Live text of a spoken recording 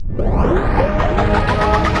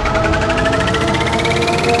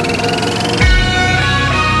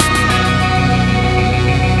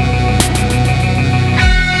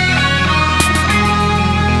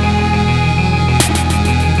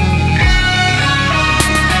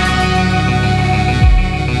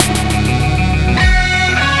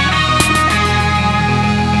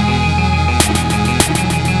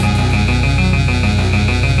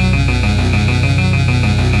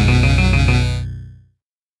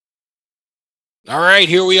All right,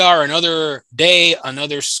 here we are. Another day,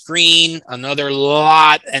 another screen, another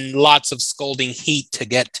lot and lots of scolding heat to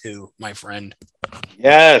get to, my friend.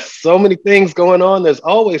 Yes, so many things going on. There's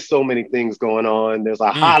always so many things going on. There's a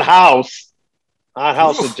Mm. hot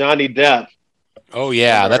house with Johnny Depp. Oh,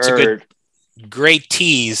 yeah, Ever that's a good, heard? great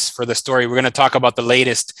tease for the story. We're going to talk about the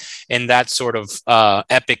latest in that sort of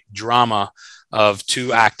epic drama of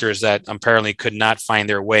two actors that apparently could not find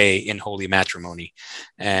their way in holy matrimony.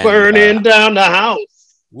 And Burning down the house.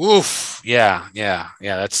 woof, yeah.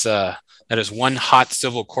 That is one hot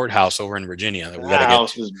civil courthouse over in Virginia that we got to That get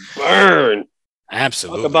house to. is burned. Talk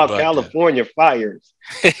Absolutely, about but California fires.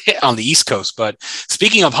 on the East Coast. But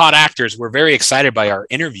speaking of hot actors, we're very excited by our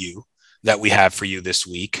interview that we have for you this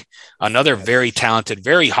week. Another very Yes. talented,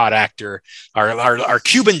 very hot actor, our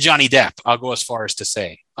Cuban Johnny Depp. I'll go as far as to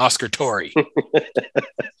say Oscar Torrey.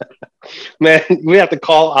 Man, we have to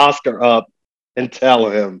call Oscar up and tell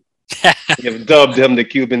him. You've dubbed him the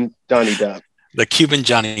Cuban Johnny Depp. The Cuban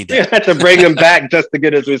Johnny We Depp. had to bring him back just to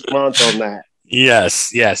get his response on that.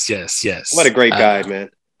 Yes. What a great guy, man.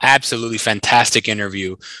 Absolutely fantastic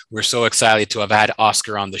interview. We're so excited to have had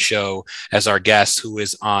Oscar on the show as our guest, who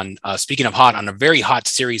is on, speaking of hot, on a very hot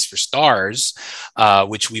series for Stars,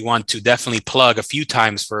 which we want to definitely plug a few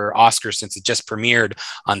times for Oscar since it just premiered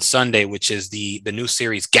on Sunday, which is the new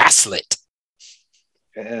series Gaslit.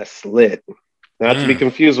 Gas lit. Not to be Mm,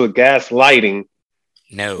 confused with gaslighting,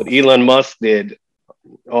 no. what Elon Musk did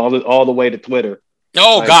all the way to Twitter,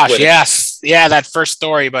 Oh buying gosh, Twitter. yes, yeah, that first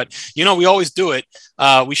story. But we always do it.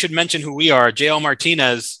 We should mention who we are. JL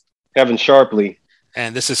Martinez, Kevin Sharpley,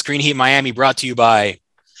 and this is Screen Heat Miami, brought to you by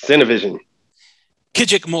Cinevision,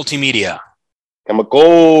 Kijik Multimedia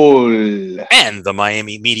Camacol. and the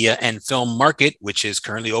Miami Media and Film Market, which is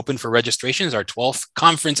currently open for registrations. Our 12th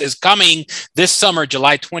conference is coming this summer,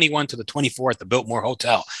 July 21 to the 24th at the Biltmore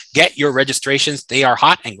Hotel. Get your registrations. They are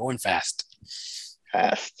hot and going fast.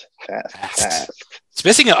 Fast, fast, Fast. fast.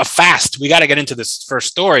 Speaking of fast, we got to get into this first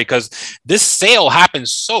story because this sale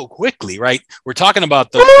happens so quickly, right? We're talking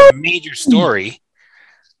about the major story.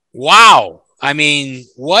 Wow. I mean,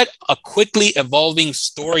 what a quickly evolving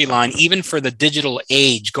storyline, even for the digital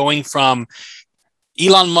age, going from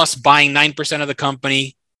Elon Musk buying 9% of the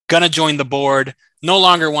company, gonna join the board, no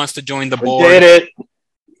longer wants to join the Forget board. it.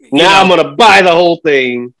 You Now I'm know, gonna buy the whole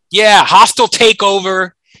thing. yeah, hostile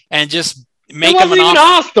takeover and just It make him wasn't an even offer.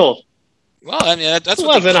 hostile. Well, I mean, It that's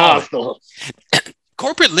what they wasn't call it. hostile.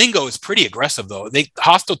 Corporate lingo is pretty aggressive, though. They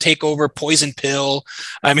hostile takeover, poison pill.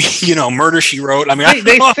 I mean, murder she wrote. I mean, I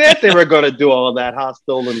They don't know. said they were gonna do all that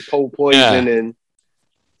hostile and Yeah, poison and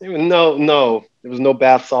there was no there was no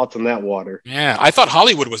bath salts in that water. yeah. I thought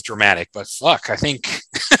Hollywood was dramatic, but fuck, I think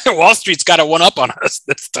Wall Street's got a one up on us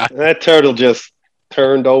this time. That turtle just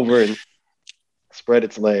turned over and spread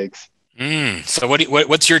its legs. So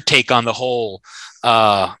what's your take on the whole?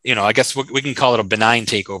 I guess we can call it a benign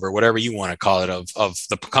takeover, whatever you want to call it, of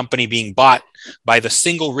the company being bought by the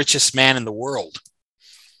single richest man in the world.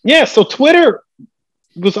 Yeah, so Twitter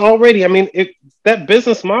was already, I mean, that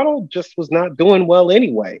business model just was not doing well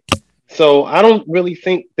anyway. So I don't really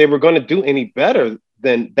think they were going to do any better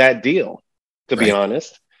than that deal, to be Right.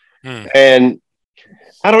 honest. Hmm. And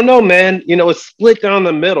I don't know, man. It's split down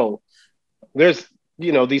the middle. There's,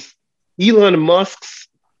 these Elon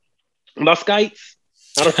Muskites.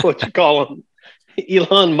 I don't know what you call them.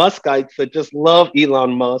 Elon Muskites that just love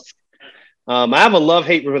Elon Musk. I have a love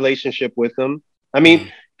hate relationship with him. I mean, Hmm.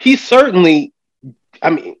 he certainly, I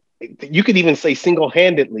mean, you could even say single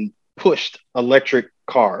handedly pushed electric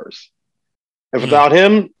cars. And Hmm. without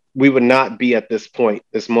him, we would not be at this point,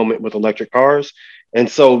 this moment with electric cars. And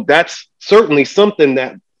so that's certainly something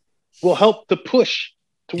that will help to push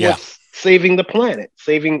Yeah. towards saving the planet,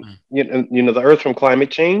 saving Hmm. the Earth from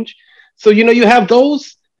climate change. So you have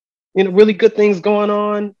those really good things going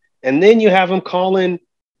on, and then you have him calling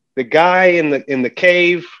the guy in the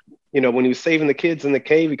cave. When he was saving the kids in the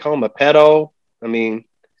cave, he called him a pedo. I mean,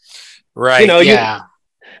 Right. you. Yeah.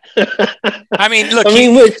 I mean, look, I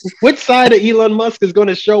mean, which side of Elon Musk is going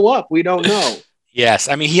to show up? We don't know. yes.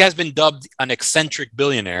 I mean, he has been dubbed an eccentric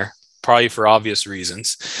billionaire, probably for obvious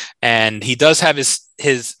reasons, and he does have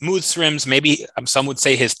his mood swings. Maybe some would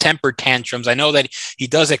say his temper tantrums. I know that he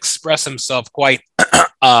does express himself quite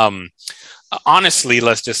um, honestly,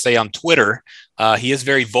 let's just say on Twitter, he is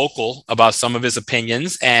very vocal about some of his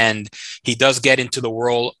opinions, and he does get into the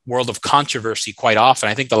world of controversy quite often.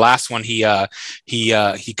 I think the last one he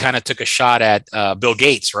kind of took a shot at Bill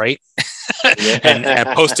Gates, right? and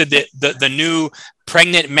Yeah. posted the new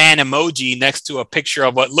pregnant man emoji next to a picture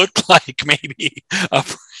of what looked like maybe a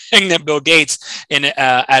pregnant Bill Gates in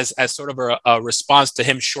as sort of a response to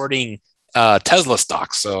him shorting Tesla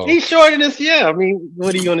stock. So He shorted us. Yeah. I mean,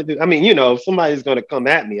 what are you going to do? I mean, if somebody's going to come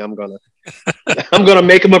at me, I'm going to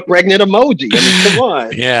make him a pregnant emoji. I mean, come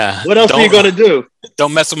on. yeah, What else are you going to do?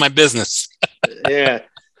 don't mess with my business. Yeah.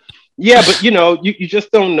 Yeah. But, you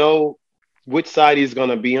just don't know which side he's going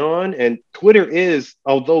to be on. And Twitter is,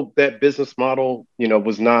 although that business model,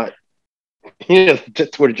 was not,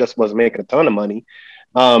 Twitter just wasn't making a ton of money.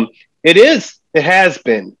 It has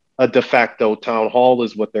been a de facto town hall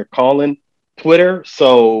is what they're calling Twitter.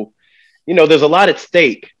 So, there's a lot at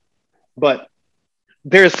stake, but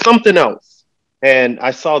there's something else. And I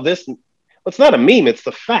saw this. It's not a meme, it's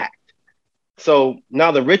the fact. So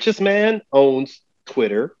now the richest man owns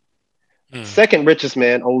Twitter. Second richest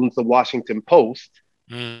man owns the Washington Post,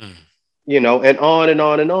 and on and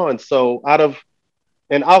on and on. So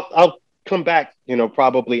and I'll come back,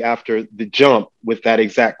 probably after the jump with that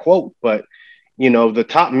exact quote, but the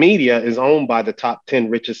top media is owned by the top 10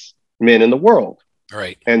 richest men in the world.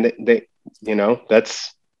 Right. And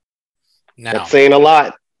that's Now, saying a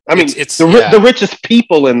lot. I mean, it's the richest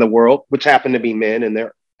people in the world, which happen to be men, and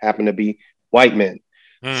there happen to be white men.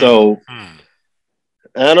 So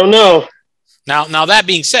I don't know. Now that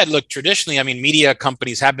being said, look, traditionally, I mean, media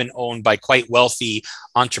companies have been owned by quite wealthy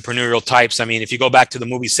entrepreneurial types. I mean, if you go back to the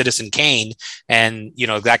movie Citizen Kane, and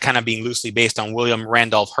that kind of being loosely based on William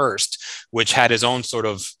Randolph Hearst, which had his own sort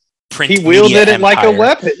of print. He wielded it empire. Like a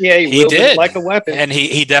weapon. Yeah, he did it like a weapon, and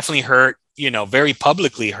he definitely hurt. Very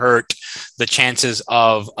publicly hurt the chances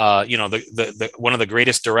of, the one of the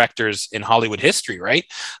greatest directors in Hollywood history, right?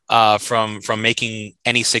 From making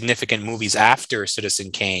any significant movies after Citizen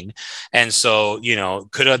Kane. And so,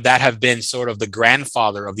 could that have been sort of the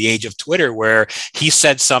grandfather of the age of Twitter, where he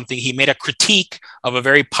said something, he made a critique of a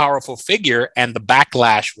very powerful figure, and the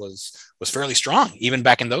backlash was fairly strong, even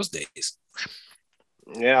back in those days.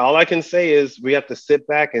 Yeah, all I can say is we have to sit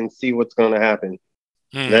back and see what's going to happen.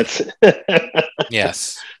 That's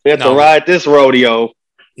yes. We have to ride this rodeo.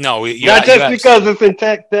 No, not just because it's in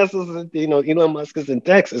Texas. Elon Musk is in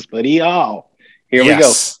Texas, but here we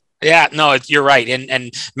go. Yeah, no, you're right,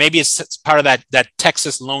 and maybe it's part of that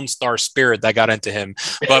Texas Lone Star spirit that got into him.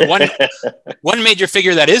 But one major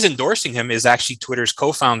figure that is endorsing him is actually Twitter's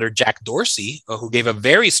co-founder Jack Dorsey, who gave a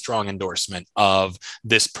very strong endorsement of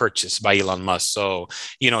this purchase by Elon Musk. So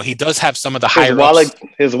he does have some of the higher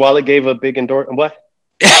his wallet gave a big endorsement. What?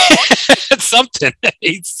 Something.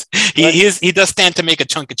 He does stand to make a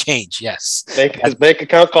chunk of change. Yes. His bank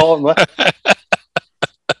account called. What?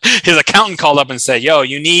 His accountant called up and said, "Yo,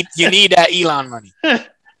 you need that Elon money."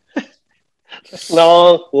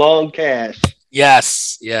 long cash.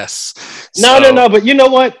 Yes. No. But you know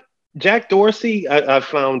what? Jack Dorsey, I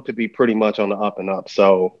found to be pretty much on the up and up.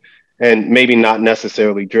 So, and maybe not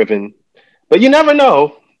necessarily driven, but you never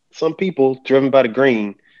know. Some people driven by the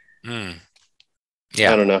green.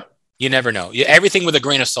 Yeah, I don't know. You never know. Everything with a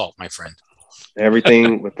grain of salt, my friend.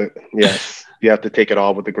 Everything yes. You have to take it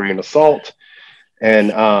all with a grain of salt. And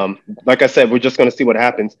like I said, we're just going to see what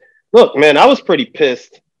happens. Look, man, I was pretty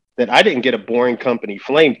pissed that I didn't get a Boring Company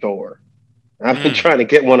flamethrower. I've been trying to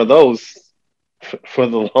get one of those for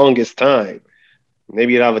the longest time.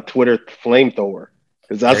 Maybe you'd have a Twitter flamethrower,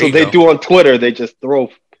 because that's what they do on Twitter. They just throw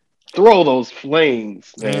those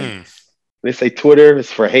flames. Man. They say Twitter is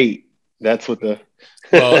for hate. That's what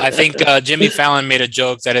Well, I think Jimmy Fallon made a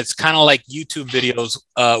joke that it's kind of like YouTube videos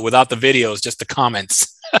without the videos, just the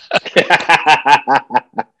comments.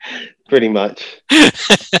 Pretty much.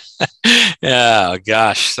 Yeah,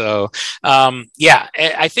 gosh. So,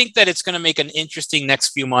 I think that it's going to make an interesting next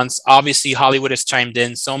few months. Obviously, Hollywood has chimed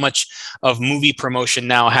in. So much of movie promotion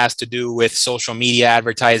now has to do with social media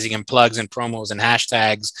advertising and plugs and promos and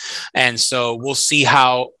hashtags. And so we'll see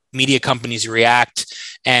how media companies react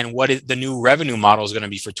and what the new revenue model is going to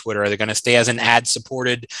be for Twitter. Are they going to stay as an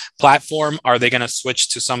ad-supported platform? Are they going to switch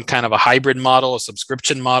to some kind of a hybrid model, a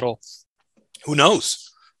subscription model? Who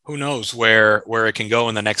knows? Who knows where it can go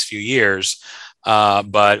in the next few years?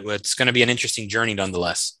 But it's going to be an interesting journey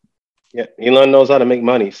nonetheless. Yeah, Elon knows how to make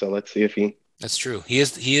money, so let's see if he. That's true. He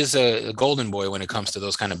is a golden boy when it comes to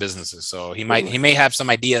those kind of businesses. So he may have some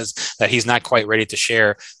ideas that he's not quite ready to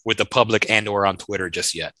share with the public and or on Twitter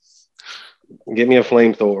just yet. Give me a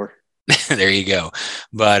flamethrower. There you go.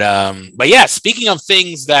 But yeah, speaking of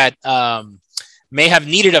things that may have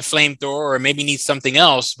needed a flamethrower or maybe need something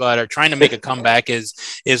else, but are trying to make a comeback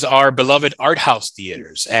is our beloved art house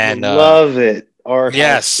theaters. And love it. Art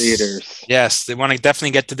house theaters. Yes, they want to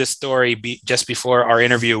definitely get to this story just before our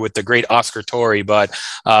interview with the great Oscar Torrey, but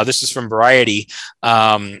this is from Variety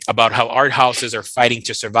about how art houses are fighting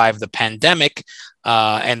to survive the pandemic.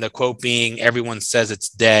 And the quote being, everyone says it's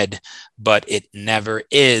dead, but it never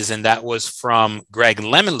is. And that was from Greg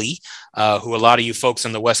Lemley, who a lot of you folks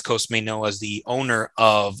on the West Coast may know as the owner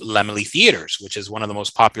of Lemley Theaters, which is one of the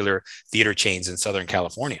most popular theater chains in Southern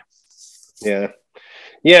California. Yeah.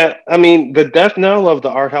 Yeah, I mean, the death knell of the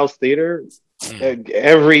art house theater,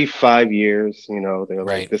 every 5 years, they're like,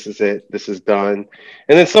 Right. this is it, this is done.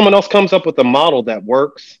 And then someone else comes up with a model that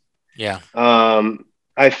works. Yeah.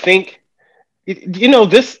 I think,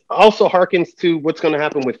 this also harkens to what's going to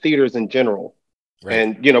happen with theaters in general. Right.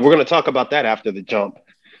 And, we're going to talk about that after the jump.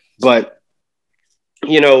 But,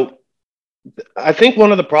 you know, I think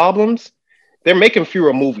one of the problems, they're making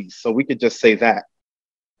fewer movies. So we could just say that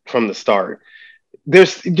from the start.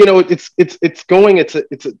 There's, it's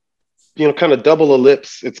a kind of double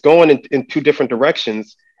ellipse. It's going in two different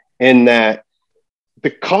directions, in that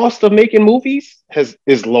the cost of making movies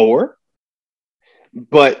is lower,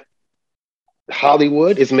 but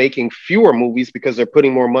Hollywood is making fewer movies because they're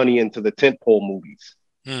putting more money into the tentpole movies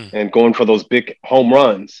and going for those big home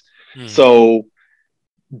runs. So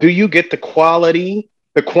do you get the quantity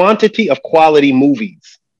of quality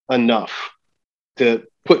movies enough to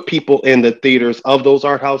put people in the theaters of those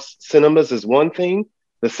art house cinemas is one thing.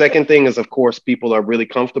 The second thing is, of course, people are really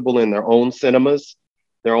comfortable in their own cinemas,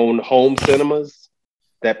 their own home cinemas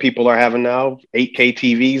that people are having now, 8K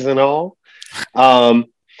TVs and all. And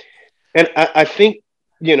I think,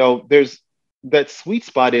 there's that sweet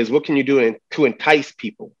spot is, what can you do to entice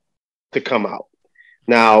people to come out?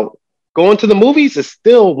 Now, going to the movies is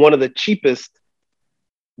still one of the cheapest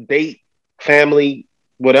date, family,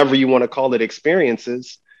 whatever you want to call it,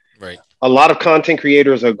 experiences. Right. A lot of content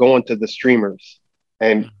creators are going to the streamers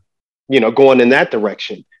and, going in that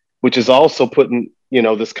direction, which is also putting,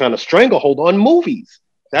 this kind of stranglehold on movies.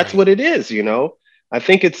 That's what it is. I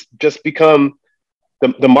think it's just become,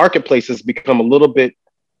 the marketplace has become a little bit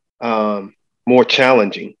more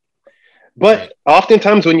challenging. But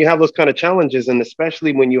oftentimes when you have those kind of challenges, and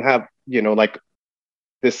especially when you have, like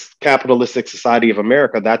this capitalistic society of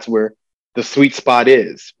America, that's where the sweet spot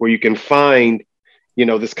is, where you can find,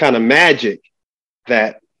 this kind of magic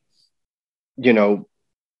that,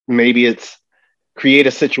 maybe it's create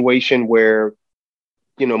a situation where,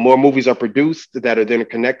 more movies are produced that are then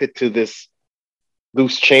connected to this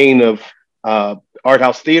loose chain of art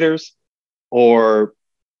house theaters, or,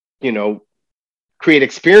 create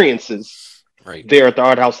experiences there at the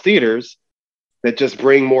art house theaters that just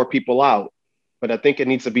bring more people out. But I think it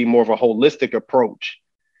needs to be more of a holistic approach.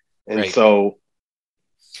 And so,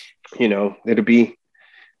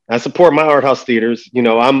 I support my art house theaters.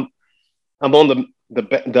 I'm on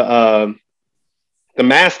the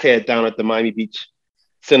masthead down at the Miami Beach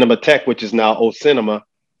Cinematheque, which is now O Cinema.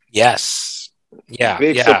 Yes. Yeah.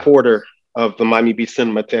 Big supporter of the Miami Beach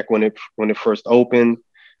Cinematheque when it first opened.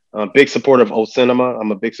 Big supporter of O Cinema.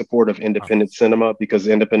 I'm a big supporter of independent cinema, because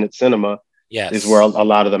independent cinema is where a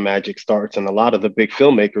lot of the magic starts, and a lot of the big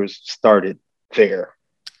filmmakers started there.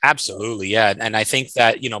 Absolutely. Yeah. And I think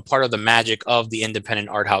that, part of the magic of the independent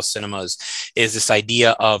art house cinemas is this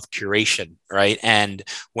idea of curation, right? And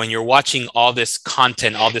when you're watching all this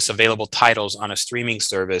content, all this available titles on a streaming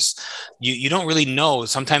service, you don't really know.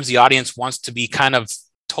 Sometimes the audience wants to be kind of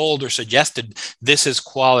told or suggested, this is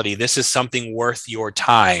quality, this is something worth your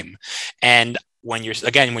time. And when you're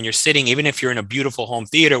sitting, even if you're in a beautiful home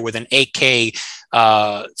theater with an 8K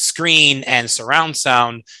screen and surround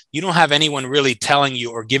sound, you don't have anyone really telling you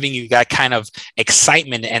or giving you that kind of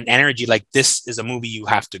excitement and energy, like this is a movie you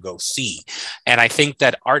have to go see. And I think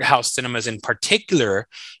that art house cinemas in particular,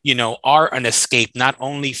 are an escape, not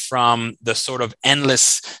only from the sort of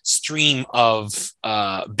endless stream of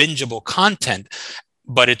bingeable content,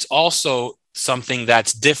 but it's also something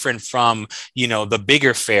that's different from, the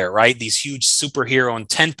bigger fare, right? These huge superhero and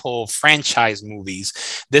tentpole franchise movies.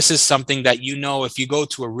 This is something that, if you go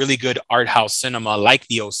to a really good art house cinema like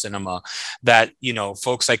the O Cinema, that,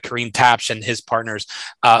 folks like Kareem Tapsh and his partners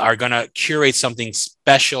are going to curate something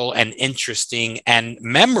special and interesting and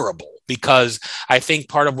memorable. Because I think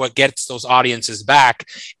part of what gets those audiences back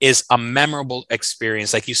is a memorable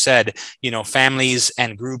experience. Like you said, families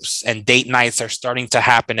and groups and date nights are starting to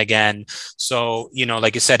happen again. So,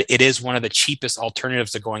 like you said, it is one of the cheapest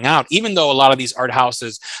alternatives to going out, even though a lot of these art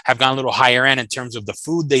houses have gone a little higher end in terms of the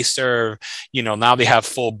food they serve. Now they have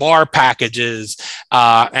full bar packages.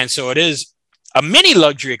 And so it is a mini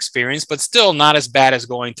luxury experience, but still not as bad as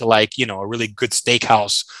going to like, a really good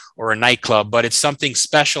steakhouse or a nightclub, but it's something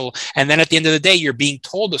special. And then at the end of the day, you're being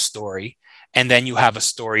told a story and then you have a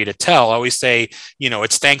story to tell. I always say,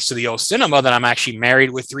 it's thanks to the O Cinema that I'm actually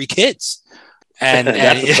married with 3 kids. And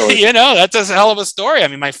That's a story. that's a hell of a story. I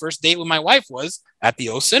mean, my first date with my wife was at the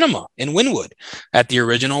O Cinema in Wynwood at the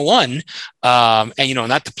original one. And,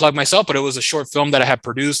 not to plug myself, but it was a short film that I had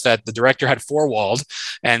produced that the director had forewalled.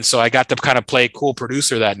 And so I got to kind of play cool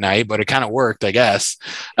producer that night, but it kind of worked, I guess.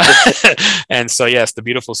 And so, yes, the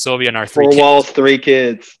beautiful Sylvia and our 3 4 kids. walls, 3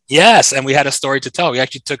 kids. Yes, and we had a story to tell. We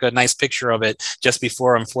actually took a nice picture of it just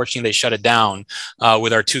before, unfortunately, they shut it down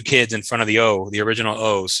with our 2 kids in front of the original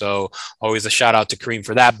O. So always a shout out to Kareem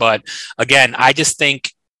for that. But again, I just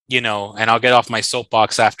think, and I'll get off my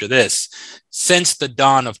soapbox after this, since the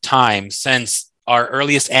dawn of time, since our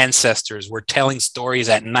earliest ancestors were telling stories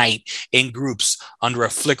at night in groups under a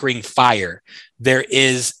flickering fire, there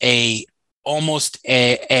is almost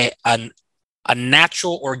a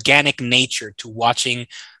natural organic nature to watching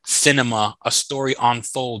cinema, a story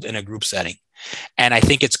unfold in a group setting. And I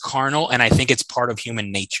think it's carnal, and I think it's part of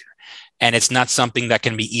human nature, and it's not something that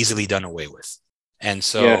can be easily done away with. And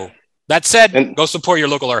so that said, go support your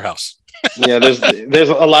local art house. Yeah, there's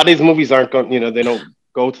a lot of these movies aren't going, they don't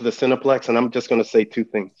go to the Cineplex, and I'm just going to say 2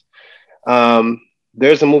 things.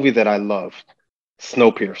 There's a movie that I loved,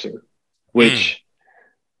 Snowpiercer, which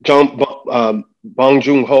Bong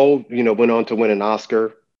Joon-ho, went on to win an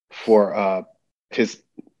Oscar for his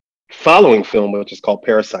following film, which is called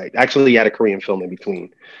Parasite. Actually, he had a Korean film in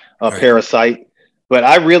between, right. Parasite. But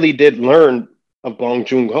I really did learn of Bong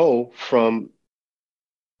Joon-ho from,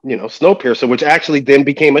 Snowpiercer, which actually then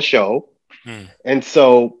became a show. And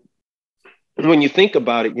so when you think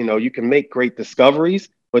about it, you can make great discoveries,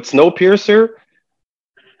 but Snowpiercer,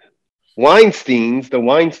 the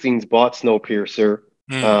Weinsteins bought Snowpiercer.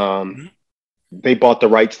 They bought the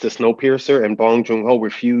rights to Snowpiercer, and Bong Joon-ho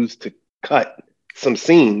refused to cut some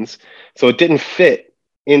scenes, so it didn't fit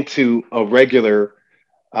into a regular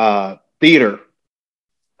theater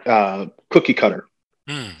cookie cutter.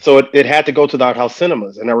 So it had to go to the art house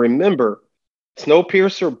cinemas. And I remember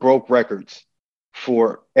Snowpiercer broke records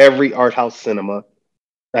for every art house cinema.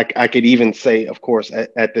 I could even say, of course,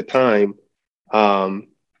 at the time, the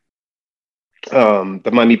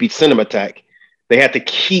Miami Beach Cinematheque, they had to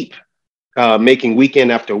keep making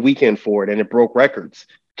weekend after weekend for it, and it broke records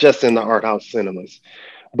just in the art house cinemas.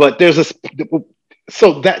 But there's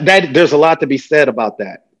there's a lot to be said about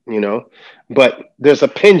that, but there's a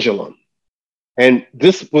pendulum. And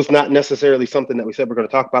this was not necessarily something that we said we're going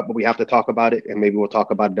to talk about, but we have to talk about it, and maybe we'll talk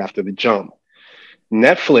about it after the jump.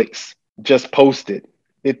 Netflix just posted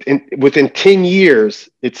within 10 years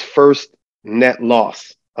its first net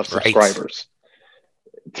loss of subscribers.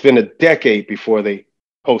 Right. It's been a decade before they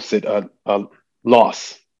posted a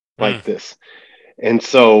loss like this. And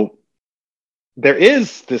so there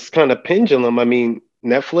is this kind of pendulum. I mean,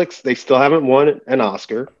 Netflix, they still haven't won an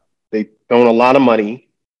Oscar. They thrown a lot of money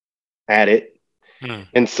at it.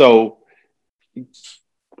 And so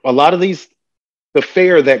a lot of the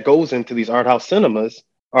fare that goes into these art house cinemas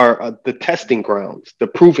are the testing grounds, the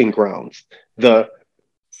proving grounds, the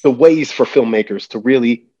ways for filmmakers to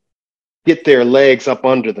really get their legs up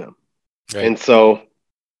under them. Right. And so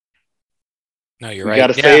no, you're right. You got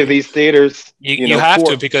to save these theaters. You have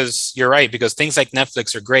to, because you're right, because things like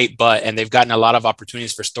Netflix are great, and they've gotten a lot of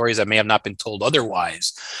opportunities for stories that may have not been told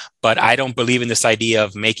otherwise. But I don't believe in this idea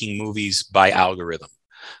of making movies by algorithm.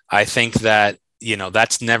 I think that,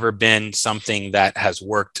 that's never been something that has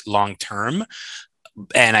worked long term.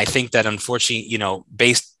 And I think that unfortunately,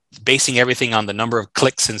 basing everything on the number of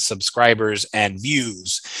clicks and subscribers and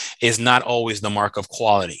views is not always the mark of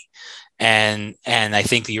quality. And I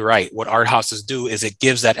think you're right. What art houses do is it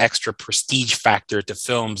gives that extra prestige factor to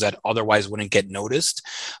films that otherwise wouldn't get noticed,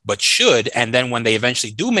 but should. And then when they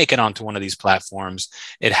eventually do make it onto one of these platforms,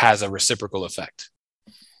 it has a reciprocal effect.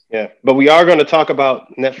 Yeah, but we are going to talk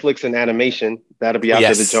about Netflix and animation. That'll be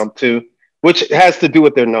after the jump too, which has to do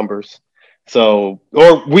with their numbers. So,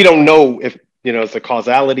 or we don't know if, it's a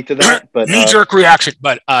causality to that, but knee-jerk reaction,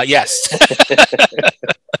 but yes,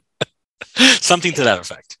 something to that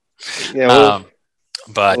effect. Yeah,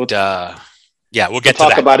 we'll get to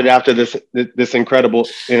talk about it after this incredible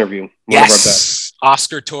interview. One of our best.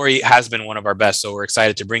 Oscar Torrey has been one of our best, so we're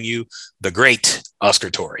excited to bring you the great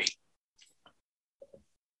Oscar Torrey.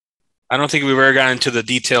 I don't think we've ever gotten into the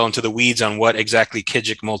detail, into the weeds on what exactly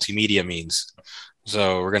Kijik multimedia means.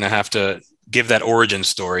 So we're gonna have to give that origin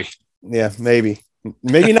story. Yeah, maybe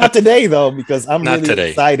not today though, because I'm really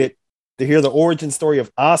excited to hear the origin story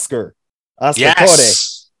of Oscar Torrey.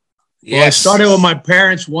 Well, I started with my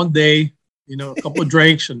parents one day, a couple of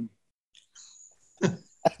drinks, and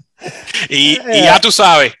ya tú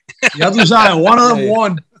sabes. One of them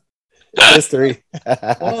won. History. One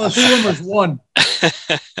of the swimmers won.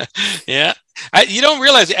 Yeah. You don't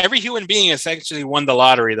realize every human being essentially won the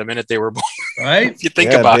lottery the minute they were born. Right? If you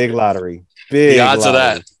think about big it. lottery. The odds of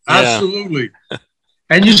that. Yeah. Absolutely.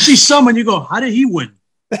 And you see some and you go, how did he win?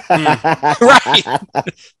 Right.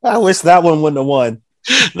 I wish that one wouldn't have won.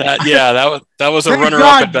 That was a Thank runner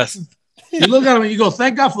God. up at best. You look at him and you go,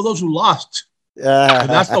 thank God for those who lost. And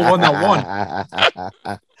that's the one that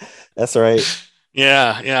won. That's right.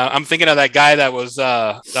 Yeah. I'm thinking of that guy that was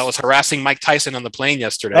harassing Mike Tyson on the plane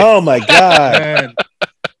yesterday. Oh my God. And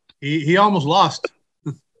he almost lost.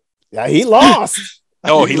 Yeah, he lost.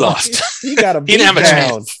 Oh, he lost. He got a beat He didn't have a down.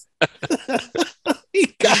 chance.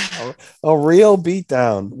 He got a real beat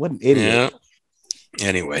down. What an idiot. Yeah.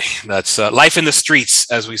 Anyway, that's life in the streets,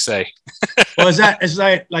 as we say. Well, it's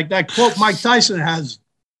like that quote Mike Tyson has.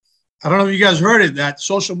 I don't know if you guys heard it, that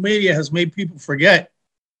social media has made people forget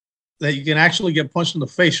that you can actually get punched in the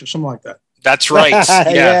face or something like that. That's right.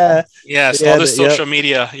 Yeah. Yes. Yeah, All this social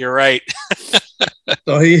media. You're right.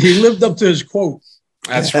 So he lived up to his quote.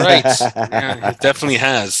 That's right. Yeah, it definitely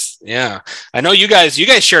has. Yeah. I know you guys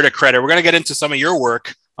shared a credit. We're going to get into some of your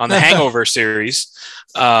work on the Hangover series.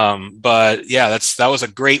 But yeah, that was a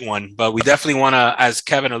great one, but we definitely want to, as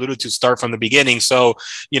Kevin alluded to, start from the beginning. So,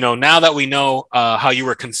 now that we know, how you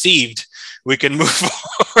were conceived, we can move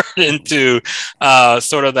forward into,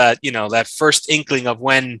 sort of that, that first inkling of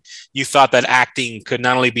when you thought that acting could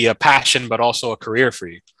not only be a passion, but also a career for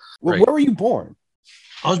you. Well, Right. where were you born?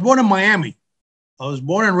 I was born in Miami. I was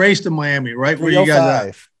born and raised in Miami, right where you guys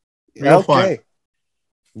are. 305. Okay.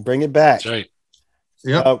 Bring it back. That's right.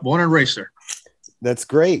 Yep, born and raised there. That's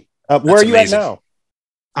great. Where are you amazing. at now?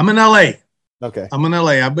 I'm in LA. Okay. I'm in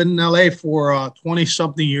LA. I've been in LA for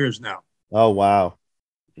 20-something years now. Oh, wow.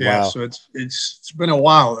 Yeah, Wow. so it's been a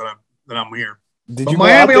while that I'm here. Did But you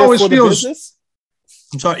Miami go out there always for the feels- business?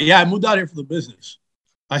 I'm sorry. Yeah, I moved out here for the business.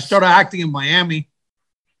 I started acting in Miami,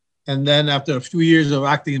 and then after a few years of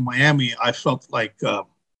acting in Miami, I felt like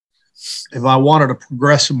if I wanted to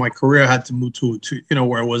progress in my career, I had to move to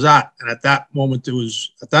where I was at. And at that moment, it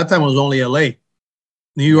was only LA.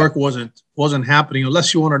 New York wasn't happening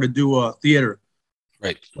unless you wanted to do a theater.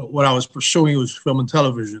 Right. But what I was pursuing was film and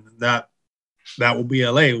television, and that would be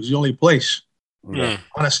LA. It was the only place. Yeah.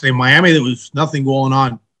 Honestly, in Miami, there was nothing going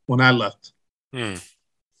on when I left. Got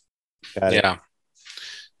it.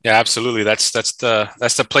 Yeah, absolutely. That's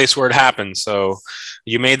the place where it happened. So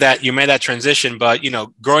you made that transition, but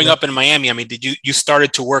growing up in Miami, I mean, did you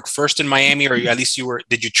started to work first in Miami, or at least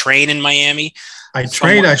did you train in Miami? I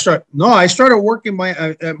trained. I started working.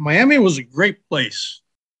 Miami was a great place.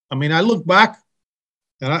 I mean, I look back,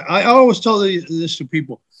 and I always tell this to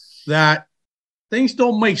people, that things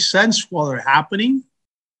don't make sense while they're happening,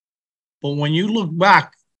 but when you look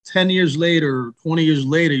back 10 years later, 20 years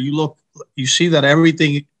later, you see that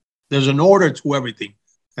there's an order to everything,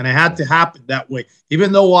 and it had to happen that way.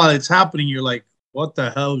 Even though while it's happening, you're like, what the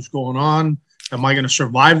hell is going on? Am I going to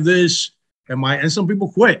survive this? And some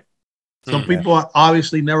people quit. Some people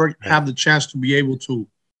obviously never have the chance to be able to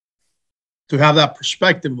have that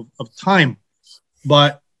perspective of time.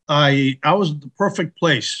 But I was the perfect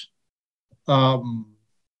place.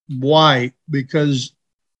 Why? Because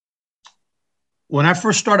when I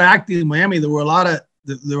first started acting in Miami, there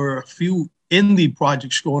were a few indie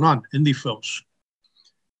projects going on, indie films,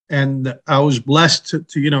 and I was blessed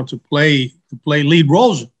to play lead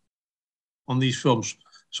roles on these films.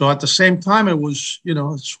 So at the same time, it was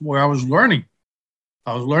it's where I was learning.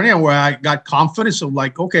 And where I got confidence of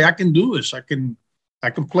like, okay, I can do this. I can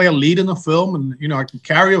play a lead in a film, and I can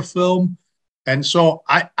carry a film. And so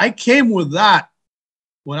I came with that.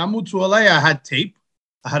 When I moved to LA, I had tape.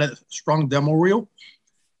 I had a strong demo reel.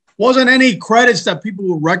 Wasn't any credits that people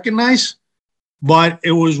would recognize, but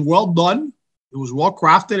it was well done. It was well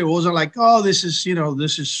crafted. It wasn't like, oh, this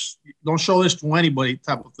is don't show this to anybody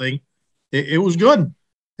type of thing. It was good.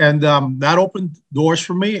 And that opened doors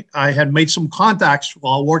for me. I had made some contacts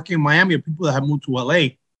while working in Miami of people that had moved to LA.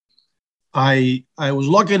 I was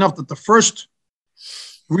lucky enough that the first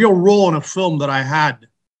real role in a film that I had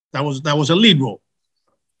that was a lead role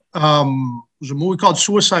was a movie called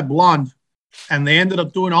Suicide Blonde, and they ended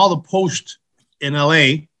up doing all the post in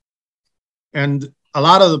LA, and a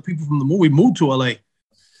lot of the people from the movie moved to LA.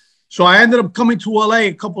 So I ended up coming to LA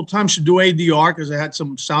a couple of times to do ADR because I had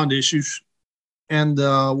some sound issues. And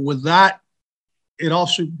with that, it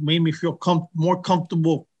also made me feel more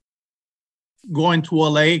comfortable going to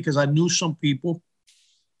LA because I knew some people.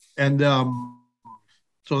 And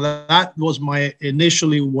So that was my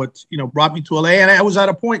initially what brought me to LA, and I was at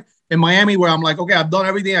a point in Miami where I'm like, okay, I've done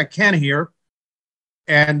everything I can here,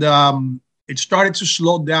 and it started to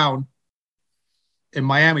slow down in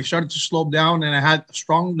Miami. It started to slow down, and I had a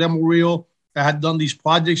strong demo reel. I had done these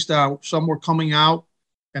projects that some were coming out,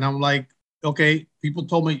 and I'm like, okay, people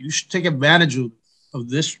told me you should take advantage of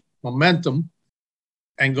this momentum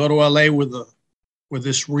and go to LA with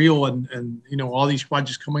this reel and all these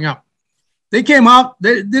projects coming out. They came out.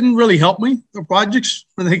 They didn't really help me, the projects,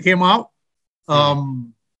 when they came out.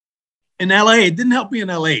 In LA, it didn't help me in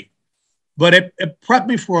LA, but it prepped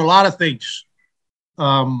me for a lot of things.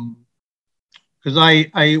 Because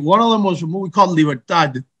I one of them was a movie called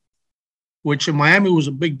Libertad, which in Miami was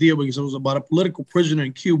a big deal because it was about a political prisoner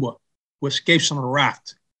in Cuba who escapes on a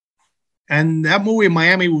raft. And that movie in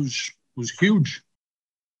Miami was huge.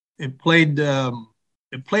 It played at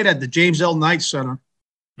the James L. Knight Center.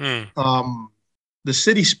 The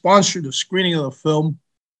city sponsored the screening of the film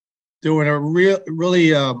during a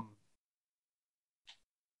really how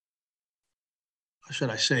should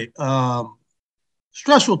I say,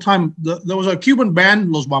 stressful time. There was a Cuban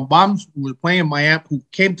band, Los Bam Bams, who was playing in Miami, who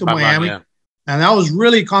came to Miami. Yeah. And that was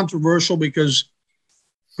really controversial because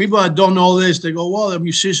people that don't know this, they go, well, they're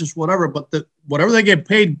musicians, whatever, but whatever they get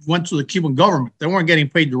paid went to the Cuban government. They weren't getting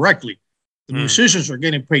paid directly. The musicians are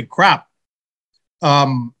getting paid crap.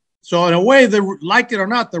 So in a way, they like it or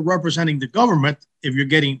not, they're representing the government. If you're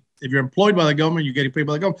employed by the government, you're getting paid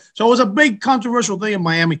by the government. So it was a big controversial thing in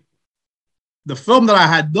Miami. The film that I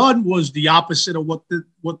had done was the opposite of what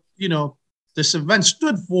this event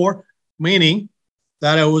stood for, meaning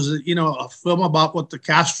that it was a film about what the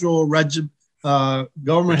Castro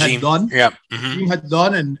government had done, had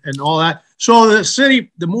done, and all that. So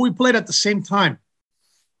the movie played at the same time.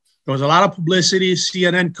 There was a lot of publicity.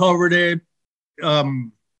 CNN covered it.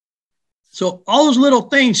 So all those little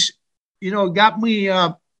things, got me.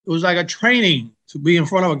 It was like a training to be in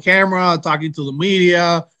front of a camera, talking to the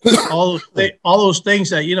media, all those things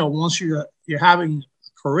that once you're having a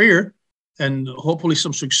career and hopefully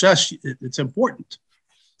some success, it's important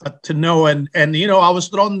to know. And I was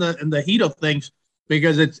thrown in the heat of things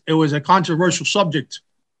because it was a controversial subject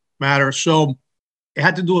matter. So it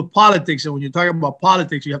had to do with politics, and when you're talking about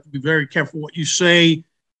politics, you have to be very careful what you say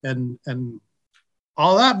and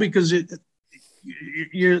all that, because it's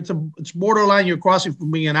borderline. You're crossing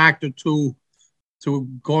from being an actor to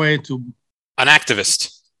going to an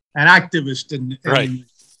activist, and right.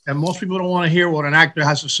 And most people don't want to hear what an actor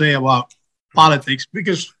has to say about politics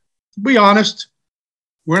because, to be honest,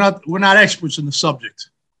 we're not experts in the subject.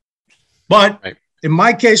 But right. In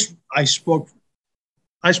my case, I spoke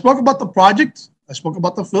about the project, I spoke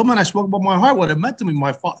about the film, and I spoke about my heart, what it meant to me.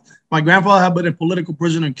 My grandfather had been a political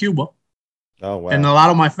prisoner in Cuba. Oh, wow. And a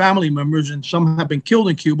lot of my family members, and some have been killed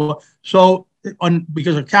in Cuba. So,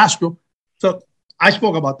 because of Castro. So I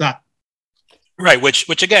spoke about that. Right,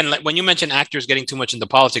 which again, like when you mention actors getting too much into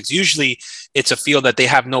politics, usually it's a field that they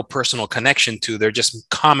have no personal connection to. They're just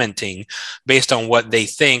commenting based on what they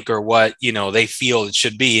think or what they feel it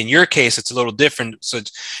should be. In your case, it's a little different. So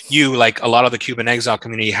you, like a lot of the Cuban exile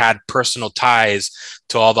community, had personal ties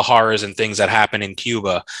to all the horrors and things that happened in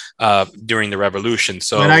Cuba during the revolution.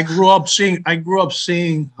 So, and I grew up seeing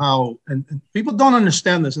how, and people don't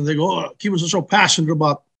understand this, and they go, "Oh, Cubans are so passionate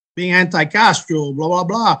about being anti-Castro, blah blah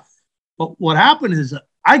blah." But what happened is that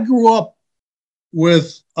I grew up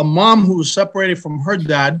with a mom who was separated from her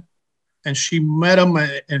dad, and she met him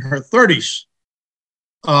in her 30s.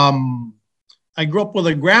 I grew up with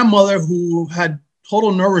a grandmother who had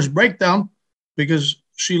total nervous breakdown because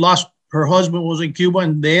she lost her husband, was in Cuba,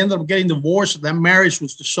 and they ended up getting divorced. And that marriage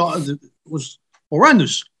was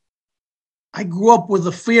horrendous. I grew up with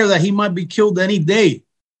the fear that he might be killed any day.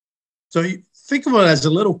 So think of it as a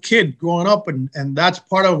little kid growing up, and that's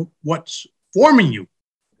part of what's forming you.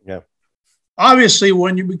 Yeah. Obviously,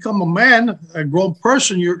 when you become a man, a grown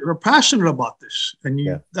person, you're passionate about this, and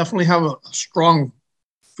you definitely have a strong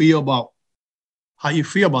feel about how you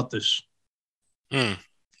feel about this.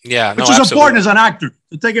 Yeah, which is absolutely important as an actor.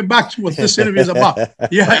 To take it back to what this interview is about,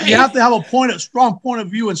 you have to have a strong point of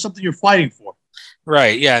view and something you're fighting for.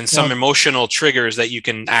 Right. Yeah. And some emotional triggers that you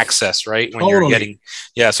can access, right? When you're getting,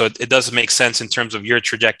 so it does make sense in terms of your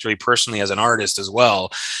trajectory personally as an artist as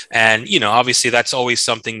well. And, obviously that's always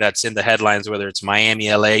something that's in the headlines, whether it's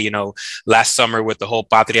Miami, LA, last summer with the whole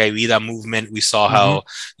Patria y Vida movement, we saw how,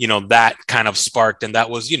 that kind of sparked, and that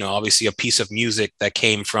was, obviously a piece of music that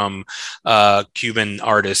came from Cuban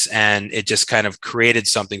artists, and it just kind of created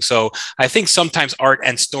something. So I think sometimes art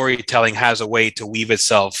and storytelling has a way to weave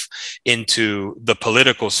itself into the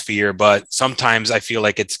political sphere, but sometimes I feel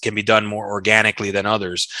like it can be done more organically than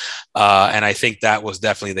others. And I think that was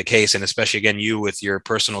definitely the case. And especially again, you with your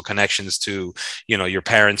personal connections to, your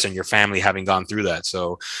parents and your family having gone through that.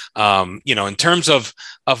 So, in terms of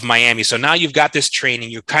Miami, so now you've got this training,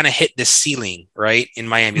 you kind of hit the ceiling, right? In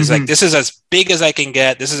Miami, it's like, this is as big as I can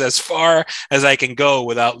get. This is as far as I can go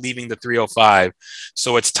without leaving the 305.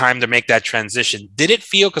 So it's time to make that transition. Did it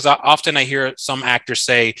feel, because often I hear some actors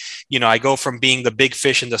say, I go from being the big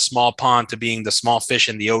fish in the small pond to being the small fish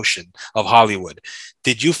in the ocean of Hollywood.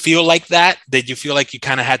 Did you feel like that? Did you feel like you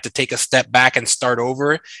kind of had to take a step back and start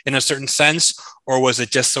over in a certain sense? Or was it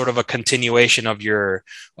just sort of a continuation of your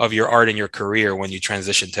art and your career when you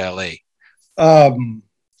transitioned to LA?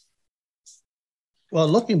 Well,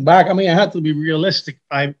 looking back, I had to be realistic.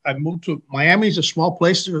 I moved to Miami. Is a small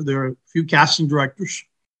place. There are a few casting directors.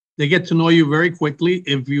 They get to know you very quickly.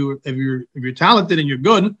 If you're talented and you're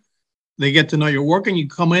good, they get to know your work, and you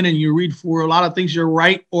come in and you read for a lot of things you're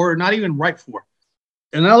right or not even right for.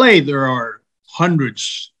 In LA, there are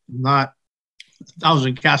hundreds, not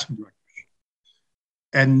 1,000 casting directors,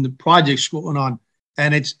 and the projects going on.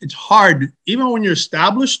 And it's hard, even when you're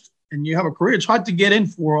established and you have a career, it's hard to get in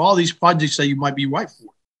for all these projects that you might be right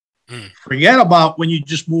for. Forget about when you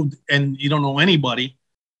just moved and you don't know anybody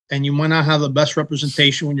and you might not have the best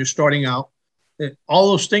representation when you're starting out.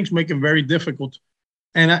 All those things make it very difficult.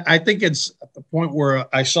 And I think it's at the point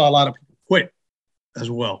where I saw a lot of people quit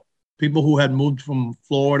as well. People who had moved from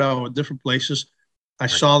Florida or different places, I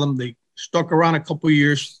saw them, they stuck around a couple of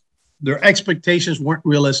years. Their expectations weren't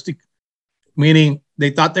realistic, meaning they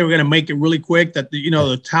thought they were going to make it really quick, that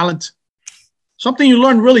the talent, something you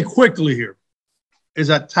learn really quickly here is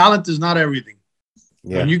that talent is not everything.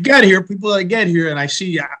 Yeah. When you get here, people that get here, and I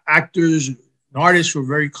see actors and artists who are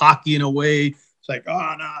very cocky in a way. It's like,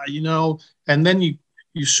 oh, no, and then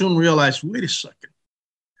you soon realize, wait a second,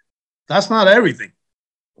 that's not everything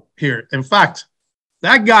here. In fact,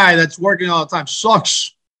 that guy that's working all the time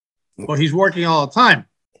sucks, but he's working all the time.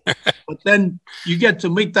 But then you get to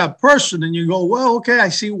meet that person and you go, well, okay, I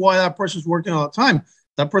see why that person's working all the time.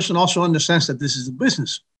 That person also understands that this is a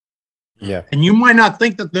business. Yeah. And you might not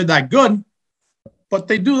think that they're that good, but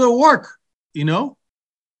they do their work,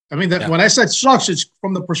 When I said sucks, it's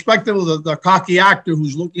from the perspective of the cocky actor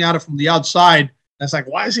who's looking at it from the outside. It's like,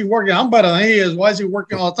 why is he working? I'm better than he is. Why is he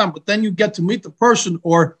working all the time? But then you get to meet the person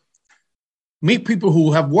or meet people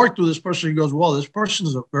who have worked with this person. He goes, well, this person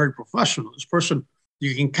is a very professional. This person,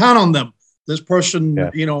 you can count on them. This person,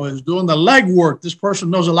 is doing the legwork. This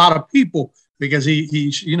person knows a lot of people because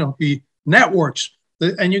he networks.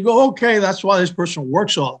 And you go, okay, that's why this person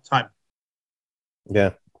works all the time.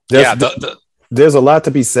 Yeah. There's a lot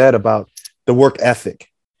to be said about the work ethic.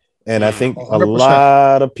 And I think 100%. A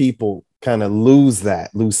lot of people kind of lose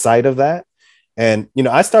sight of that. And,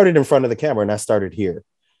 I started in front of the camera and I started here.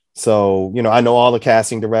 So, I know all the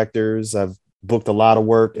casting directors. I've booked a lot of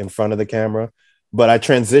work in front of the camera, but I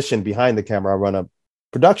transitioned behind the camera. I run a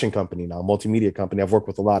production company now, a multimedia company. I've worked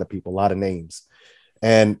with a lot of people, a lot of names.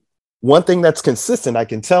 And one thing that's consistent, I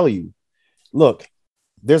can tell you, look,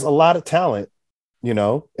 there's a lot of talent,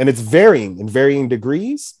 and it's varying in varying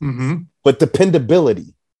degrees, but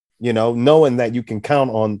dependability, knowing that you can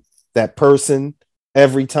count on that person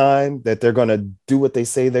every time, that they're going to do what they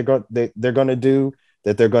say they're going to do,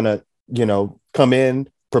 that they're going to, come in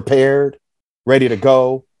prepared, ready to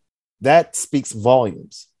go. That speaks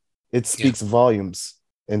volumes. It speaks volumes.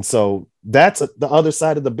 And so that's the other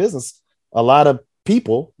side of the business. A lot of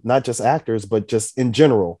people, not just actors, but just in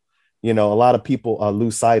general, a lot of people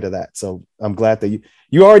lose sight of that. So I'm glad that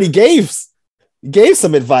you already gave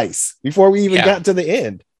some advice before we even got to the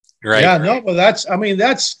end. Right. Yeah, no, but that's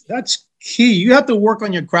key. You have to work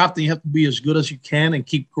on your craft and you have to be as good as you can and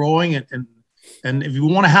keep growing. And if you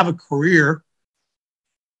want to have a career,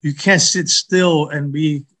 you can't sit still and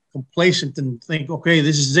be complacent and think, okay,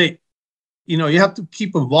 this is it. You have to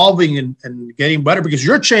keep evolving and getting better because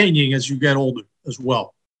you're changing as you get older as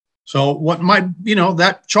well. So what might,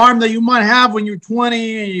 that charm that you might have when you're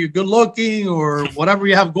 20 and you're good looking or whatever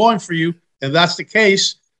you have going for you, if that's the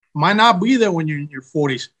case, might not be there when you're in your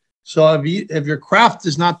 40s. So if your craft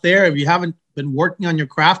is not there, if you haven't been working on your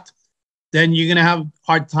craft, then you're going to have a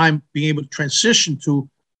hard time being able to transition through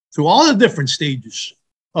all the different stages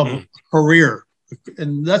of a career.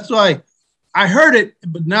 And that's why I heard it,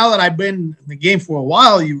 but now that I've been in the game for a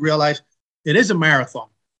while, you realize it is a marathon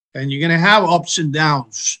and you're going to have ups and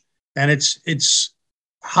downs. And it's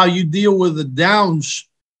how you deal with the downs,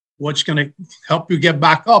 what's going to help you get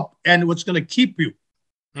back up and what's going to keep you.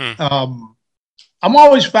 I'm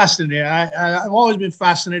always fascinated. I've always been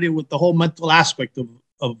fascinated with the whole mental aspect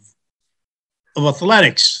of of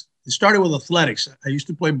athletics. It started with athletics. I used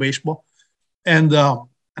to play baseball, and I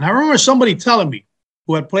remember somebody telling me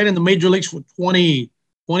who had played in the major leagues for 20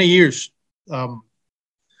 years.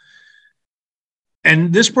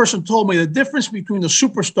 And this person told me the difference between the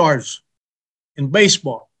superstars in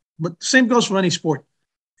baseball, but the same goes for any sport,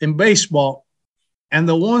 in baseball, and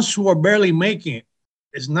the ones who are barely making it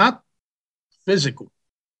is not physical.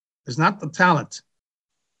 It's not the talent.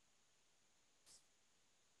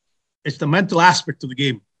 It's the mental aspect of the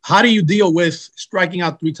game. How do you deal with striking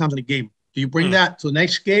out 3 times in a game? Do you bring that to the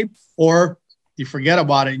next game, or you forget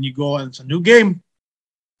about it and you go and it's a new game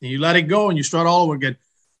and you let it go and you start all over again?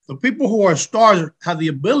 The people who are stars have the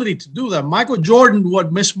ability to do that. Michael Jordan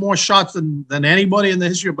would miss more shots than anybody in the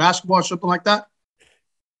history of basketball or something like that.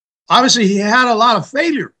 Obviously, he had a lot of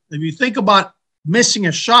failure. If you think about missing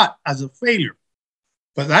a shot as a failure,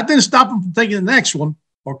 but that didn't stop him from taking the next one,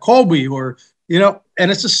 or Kobe, or,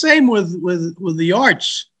 and it's the same with the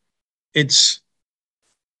arts. There's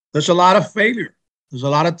a lot of failure. There's a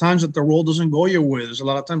lot of times that the role doesn't go your way. There's a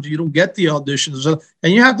lot of times you don't get the auditions,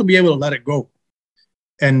 and you have to be able to let it go.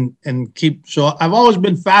 And keep. So I've always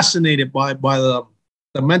been fascinated by the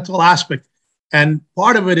mental aspect, and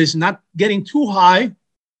part of it is not getting too high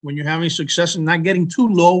when you're having success, and not getting too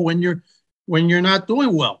low when you're not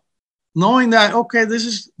doing well. Knowing that, okay,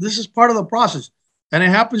 this is part of the process, and it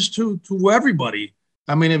happens to everybody.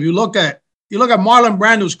 I mean, if you look at Marlon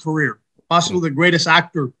Brando's career, possibly the greatest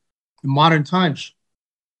actor in modern times.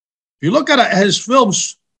 If you look at his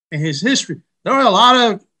films and his history, there are a lot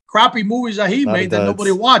of crappy movies that he made that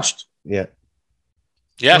nobody watched. Yeah.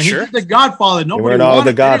 Yeah, when sure. He did The Godfather. Nobody wanted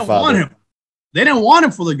The Godfather. They didn't want him. They didn't want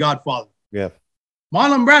him for The Godfather. Yeah.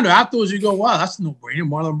 Marlon Brando, afterwards you go, wow, that's a no-brainer.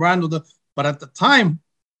 Marlon Brando. But at the time,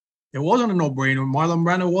 it wasn't a no-brainer. Marlon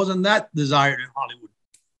Brando wasn't that desired in Hollywood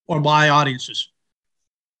or by audiences.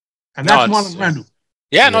 And that's Marlon Brando.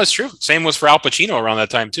 Yeah, no, it's true. Same was for Al Pacino around that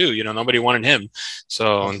time too. Nobody wanted him,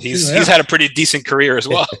 so he's had a pretty decent career as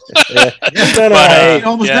well. Al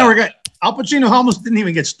Pacino almost didn't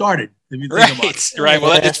even get started. If you think about it. Right.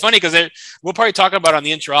 Well, it's funny because we'll probably talk about it on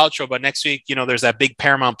the intro outro, but next week, there's that big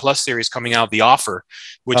Paramount Plus series coming out, The Offer,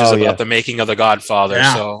 which is about the making of The Godfather.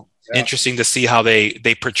 Yeah. So interesting to see how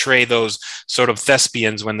they portray those sort of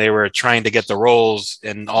thespians when they were trying to get the roles,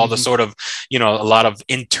 and all the sort of, a lot of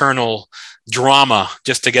internal drama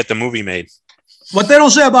just to get the movie made. What they don't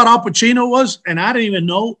say about Al Pacino was, and I didn't even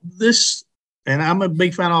know this, and I'm a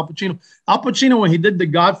big fan of Al Pacino. Al Pacino, when he did The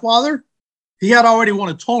Godfather, he had already won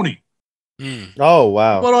a Tony. Oh,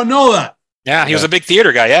 wow. People don't know that. Yeah, he was a big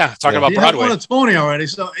theater guy. Yeah, talking about Broadway. He had won a Tony already,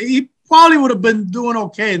 so he probably would have been doing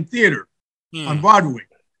okay in theater on Broadway.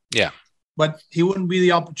 Yeah. But he wouldn't be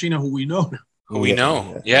the Al Pacino who we know now.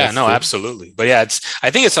 Absolutely. But I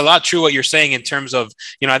think it's a lot true what you're saying in terms of,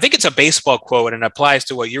 I think it's a baseball quote, and it applies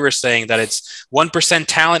to what you were saying, that it's 1%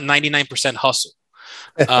 talent, 99% hustle.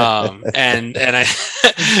 And I,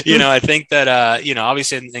 I think that,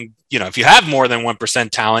 obviously, and if you have more than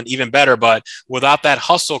 1% talent, even better, but without that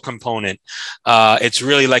hustle component, it's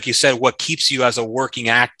really, like you said, what keeps you as a working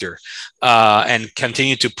actor, and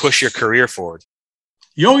continue to push your career forward.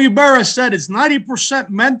 Yogi Berra said it's 90%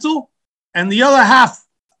 mental and the other half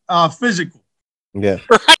physical. Yeah.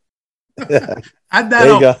 Add that there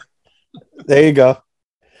you up. go. There you go.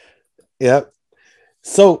 Yeah.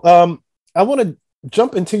 So I want to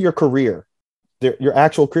jump into your career, your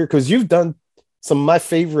actual career, because you've done some of my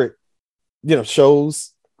favorite,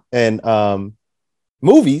 shows and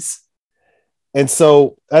movies. And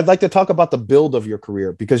so I'd like to talk about the build of your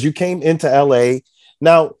career, because you came into LA.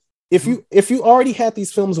 Now, if you already had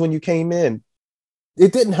these films when you came in,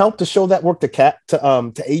 it didn't help to show that work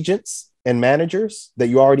to agents and managers that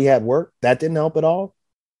you already had work. That didn't help at all.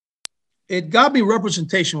 It got me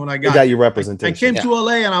representation when I got. It got you representation. I came to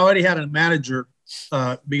LA and I already had a manager,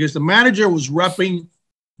 because the manager was repping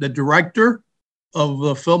the director of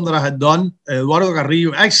the film that I had done, Eduardo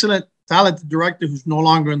Carrillo, excellent, talented director who's no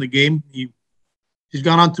longer in the game. He's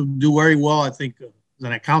gone on to do very well, I think, as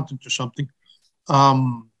an accountant or something.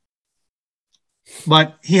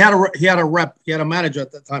 But he had a manager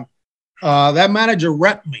at that time. That manager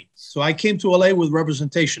repped me. So I came to LA with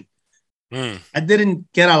representation. I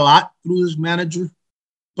didn't get a lot through this manager,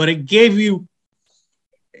 but it gave me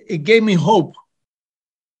hope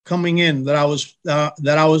coming in that I was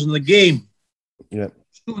in the game. Yeah.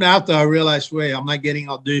 Soon after I realized, wait, I'm not getting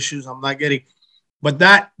auditions. But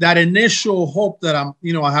that initial hope that I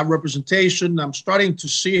have representation, I'm starting to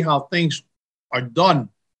see how things are done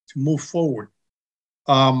to move forward.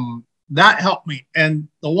 That helped me. And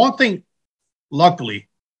the one thing, luckily,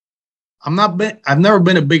 I've never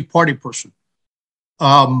been a big party person.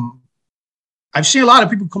 I've seen a lot of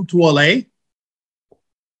people come to LA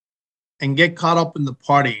and get caught up in the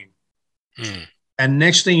partying. And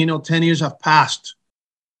next thing you know, 10 years have passed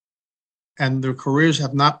and their careers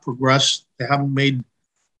have not progressed. They haven't made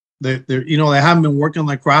they haven't been working on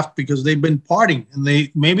their craft because they've been partying,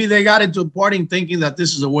 and maybe they got into partying thinking that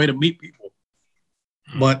this is a way to meet people.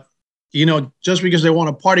 But, just because they want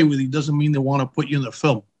to party with you doesn't mean they want to put you in the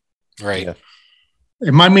film. Right. Yeah.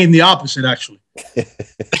 It might mean the opposite, actually.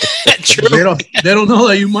 True. They don't know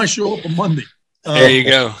that you might show up on Monday. There you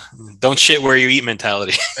go. Don't shit where you eat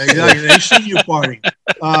mentality. Exactly. They see you partying.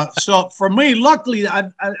 So for me, luckily,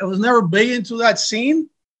 I was never big into that scene.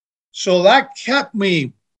 So that kept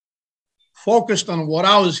me focused on what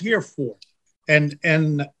I was here for. And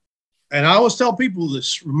I always tell people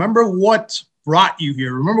this. Remember what brought you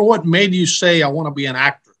here. Remember what made you say, I want to be an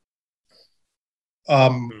actor.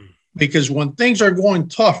 Because when things are going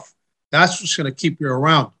tough, that's what's going to keep you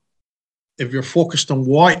around. If you're focused on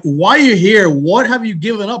why you're here, what have you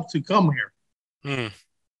given up to come here?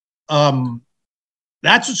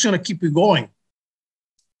 That's what's going to keep you going.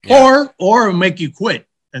 Yeah. Or make you quit.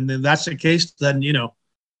 And then that's the case,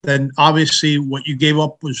 then obviously what you gave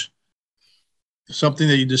up was something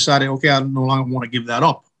that you decided, okay, I no longer want to give that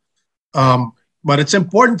up. But it's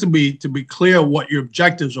important to be clear what your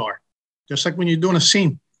objectives are. Just like when you're doing a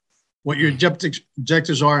scene, what your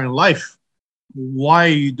objectives are in life. Why are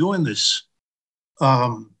you doing this?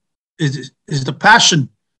 Is the passion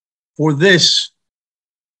for this,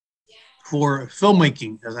 for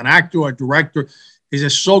filmmaking as an actor or director, is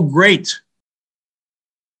it so great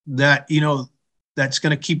that, that's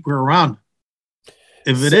going to keep you around?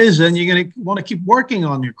 If it is, then you're going to want to keep working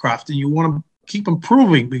on your craft and you want to keep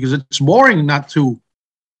improving, because it's boring not to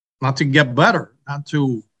get better, not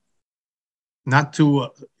to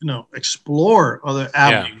explore other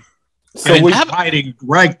avenues. Yeah. So we're writing,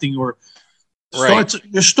 directing, or right. So it's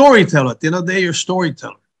your storyteller. At the end of the day, you're a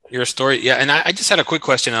storyteller. Your story, yeah. And I just had a quick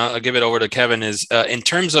question. I'll give it over to Kevin. Is in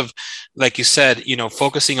terms of, like you said,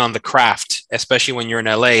 focusing on the craft, especially when you're in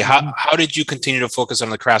LA. How did you continue to focus on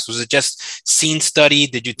the craft? Was it just scene study?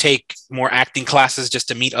 Did you take more acting classes just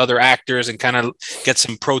to meet other actors and kind of get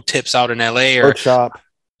some pro tips out in LA? Or workshop?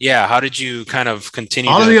 Yeah. How did you kind of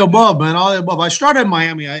continue? All of the above, man. All of the above. I started in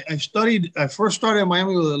Miami. I first started in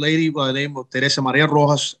Miami with a lady by the name of Teresa Maria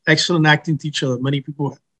Rojas, excellent acting teacher. Many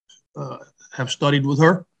people have studied with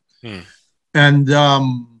her. And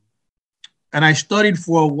I studied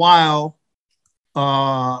for a while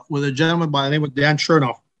with a gentleman by the name of Dan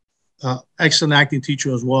Chernoff, excellent acting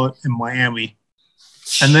teacher as well in Miami.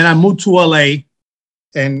 And then I moved to LA,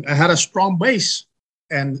 and I had a strong base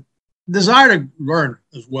and desire to learn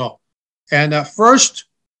as well. And at first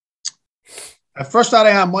I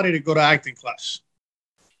didn't have money to go to acting class.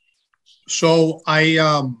 So I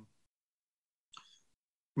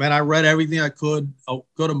read everything I could. I would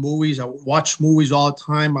go to movies. I would watch movies all the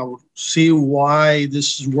time. I would see why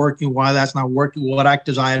this is working, why that's not working, what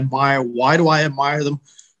actors I admire, why do I admire them,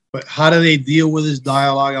 but how do they deal with this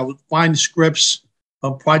dialogue? I would find scripts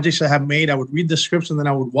of projects I have made. I would read the scripts, and then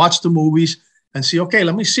I would watch the movies and see, okay,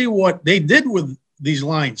 let me see what they did with these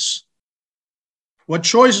lines. What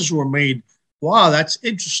choices were made. Wow, that's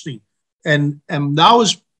interesting. And that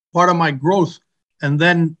was part of my growth. And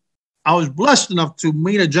then I was blessed enough to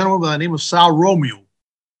meet a gentleman by the name of Sal Romeo,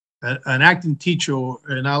 an acting teacher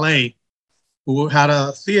in LA who had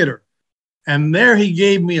a theater. And there he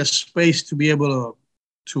gave me a space to be able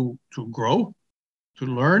to grow, to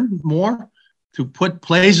learn more, to put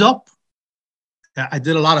plays up. I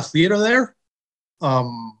did a lot of theater there.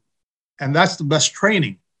 And that's the best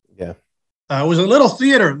training. Yeah. It was a little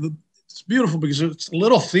theater. It's beautiful because it's a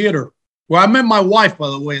little theater where I met my wife, by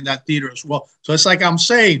the way, in that theater as well. So it's like I'm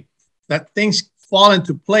saying that things fall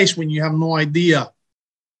into place when you have no idea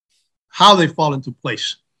how they fall into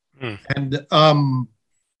place. And it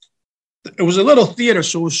was a little theater,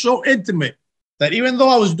 so it was so intimate that even though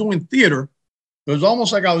I was doing theater, it was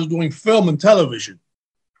almost like I was doing film and television.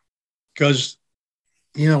 Because,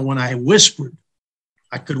 when I whispered,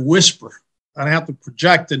 I could whisper. I didn't have to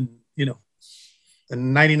project in, the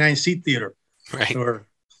 99-seat theater. Right. Or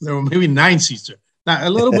there were maybe 9 seats there. Not a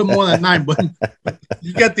little bit more than 9, but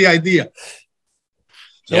you get the idea.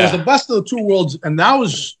 So It was the best of the two worlds, and that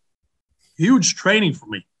was huge training for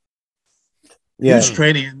me. Yeah. Huge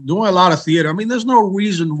training, doing a lot of theater. I mean, there's no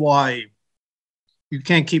reason why you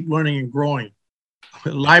can't keep learning and growing.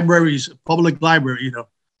 Libraries, public library,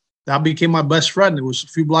 that became my best friend. It was a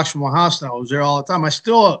few blocks from my house now. I was there all the time. I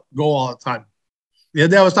still go all the time. The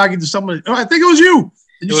other day I was talking to somebody. I think it was you.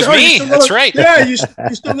 It was me. That's right. Yeah, you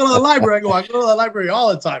still go to the library. I go to the library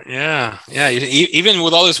all the time. Yeah. Even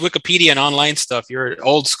with all this Wikipedia and online stuff, you're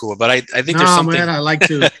old school. But I think there's something. Man, I like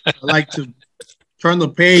to turn the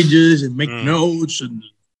pages and make notes and.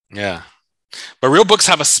 Yeah. But real books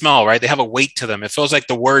have a smell, right? They have a weight to them. It feels like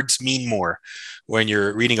the words mean more when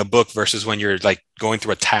you're reading a book versus when you're like going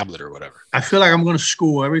through a tablet or whatever. I feel like I'm going to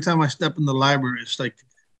school. Every time I step in the library, it's like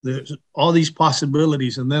there's all these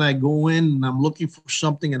possibilities. And then I go in and I'm looking for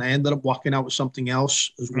something and I ended up walking out with something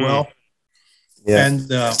else as well. Yeah.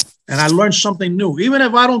 And I learned something new. Even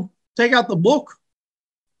if I don't take out the book,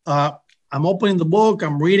 I'm opening the book,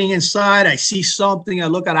 I'm reading inside, I see something, I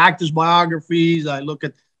look at actors' biographies, I look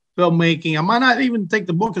at filmmaking. I might not even take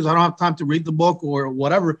the book because I don't have time to read the book or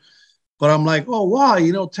whatever. But I'm like, oh, wow,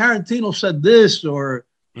 Tarantino said this or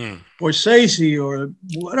Scorsese or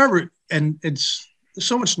whatever. And there's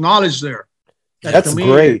so much knowledge there. That's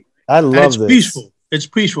great. I love this. Peaceful. It's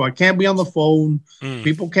peaceful. I can't be on the phone.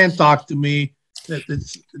 People can't talk to me.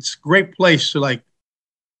 It's a great place to like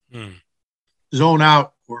zone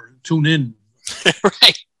out or tune in.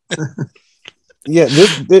 Right. Yeah,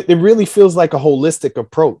 it really feels like a holistic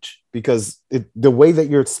approach because the way that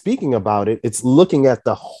you're speaking about it, it's looking at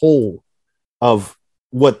the whole of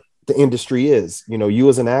what the industry is. You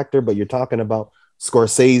as an actor, but you're talking about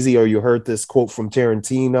Scorsese, or you heard this quote from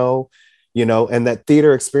Tarantino, and that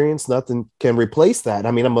theater experience, nothing can replace that.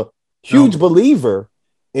 I mean, I'm a huge believer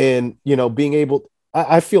in, being able,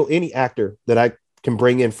 I feel any actor that I can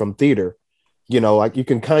bring in from theater, like you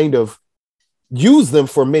can kind of use them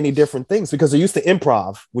for many different things because they're used to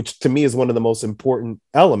improv, which to me is one of the most important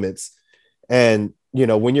elements. And,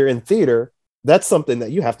 when you're in theater, that's something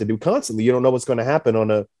that you have to do constantly. You don't know what's going to happen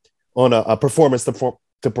on a performance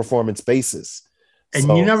to performance basis. And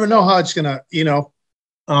you never know how it's going to,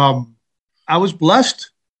 I was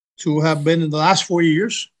blessed to have been in the last 4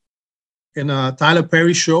 years in a Tyler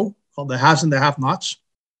Perry show called The Haves and the Have-Nots.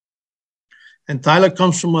 And Tyler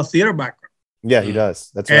comes from a theater background. Yeah, he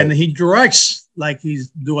does. That's right. And he directs like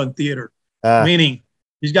he's doing theater, meaning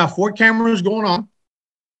he's got 4 cameras going on.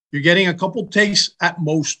 You're getting a couple takes at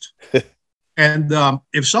most. And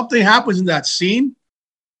if something happens in that scene,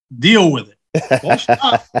 deal with it. Don't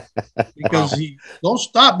stop don't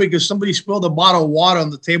stop because somebody spilled a bottle of water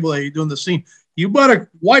on the table that you're doing the scene. You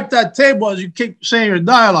better wipe that table as you keep saying your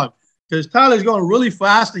dialogue because Tyler's going really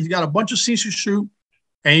fast and he's got a bunch of scenes to shoot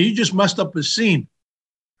and you just messed up his scene.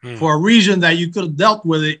 For a reason that you could have dealt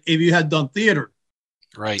with it if you had done theater.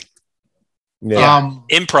 Right. Yeah.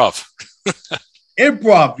 Improv.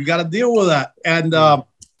 Improv. You got to deal with that. And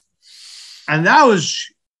that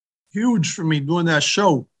was huge for me doing that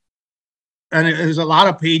show. And there's a lot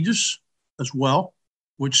of pages as well,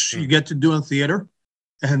 which you get to do in theater.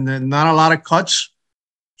 And then not a lot of cuts.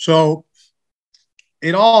 So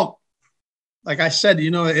it all, like I said,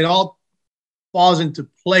 it all falls into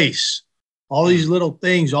place. All these little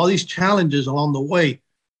things, all these challenges along the way,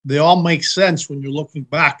 they all make sense when you're looking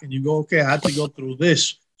back and you go, okay, I had to go through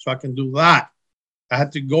this so I can do that. I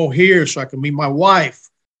had to go here so I can meet my wife.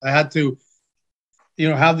 I had to,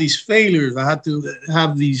 have these failures. I had to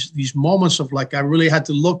have these moments of like, I really had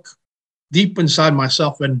to look deep inside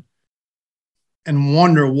myself and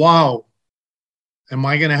wonder, wow, am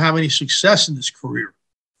I going to have any success in this career?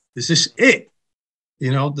 Is this it?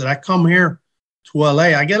 Did I come here to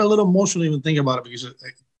LA? I get a little emotional even thinking about it because it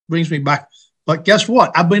brings me back. But guess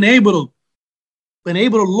what? I've been able to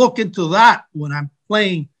look into that when I'm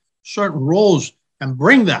playing certain roles and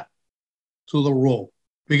bring that to the role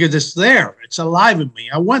because it's there. It's alive in me.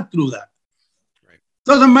 I went through that. Right.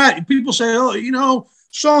 Doesn't matter. People say, oh,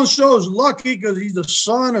 so-and-so is lucky because he's the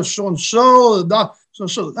son of so-and-so.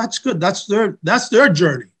 So that's good. That's their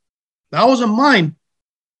journey. That wasn't mine.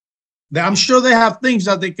 I'm sure they have things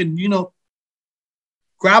that they can,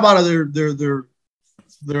 grab out of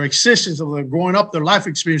their existence of their growing up, their life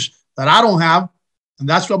experience that I don't have. And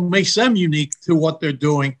that's what makes them unique to what they're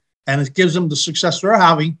doing. And it gives them the success they're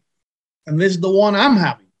having. And this is the one I'm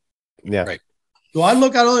having. Yeah. Right. So I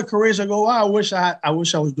look at other careers and go, I wish I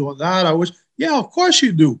was doing that. Yeah, of course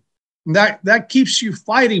you do. And that keeps you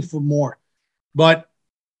fighting for more, but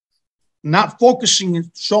not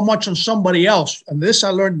focusing so much on somebody else. And this I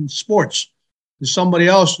learned in sports. There's somebody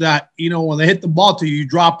else that, when they hit the ball to you, you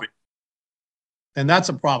drop it. And that's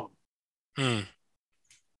a problem. You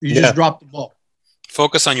just drop the ball.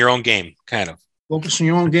 Focus on your own game, kind of. Focus on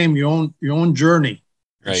your own game, your own journey.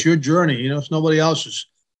 Right. It's your journey. It's nobody else's.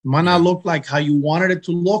 It might not look like how you wanted it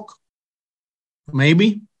to look,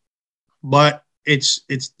 maybe, but it's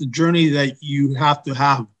the journey that you have to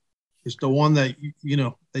have. It's the one that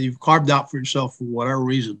that you've carved out for yourself for whatever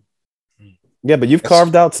reason. Yeah, but you've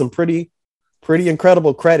carved out some pretty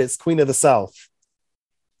incredible credits. Queen of the South.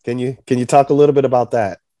 Can you talk a little bit about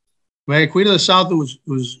that? Man, Queen of the South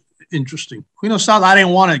was interesting. Queen of the South, I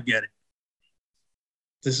didn't want to get it.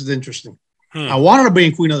 This is interesting. I wanted to be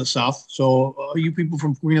in Queen of the South. So you people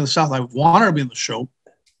from Queen of the South, I wanted to be in the show,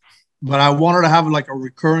 but I wanted to have like a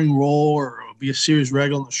recurring role or be a series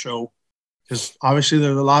regular on the show, because obviously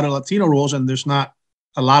there's a lot of Latino roles and there's not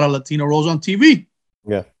a lot of Latino roles on TV.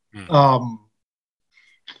 Yeah.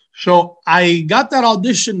 So I got that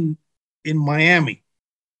audition in Miami.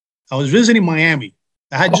 I was visiting Miami.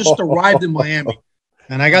 I had just arrived in Miami,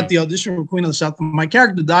 and I got the audition for Queen of the South. My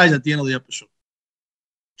character dies at the end of the episode.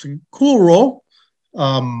 It's a cool role.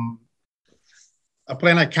 I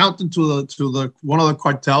play an accountant to the one of the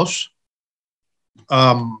cartels.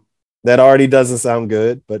 That already doesn't sound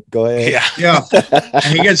good, but go ahead. Yeah.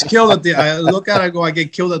 And he gets killed at the. I look at it, I go, I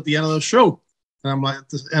get killed at the end of the show, and I'm like, at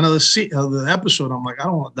the end of the episode, I'm like, I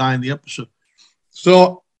don't want to die in the episode.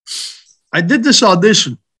 So I did this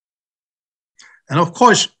audition, and of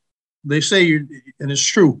course, they say and it's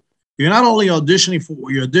true. You're not only auditioning for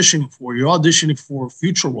what you're auditioning for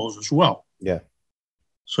future roles as well. Yeah.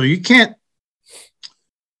 So you can't.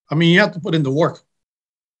 I mean, you have to put in the work.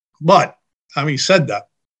 But having said that,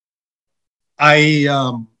 I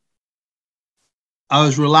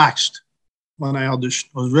was relaxed when I auditioned.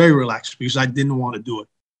 I was very relaxed because I didn't want to do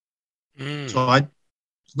it. So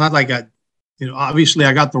it's not like obviously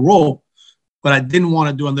I got the role, but I didn't want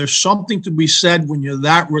to do it. And there's something to be said when you're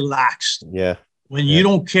that relaxed. Yeah. When you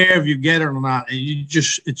don't care if you get it or not, and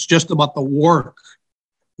it's just about the work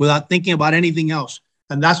without thinking about anything else.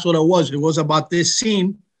 And that's what it was. It was about this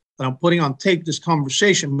scene that I'm putting on tape, this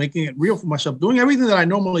conversation, making it real for myself, doing everything that I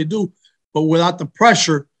normally do, but without the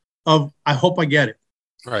pressure of, I hope I get it.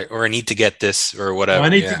 Right. Or I need to get this or whatever. I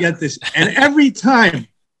need to get this. And every time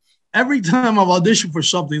I've auditioned for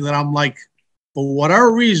something that I'm like, for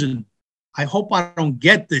whatever reason, I hope I don't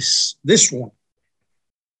get this one.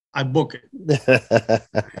 I book it.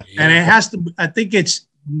 And it has to, I think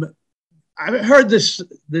I've heard this,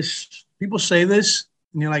 people say this,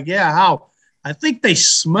 and you're like, yeah, how? I think they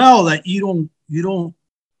smell that you don't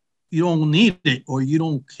need it, or you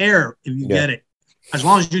don't care if you get it. As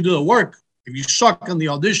long as you do the work. If you suck on the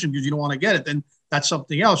audition because you don't want to get it, then that's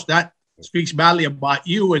something else. That speaks badly about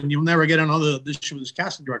you, and you'll never get another audition with this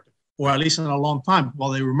casting director, or at least in a long time while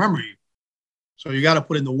they remember you. So you got to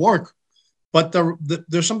put in the work. But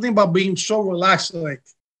there's something about being so relaxed, like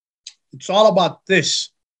it's all about this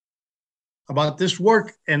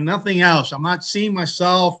work and nothing else. I'm not seeing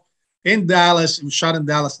myself in Dallas. It was shot in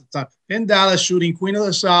Dallas at the time. In Dallas, shooting Queen of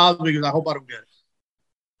the South because I hope I don't get it.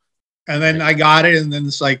 And then I got it, and then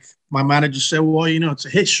it's like my manager said, well, it's a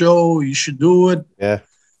hit show. You should do it. Yeah.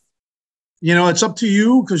 It's up to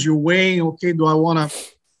you because you're weighing, okay, do I want to?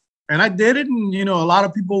 And I did it, and, a lot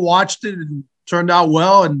of people watched it and turned out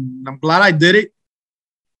well, and I'm glad I did it.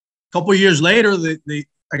 A couple of years later,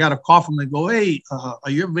 I got a call from them. They go, hey, are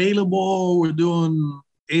you available? We're doing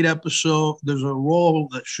 8 episodes. There's a role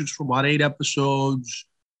that shoots for about 8 episodes.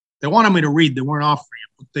 They wanted me to read. They weren't offering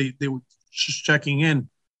it, but they were just checking in.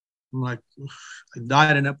 I'm like, I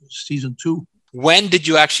died in season 2. When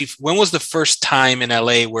was the first time in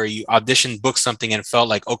LA where you auditioned, booked something, and felt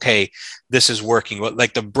like, okay, this is working? What,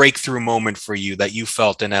 like the breakthrough moment for you that you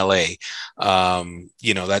felt in LA?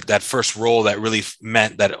 That first role that really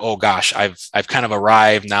meant that, oh gosh, I've kind of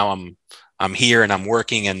arrived. Now I'm here and I'm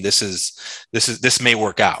working, and this may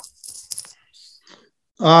work out.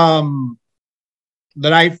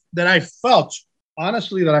 That I felt I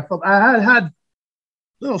had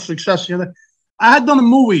little success. I had done a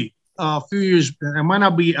movie a few years. I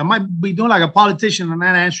might be doing like a politician and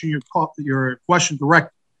not answering your question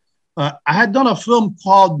directly. I had done a film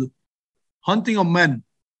called Hunting of Men.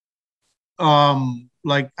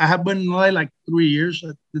 Like I had been in LA like 3 years.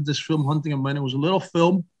 I did this film, Hunting of Men. It was a little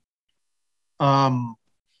film.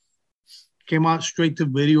 Came out straight to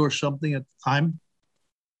video or something at the time.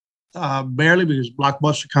 Barely, because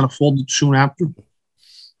Blockbuster kind of folded soon after.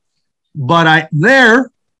 But I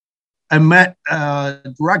met a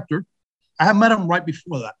director. I had met him right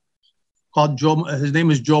before that, called Joe. His name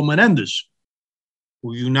is Joe Menendez,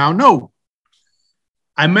 who you now know.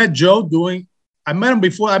 I met Joe I met him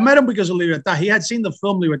before. I met him because of Libertad. He had seen the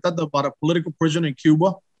film Libertad about a political prisoner in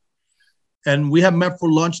Cuba. And we had met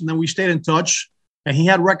for lunch, and then we stayed in touch. And he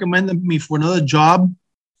had recommended me for another job,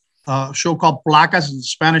 a show called Placas. It's a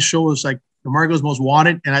Spanish show. It's like America's Most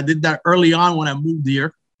Wanted. And I did that early on when I moved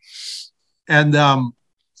here. And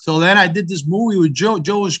so then I did this movie with Joe.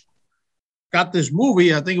 Joe got this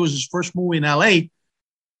movie. I think it was his first movie in LA.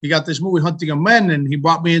 He got this movie, Hunting of Men, and he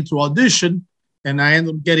brought me into audition. and I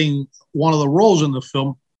ended up getting one of the roles in the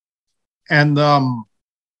film, and that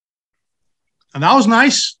was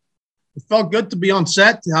nice. It felt good to be on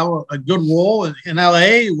set, to have a good role in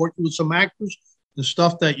LA, working with some actors and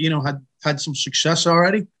stuff that had some success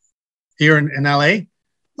already here in LA.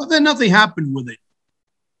 But then nothing happened with it.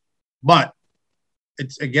 But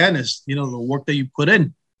it's the work that you put in.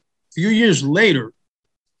 A few years later,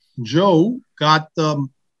 Joe got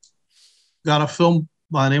a film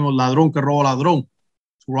by the name of Ladrón que roba ladrón,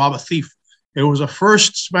 to rob a thief. It was the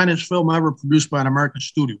first Spanish film ever produced by an American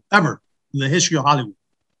studio, ever in the history of Hollywood.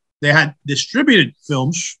 They had distributed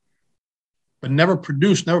films, but never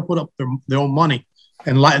produced, never put up their own money.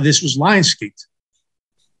 And this was Lionsgate.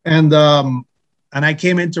 And I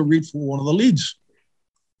came in to read for one of the leads.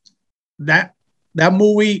 That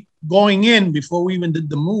movie, going in, before we even did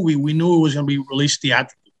the movie, we knew it was going to be released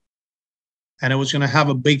theatrically. And it was going to have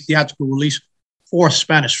a big theatrical release for a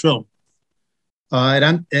Spanish film.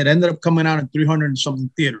 It ended up coming out in 300 and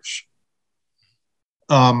something theaters.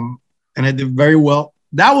 And it did very well.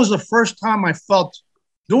 That was the first time I felt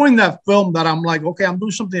doing that film that I'm like, okay, I'm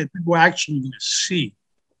doing something that people are actually going to see.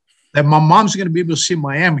 That my mom's going to be able to see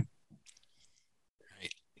Miami.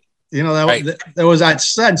 Right. There was that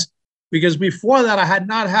sense, because before that I had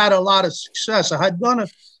not had a lot of success. I had done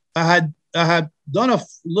a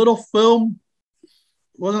little film. It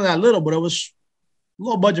wasn't that little, but it was a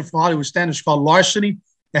low budget for Hollywood standards, called Larceny.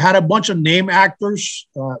 It had a bunch of name actors.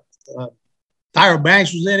 Tyra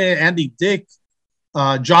Banks was in it. Andy Dick.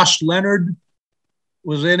 Josh Leonard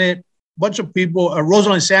was in it. A bunch of people.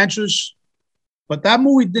 Rosalind Sanchez. But that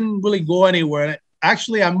movie didn't really go anywhere.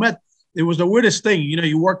 Actually, it was the weirdest thing.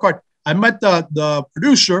 You work hard. I met the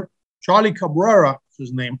producer, Charlie Cabrera,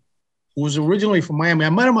 his name, who was originally from Miami. I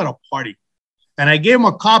met him at a party. And I gave him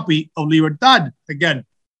a copy of Libertad, again,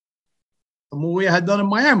 the movie I had done in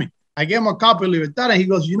Miami. I gave him a copy of Libertad, and he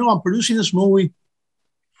goes, I'm producing this movie.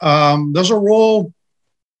 There's a role.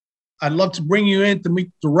 I'd love to bring you in to meet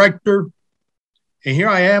the director. And here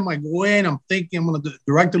I am. I go in. I'm thinking, the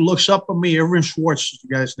director looks up at me. Irvin Schwartz is the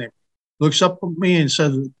guy's name. Looks up at me and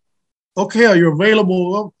says, okay, are you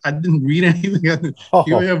available? Well, I didn't read anything.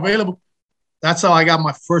 You're available. That's how I got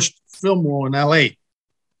my first film role in LA.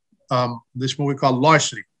 This movie called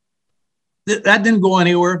Larceny. That didn't go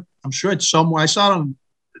anywhere. I'm sure it's somewhere. I saw it on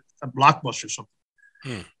a Blockbuster or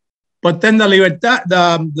something. But then the Libertad,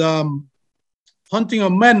 the Hunting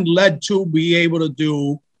of Men led to be able to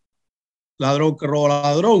do Ladrón que roba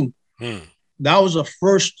ladrón. That was the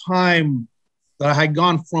first time that I had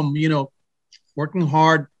gone from, working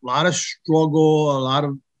hard, a lot of struggle, a lot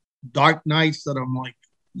of dark nights that I'm like,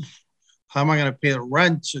 how am I going to pay the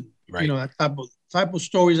rent? And, that type of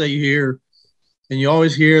stories that you hear, and you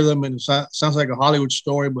always hear them, and it sounds like a Hollywood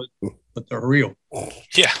story, but they're real.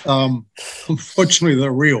 Yeah. Unfortunately,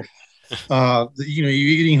 they're real. You're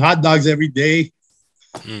eating hot dogs every day.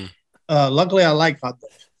 Luckily, I like hot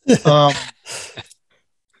dogs.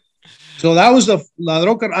 So that was the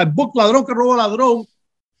Ladrón. I booked Ladrón que roba ladrón,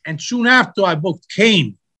 and soon after I booked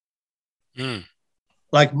Kane.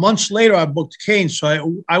 Like months later, I booked Kane.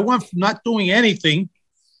 So I went from not doing anything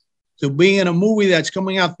to being in a movie that's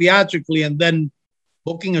coming out theatrically, and then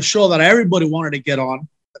booking a show that everybody wanted to get on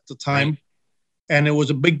at the time. Right. And it was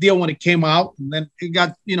a big deal when it came out. And then it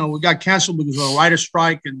got, we got canceled because of a writer's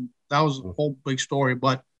strike, and that was a whole big story.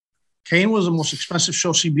 But Kane was the most expensive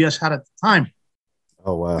show CBS had at the time.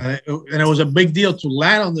 Oh, wow. And it was a big deal to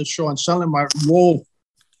land on this show, and suddenly my role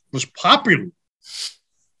was popular.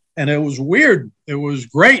 And it was weird. It was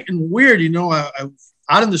great and weird. I was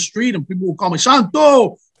out in the street, and people would call me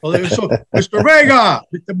Santo. Or they would say, Mr.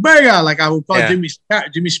 Vega, like I would call Jimmy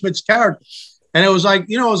Smith's character. And it was like,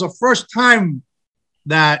 it was the first time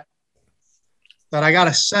that I got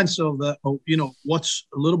a sense of what's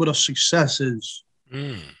a little bit of success is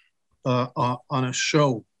on a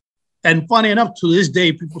show. And funny enough, to this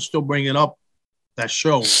day, people still bring it up, that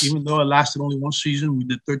show, even though it lasted only one season. We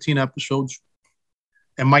did 13 episodes,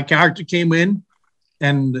 and my character came in,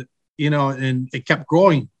 and and it kept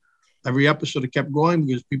growing. Every episode it kept growing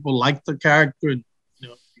because people liked the character, and he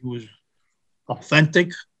was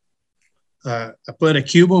authentic. I played a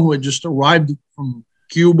Cuban who had just arrived from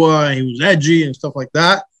Cuba, and he was edgy and stuff like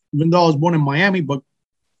that. Even though I was born in Miami, but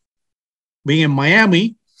being in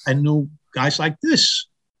Miami, I knew guys like this.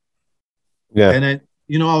 Yeah. And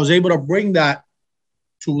I was able to bring that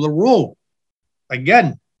to the role.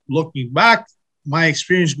 Again, looking back, my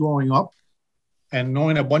experience growing up and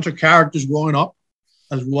knowing a bunch of characters growing up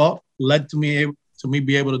as well led to me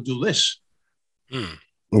be able to do this.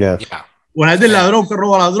 Yeah. When I did Ladrón que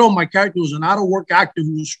roba ladrón, my character was an out-of-work actor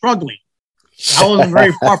who was struggling. That wasn't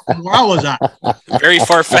very far from where I was at. Very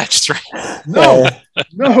far-fetched, right? No,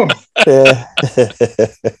 not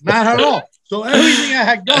at all. So everything I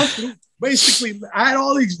had gone through, basically, I had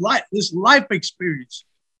all this life experience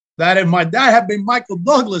that if my dad had been Michael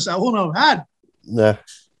Douglas, I wouldn't have had. Yeah.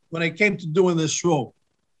 When it came to doing this show.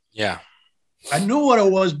 Yeah. I knew what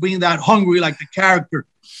it was being that hungry, like the character,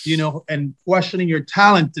 and questioning your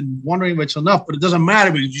talent and wondering if it's enough, but it doesn't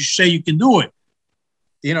matter because you say you can do it.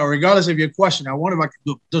 Regardless of your question, I wonder if I can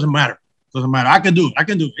do it. Doesn't matter. I can do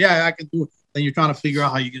it. Yeah, I can do it. Then you're trying to figure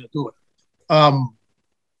out how you're going to do it.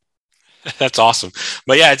 That's awesome.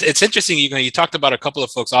 But yeah, it's interesting. You talked about a couple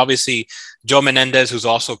of folks, obviously Joe Menendez, who's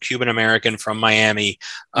also Cuban American from Miami,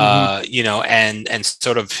 and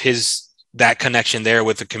sort of that connection there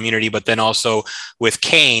with the community, but then also with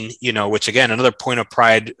Kane, which again, another point of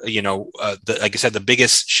pride, like I said, the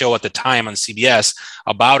biggest show at the time on CBS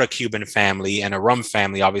about a Cuban family and a rum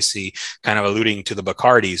family, obviously kind of alluding to the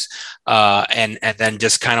Bacardis, and then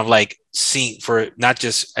just kind of like seeing for not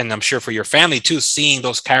just, and I'm sure for your family too, seeing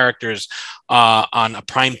those characters on a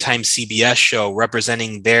primetime CBS show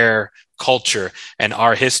representing their culture and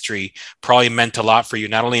our history probably meant a lot for you,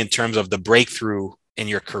 not only in terms of the breakthrough in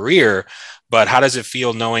your career, but how does it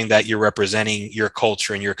feel knowing that you're representing your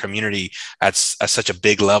culture and your community at such a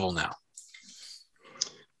big level now?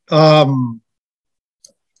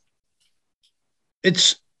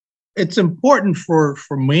 It's important for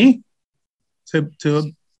me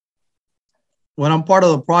to when I'm part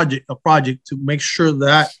of a project to make sure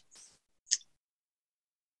that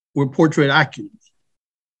we're portrayed accurately.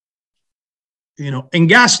 In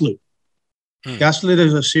Gaslit. Gaslit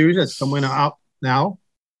is a series that's coming out now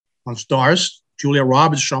on Stars. Julia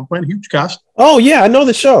Roberts, Sean Penn, huge cast. Oh yeah, I know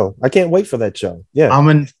the show. I can't wait for that show. Yeah, I'm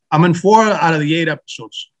in 4 out of the 8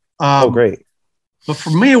 episodes. Great. But for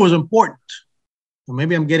me, it was important. Well,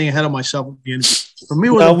 maybe I'm getting ahead of myself at the interview. For me,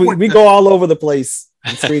 it was important. We go all over the place.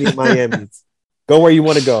 It's reading Miami. Go where you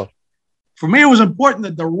want to go. For me, it was important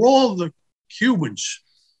that the role of the Cubans,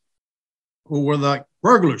 who were the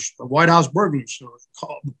burglars, the White House burglars, or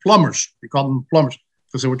the plumbers, we called them plumbers,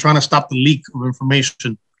 because they were trying to stop the leak of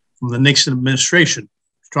information from the Nixon administration,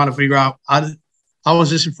 trying to figure out how was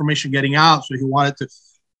this information getting out. So he wanted to,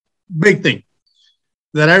 big thing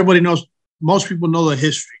that everybody knows, most people know the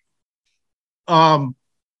history.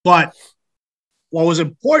 But what was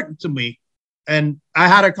important to me, and I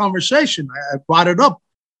had a conversation, I brought it up,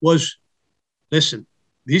 was, listen,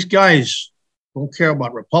 these guys don't care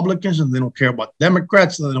about Republicans and they don't care about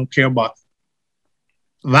Democrats and they don't care about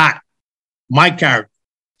that. My character,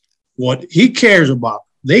 what he cares about,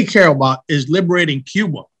 they care about is liberating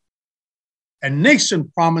Cuba. And Nixon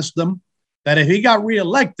promised them that if he got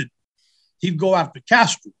reelected, he'd go after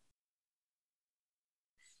Castro.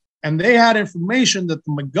 And they had information that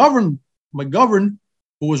the McGovern,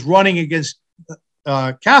 who was running against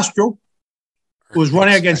Castro, who was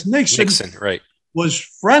running against Nixon, right, was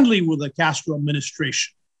friendly with the Castro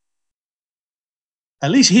administration.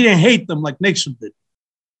 At least he didn't hate them like Nixon did.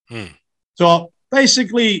 So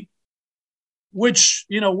basically, which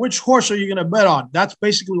horse are you going to bet on? That's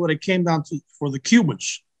basically what it came down to for the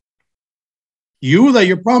Cubans.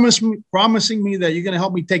 You're promising me that you're going to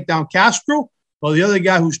help me take down Castro, or the other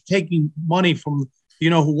guy who's taking money from,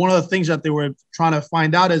 who one of the things that they were trying to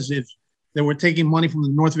find out is if they were taking money from the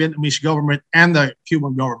North Vietnamese government and the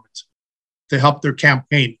Cuban government to help their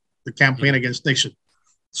campaign, against Nixon.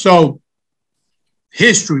 So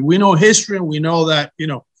history, we know history, and we know that,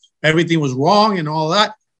 everything was wrong and all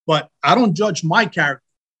that, but I don't judge my character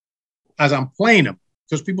as I'm playing him,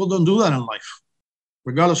 because people don't do that in life,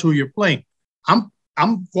 regardless who you're playing. I'm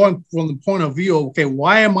going from the point of view of, okay,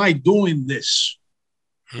 why am I doing this?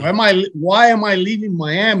 Why am I leaving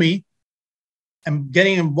Miami and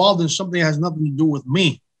getting involved in something that has nothing to do with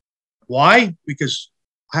me? Why? Because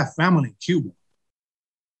I have family in Cuba.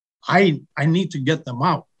 I need to get them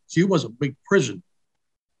out. Cuba's a big prison.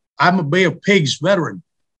 I'm a Bay of Pigs veteran.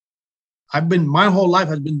 My whole life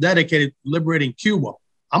has been dedicated to liberating Cuba.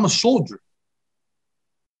 I'm a soldier.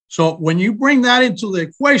 So when you bring that into the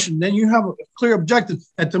equation, then you have a clear objective.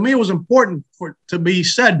 And to me, it was important to be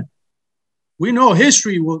said. We know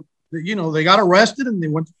history. They got arrested and they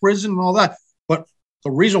went to prison and all that. But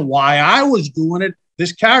the reason why I was doing it,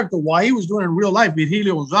 this character, why he was doing it in real life,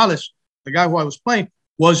 Virgilio Gonzalez, the guy who I was playing,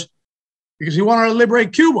 was because he wanted to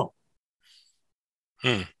liberate Cuba.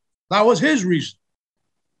 That was his reason.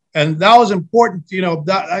 And that was important.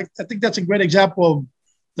 I think that's a great example of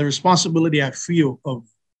the responsibility I feel of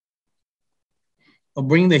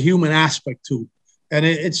bringing the human aspect to. And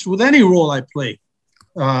it's with any role I play,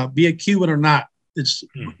 be it Cuban or not. It's,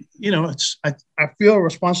 I feel a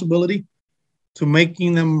responsibility to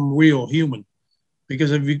making them real, human.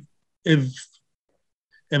 Because if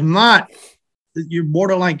not, you're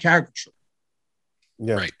borderline caricature.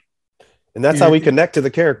 Yeah. Right. And that's how we connect to the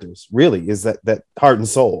characters, really, is that heart and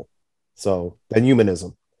soul. So that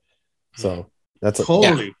humanism. So that's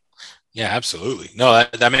totally. Yeah, absolutely. No,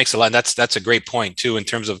 that makes a lot. That's a great point too, in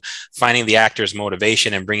terms of finding the actor's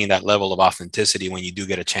motivation and bringing that level of authenticity when you do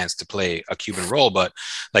get a chance to play a Cuban role. But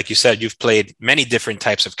like you said, you've played many different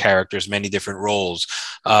types of characters, many different roles.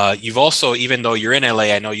 You've also, even though you're in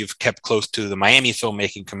LA, I know you've kept close to the Miami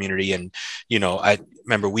filmmaking community. And, I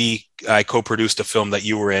remember I co-produced a film that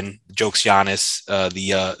you were in, Jokes Giannis,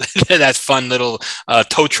 that fun little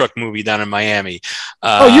tow truck movie down in Miami.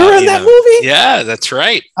 You're in that movie? Yeah, that's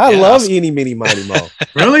right. I love Eeny, Meeny, Miny, Mo.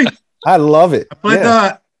 Really? I love it.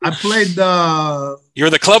 I played You're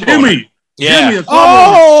the club Jimmy. owner. Yeah. Jimmy, the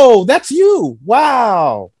club owner. That's you.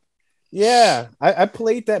 Wow. Yeah. I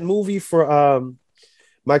played that movie for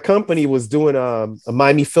my company was doing a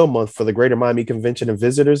Miami Film Month for the Greater Miami Convention and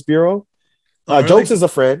Visitors Bureau. Really? Jokes is a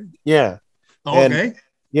friend. Yeah. Okay. And,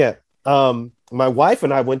 yeah. My wife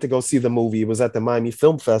and I went to go see the movie. It was at the Miami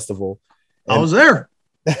Film Festival. I was there.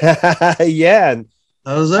 Yeah. And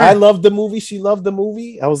I was there. I loved the movie. She loved the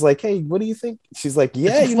movie. I was like, "Hey, what do you think?" She's like,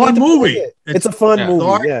 "Yeah, it's a fun movie. It's a fun movie.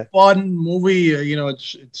 Dark, yeah, fun movie.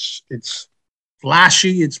 It's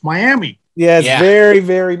flashy. It's Miami. Yeah, it's very,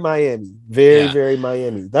 very Miami. Very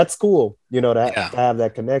Miami. That's cool. To have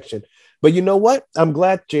that connection. But you know what? I'm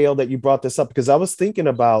glad, JL, that you brought this up, because I was thinking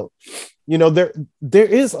about, there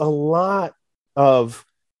is a lot of,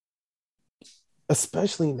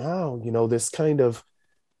 especially now, this kind of,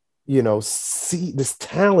 see this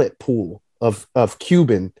talent pool of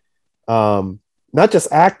Cuban, not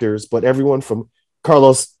just actors, but everyone from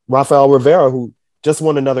Carlos Rafael Rivera, who just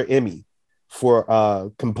won another Emmy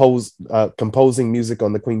for composing music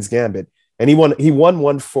on The Queen's Gambit, and he won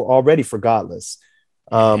one already for Godless.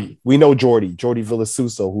 We know Jordi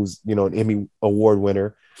Villasuso, who's an Emmy Award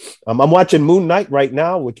winner. I'm watching Moon Knight right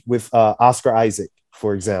now with Oscar Isaac,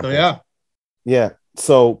 for example. Oh, yeah.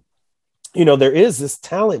 So there is this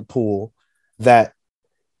talent pool that,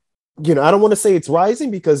 I don't want to say it's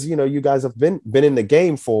rising, because, you guys have been in the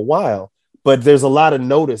game for a while, but there's a lot of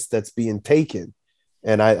notice that's being taken.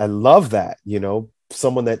 And I love that,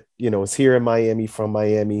 someone that, is here in Miami, from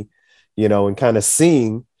Miami, and kind of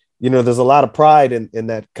seeing, there's a lot of pride in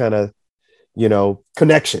that kind of,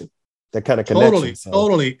 connection, that kind of connection.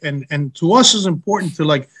 Totally. And to us is important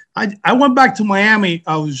to I went back to Miami.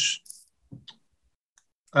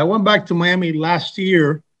 I went back to Miami last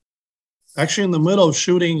year, actually in the middle of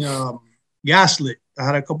shooting Gaslit. I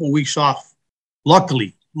had a couple of weeks off.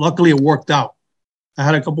 Luckily it worked out. I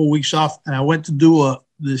had a couple of weeks off, and I went to do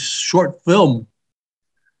this short film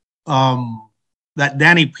that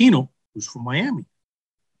Danny Pino, who's from Miami,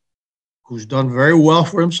 who's done very well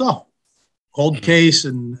for himself. Cold Case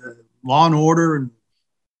and Law and Order and a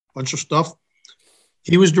bunch of stuff.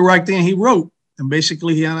 He was directing and he wrote. And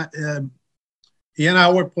basically he and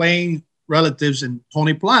I were playing relatives in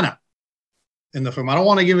Tony Plana in the film. I don't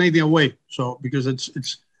want to give anything away, because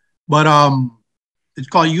it's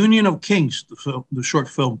called Union of Kings, the short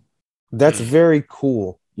film. That's very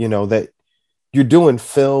cool. That you're doing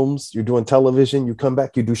films, you're doing television, you come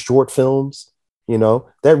back, you do short films.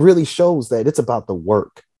 That really shows that it's about the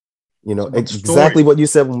work. Exactly what you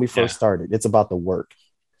said when we first started. It's about the work.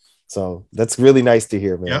 So that's really nice to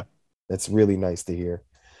hear, man. Yep. That's really nice to hear.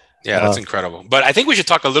 Yeah, that's incredible. But I think we should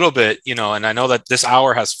talk a little bit, and I know that this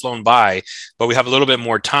hour has flown by, but we have a little bit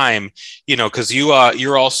more time, because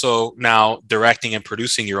you're also now directing and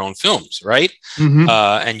producing your own films, right? Mm-hmm.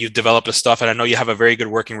 And you've developed a stuff, and I know you have a very good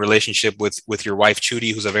working relationship with your wife,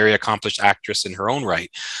 Chudi, who's a very accomplished actress in her own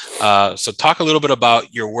right. So talk a little bit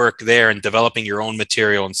about your work there and developing your own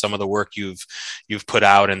material and some of the work you've put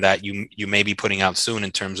out and that you may be putting out soon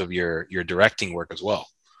in terms of your directing work as well.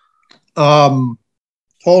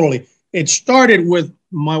 Totally. It started with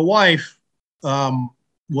my wife. When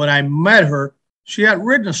I met her, she had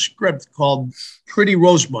written a script called Pretty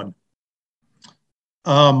Rosebud.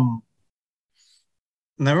 And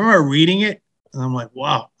I remember reading it, and I'm like,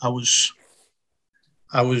 wow, I was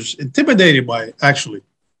intimidated by it, actually.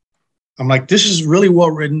 I'm like, this is really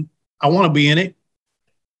well written. I want to be in it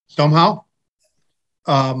somehow.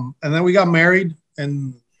 And then we got married,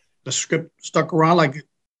 and the script stuck around like it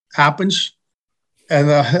happens. And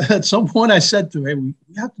at some point I said to her, hey, we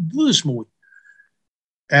have to do this movie.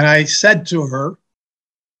 And I said to her,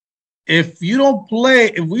 if we don't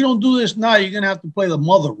do this now, you're going to have to play the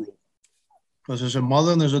mother role. Because there's a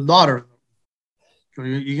mother and there's a daughter. So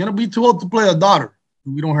you're going to be too old to play a daughter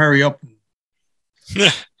if we don't hurry up.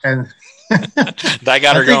 And That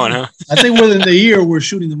got her going, huh? I think within the year we're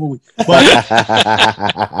shooting the movie, but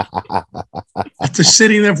after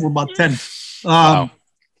sitting there for about 10. Wow.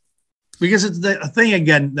 Because it's the thing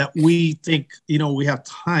again that we think, we have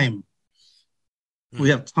time. We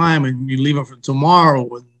have time, and you leave it for tomorrow,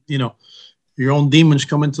 and your own demons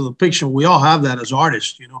come into the picture. We all have that as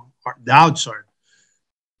artists, our doubts are.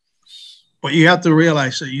 But you have to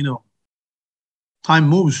realize that, time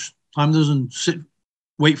moves. Time doesn't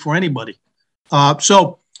wait for anybody.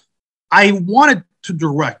 So I wanted to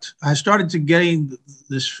direct. I started to getting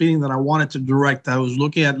this feeling that I wanted to direct. I was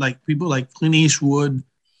looking at people like Clint Eastwood,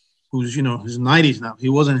 who's, his 90s now. He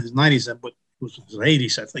wasn't in his 90s then, but it was his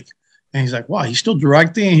 80s, I think. And he's like, wow, he's still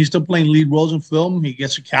directing and he's still playing lead roles in film. He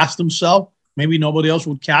gets to cast himself. Maybe nobody else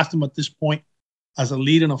would cast him at this point as a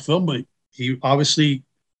lead in a film, but he obviously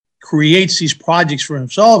creates these projects for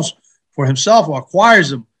himself or acquires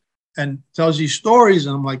them and tells these stories.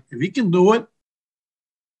 And I'm like, if he can do it,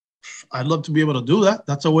 I'd love to be able to do that.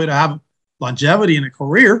 That's a way to have longevity in a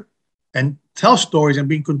career and tell stories and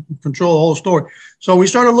be in control of the whole story. So we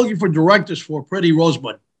started looking for directors for Pretty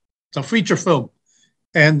Rosebud. It's a feature film.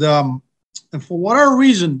 And for whatever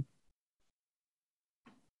reason,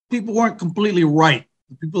 people weren't completely right.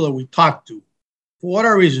 The people that we talked to, for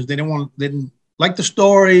whatever reasons, they didn't like the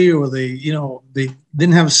story, or they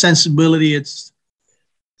didn't have a sensibility. It's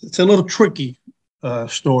a little tricky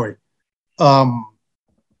story. And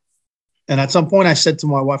at some point I said to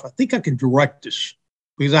my wife, I think I can direct this,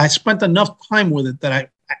 because I had spent enough time with it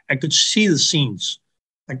that I could see the scenes.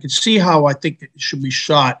 I could see how I think it should be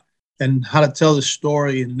shot and how to tell the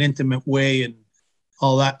story in an intimate way and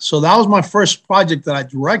all that. So that was my first project that I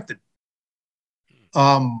directed.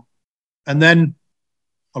 And then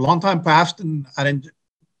a long time passed, and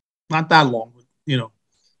not that long, but,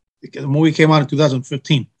 the movie came out in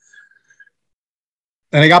 2015.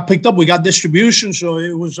 And it got picked up. We got distribution. So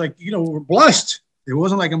it was like, we're blessed. It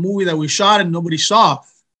wasn't like a movie that we shot and nobody saw.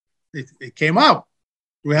 It came out.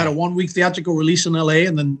 We had a 1-week theatrical release in LA,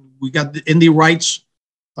 and then we got the indie rights.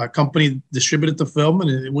 Our company distributed the film, and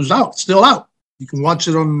it was out, still out. You can watch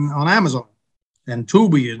it on Amazon and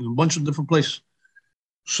Tubi and a bunch of different places.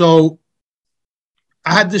 So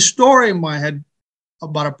I had this story in my head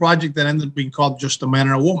about a project that ended up being called Just a Man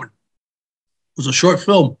and a Woman. It was a short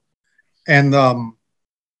film. And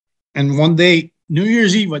one day, New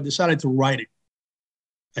Year's Eve, I decided to write it.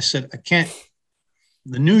 I said,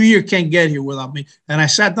 the new year can't get here without me. And I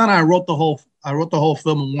sat down and I wrote the whole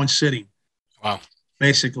film in one sitting. Wow.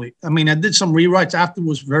 Basically. I mean, I did some rewrites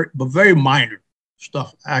afterwards, very minor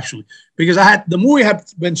stuff, actually, because the movie had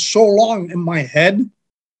been so long in my head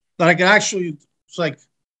that I could actually, I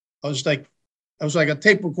was like a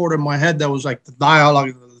tape recorder in my head that was like the dialogue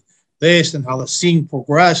and this and how the scene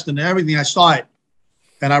progressed and everything. I saw it.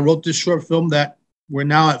 And I wrote this short film that we're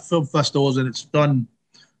now at film festivals, and it's done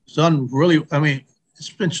really. I mean,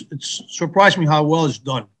 it's surprised me how well it's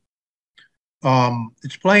done.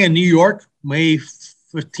 It's playing in New York, May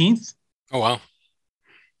 15th. Oh, wow.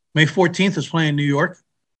 May 14th is playing in New York.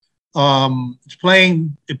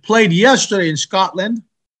 It played yesterday in Scotland.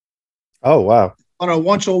 Oh, wow. On a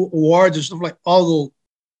bunch of awards and stuff although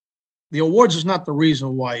the awards is not the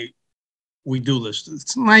reason why we do this.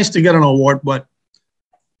 It's nice to get an award, but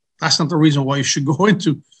that's not the reason why you should go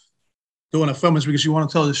into doing a film. Is because you want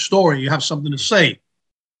to tell this story. You have something to say.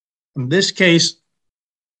 In this case,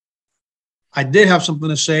 I did have something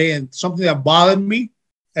to say and something that bothered me,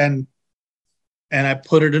 and I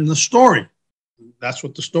put it in the story. That's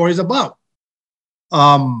what the story is about.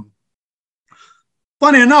 Funny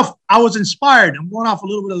enough, I was inspired. I'm going off a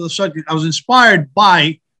little bit of the subject. I was inspired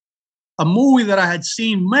by a movie that I had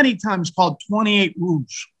seen many times called 28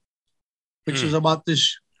 Rooms, which is about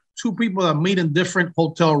this two people that meet in different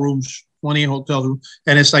hotel rooms, 28 hotel rooms.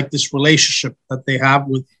 And it's like this relationship that they have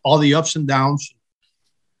with all the ups and downs.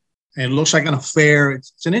 And it looks like an affair.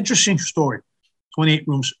 It's an interesting story, 28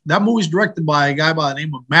 Rooms. That movie is directed by a guy by the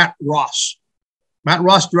name of Matt Ross. Matt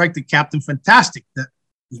Ross directed Captain Fantastic that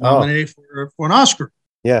was nominated for an Oscar.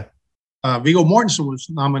 Yeah. Viggo Mortensen was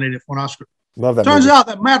nominated for an Oscar. Love that Turns movie. out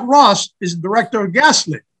that Matt Ross is the director of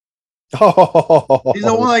Gaslit. Oh, he's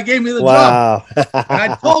the one that gave me the job. And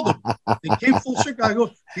I told him, it came full circle. I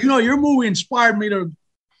go, your movie inspired me to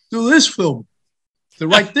do this film, to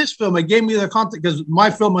write this film. It gave me the content because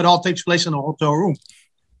my film, it all takes place in a hotel room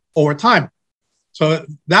over time. So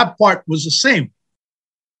that part was the same,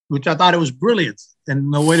 which I thought it was brilliant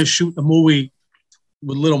and the way to shoot a movie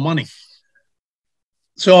with little money.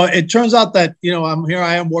 So it turns out that,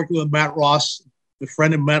 I am working with Matt Ross, the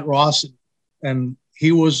friend of Matt Ross, and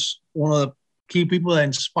he was one of the key people that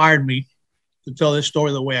inspired me to tell this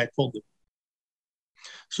story the way I told it.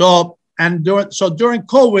 So during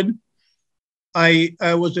COVID, I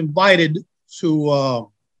was invited to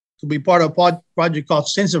be part of a project called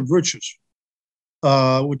Sense of Virtues,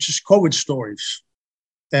 which is COVID stories,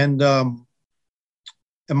 and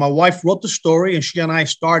my wife wrote the story, and she and I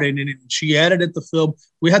started, and she edited the film.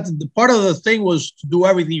 We had to. Part of the thing was to do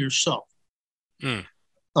everything yourself, and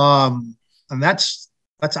that's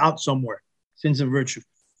out somewhere. Sense of Virtue.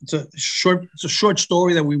 It's a short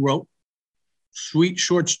story that we wrote. Sweet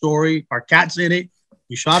short story. Our cat's in it.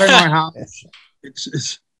 We shot it in our house.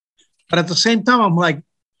 But at the same time, I'm like,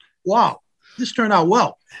 wow, this turned out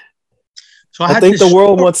well. So I think the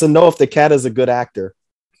world wants to know if the cat is a good actor.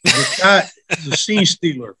 The cat is a scene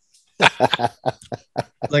stealer.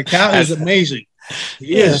 The cat is amazing.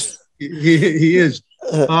 He is. He is.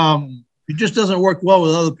 He just doesn't work well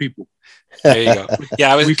with other people. There you go.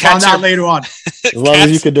 Yeah, we found out later on. As long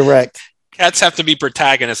as you could direct. Cats have to be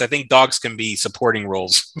protagonists. I think dogs can be supporting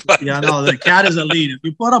roles. Yeah, no, the cat is a lead. If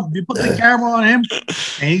you put the camera on him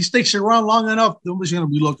and he sticks around long enough, nobody's going to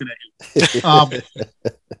be looking at you.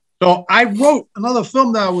 So I wrote another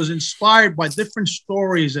film that was inspired by different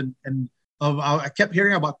stories and I kept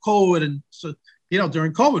hearing about COVID, and so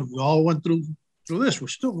during COVID we all went through this. We're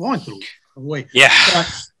still going through it in a way. Yeah.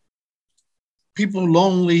 But people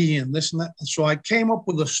lonely and this and that. So I came up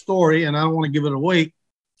with a story, and I don't want to give it away,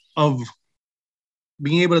 of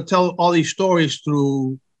being able to tell all these stories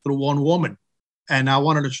through one woman. And I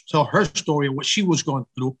wanted to tell her story and what she was going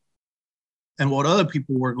through and what other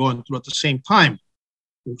people were going through at the same time.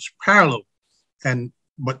 It was parallel.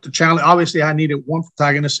 But the challenge, obviously I needed one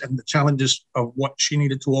protagonist and the challenges of what she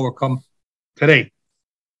needed to overcome today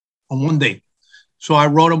on one day. So I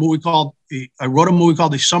wrote a movie called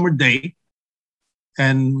The Summer Day,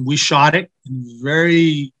 and we shot it. It was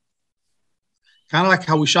very kind of like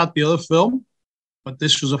how we shot the other film, but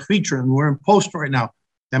this was a feature, and we're in post right now.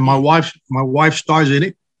 And my wife stars in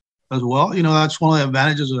it as well. That's one of the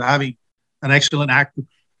advantages of having an excellent actor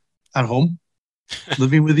at home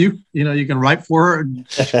living with you. You can write for her and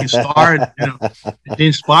she can star. And, it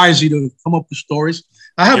inspires you to come up with stories.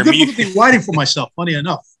 I have difficulty writing for myself, funny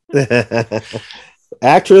enough.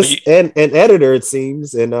 Actress and editor, it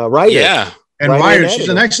seems, and writer. Yeah. And writer. She's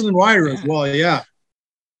an excellent writer as well. Yeah.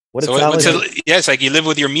 It's like you live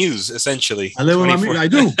with your muse, essentially. I live with my muse. I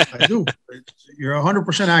do. You're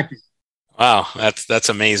 100% accurate. Wow, that's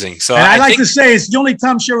amazing. So and I like to say it's the only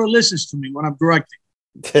time she ever listens to me when I'm directing.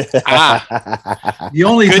 The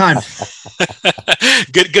only time.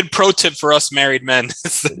 Good pro tip for us married men: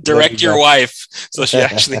 direct your wife so she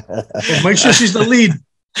actually make sure she's the lead.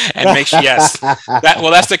 And make sure, yes.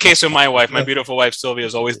 That's the case with my wife. My beautiful wife Sylvia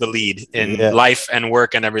is always the lead in life and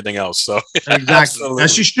work and everything else. So exactly,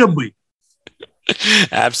 as she should be.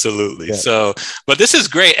 Absolutely. Yeah. So, but this is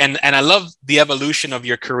great, and I love the evolution of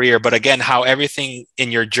your career. But again, how everything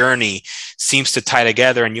in your journey seems to tie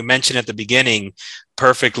together. And you mentioned at the beginning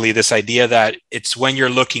perfectly this idea that it's when you're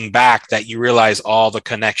looking back that you realize all the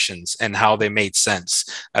connections and how they made sense,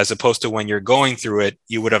 as opposed to when you're going through it,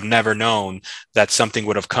 you would have never known that something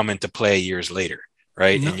would have come into play years later,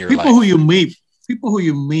 right? In your life. People who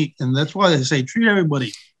you meet, and that's why they say treat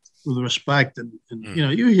everybody with respect. And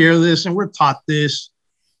you hear this, and we're taught this,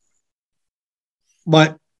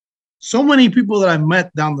 but so many people that I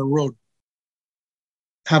met down the road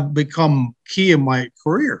have become key in my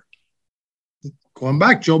career. Going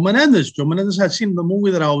back, Joe Menendez had seen the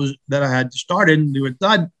movie that I had started, and they were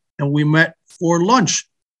done, and we met for lunch.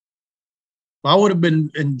 I would have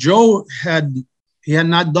been, and Joe had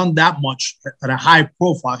not done that much at a high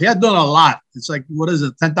profile. He had done a lot. It's like, what is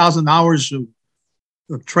it, 10,000 hours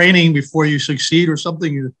of training before you succeed or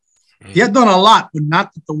something. He had done a lot, but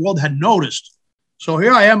not that the world had noticed. So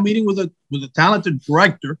here I am meeting with a talented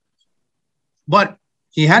director, but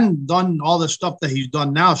he hadn't done all the stuff that he's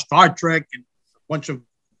done now, Star Trek and a bunch of,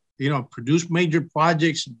 produced major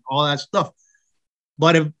projects and all that stuff.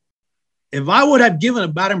 But if I would have given a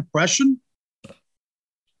bad impression,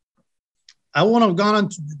 I wouldn't have gone on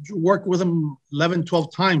to work with him 11,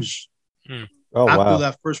 12 times after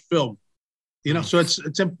that first film. So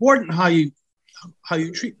it's important how you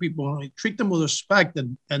treat people, treat them with respect,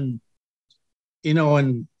 and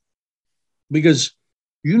because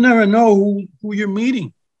you never know who you're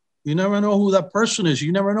meeting. You never know who that person is.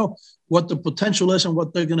 You never know what the potential is and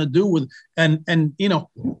what they're going to do with. And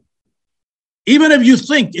even if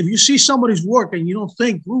you see somebody's work and you don't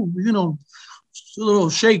think, it's a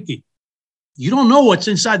little shaky, you don't know what's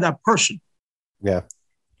inside that person. Yeah.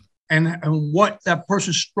 And what that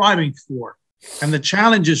person's striving for and the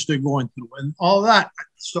challenges they're going through and all that.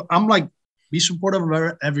 So I'm like, be supportive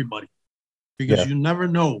of everybody, because you never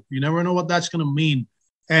know. You never know what that's going to mean.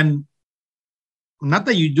 And not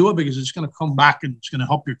that you do it because it's going to come back and it's going to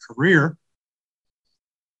help your career,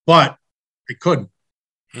 but it couldn't.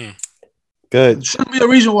 Good. It shouldn't be the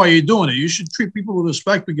reason why you're doing it. You should treat people with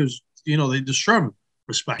respect because, they deserve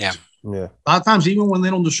respect. Yeah. Yeah. A lot of times, even when they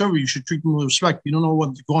don't deserve it, you should treat them with respect. You don't know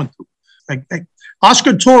what they're going through. Like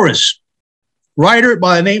Oscar Torres, writer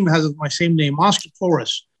by the name, has my same name, Oscar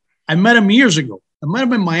Torres. I met him years ago. I met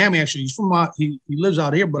him in Miami, actually. He's from, he lives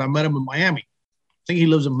out here, but I met him in Miami. I think he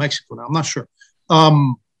lives in Mexico now. I'm not sure.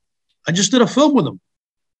 I just did a film with him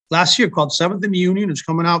last year called Seventh in the Union. It's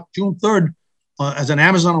coming out June 3rd as an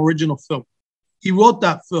Amazon original film. He wrote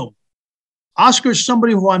that film. Oscar is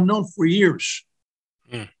somebody who I've known for years.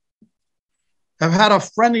 I've had a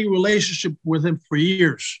friendly relationship with him for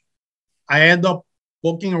years. I end up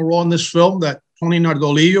booking a role in this film that Tony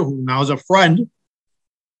Nardolillo, who now is a friend,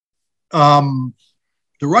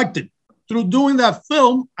 directed. Through doing that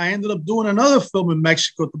film, I ended up doing another film in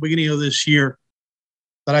Mexico at the beginning of this year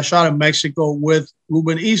that I shot in Mexico with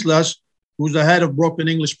Ruben Islas, who's the head of Broken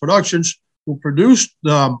English Productions, who produced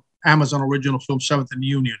the Amazon original film Seventh in the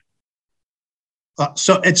Union.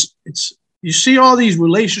 So it's you see all these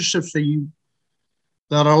relationships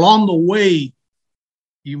that along the way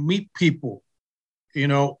you meet people.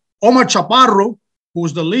 Omar Chaparro, who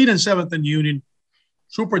was the lead in Seventh and Union,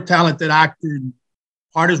 super talented actor and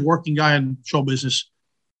hardest working guy in show business,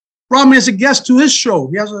 brought me as a guest to his show.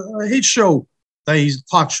 He has a hit show that he's a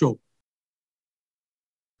talk show.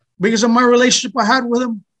 Because of my relationship I had with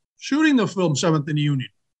him shooting the film Seventh in the Union.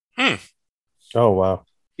 Oh, wow.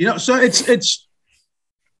 So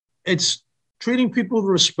it's treating people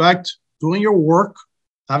with respect, doing your work,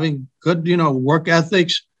 having good, work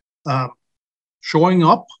ethics, showing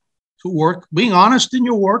up to work, being honest in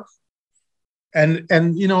your work, and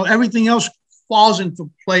everything else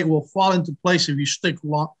will fall into place if you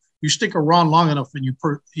stick around long enough and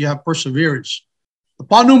you have perseverance.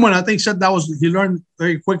 Paul Newman, I think, said he learned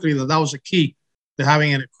very quickly that was the key to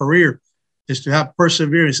having a career, is to have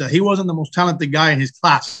perseverance. That he wasn't the most talented guy in his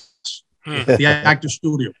class, the actor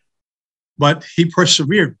studio, but he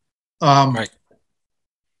persevered. Right.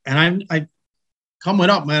 And I coming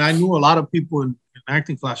up, man, I knew a lot of people in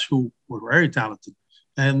acting class who were very talented,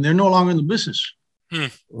 and they're no longer in the business. They're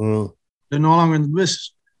no longer in the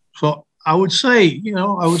business. So I would say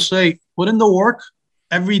put in the work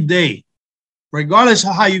every day, regardless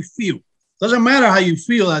of how you feel. Doesn't matter how you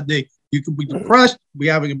feel that day. You could be depressed, be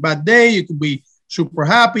having a bad day. You could be super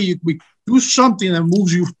happy. You could do something that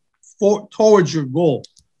moves you towards your goal,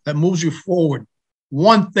 that moves you forward.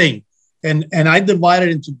 One thing. And I divided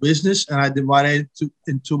into business, and I divided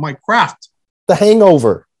into my craft. The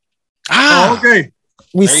Hangover. Okay.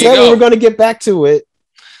 We said we were going to get back to it,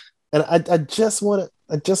 and I just want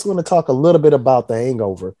to talk a little bit about The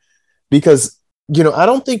Hangover, because I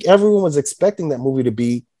don't think everyone was expecting that movie to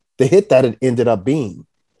be the hit that it ended up being.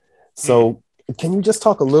 So, can you just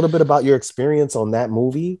talk a little bit about your experience on that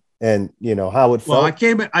movie and how it felt?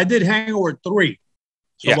 Well, I did Hangover 3.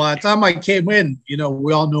 So by the time I came in,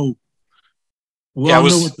 we all knew.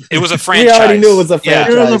 It was a franchise. We already knew it was a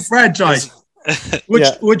franchise. It was a franchise,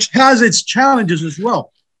 which has its challenges as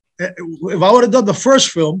well. If I would have done the first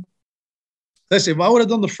film,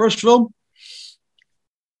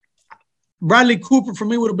 Bradley Cooper for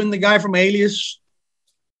me would have been the guy from Alias.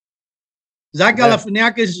 Zach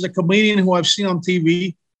Galifianakis is a comedian who I've seen on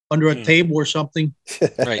TV under a table or something.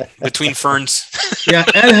 Right, between ferns. Yeah,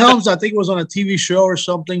 Ed Helms, I think, was on a TV show or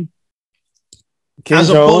something. Kim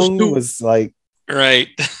Jong was like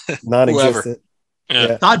non-existent.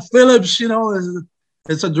 Yeah. Todd Phillips,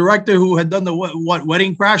 it's a director who had done the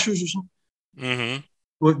Wedding Crashers or something.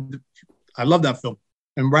 I love that film,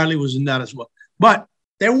 and Bradley was in that as well. But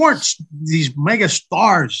there weren't these mega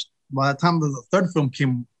stars by the time the third film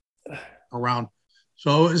came around,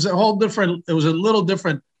 so it was a little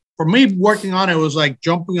different for me. Working on it was like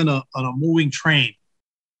jumping on a moving train.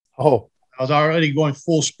 I was already going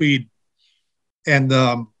full speed, and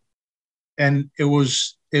it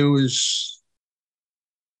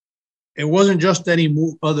wasn't just any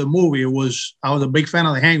other movie. I was a big fan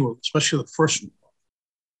of The Hangover, especially the first one.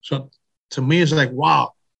 So to me, it's like,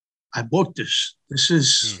 wow, I booked this. This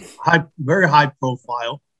is very high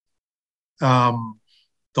profile.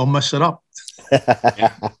 Don't mess it up.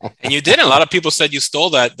 Yeah. And you didn't. A lot of people said you stole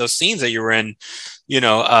those scenes that you were in,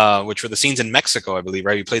 which were the scenes in Mexico, I believe,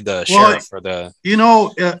 right? You played the sheriff or the.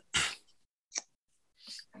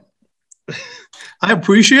 I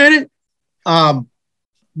appreciate it,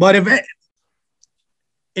 but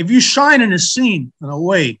if you shine in a scene, in a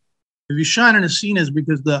way, if you shine in a scene, is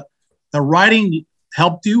because the writing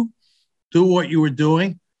helped you do what you were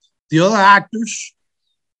doing. The other actors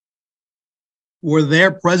were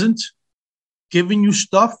there present, giving you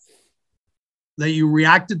stuff that you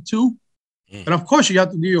reacted to. And of course, you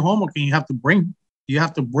have to do your homework, and you have to bring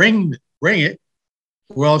it,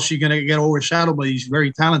 or else you're gonna get overshadowed by these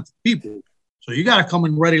very talented people. So you got to come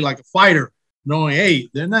in ready like a fighter, knowing, hey,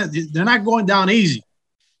 they're not going down easy.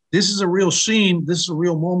 This is a real scene. This is a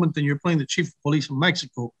real moment, and you're playing the chief of police in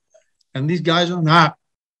Mexico, and these guys are not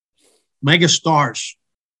mega stars.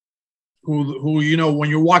 Who you know,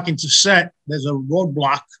 when you're walking to set, there's a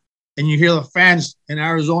roadblock, and you hear the fans in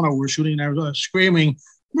Arizona. We're shooting in Arizona, screaming,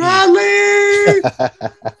 "Bradley!"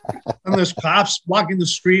 And there's cops blocking the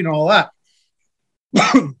street and all that.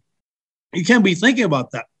 You can't be thinking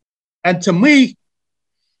about that. And to me,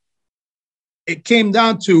 it came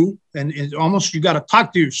down to, and it's almost, you got to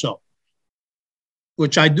talk to yourself,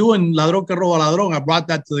 which I do in Ladrón que roba ladrón. I brought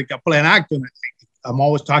that to the Caplan act, and I'm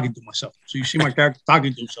always talking to myself. So you see my character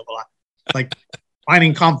talking to himself a lot, like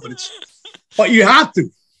finding confidence. But you have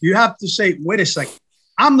to say, wait a second,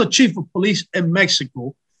 I'm the chief of police in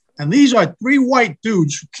Mexico, and these are 3 white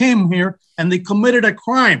dudes who came here and they committed a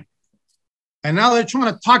crime. And now they're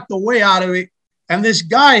trying to talk the way out of it. And this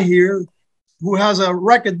guy here, who has a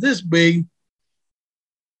record this big,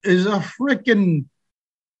 is a freaking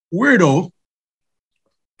weirdo.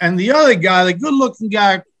 And the other guy, the good-looking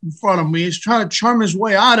guy in front of me, is trying to charm his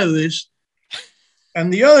way out of this.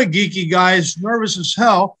 And the other geeky guy is nervous as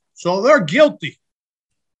hell, so they're guilty.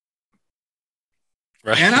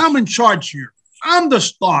 Right. And I'm in charge here. I'm the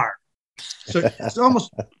star. So it's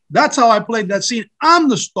almost, that's how I played that scene. I'm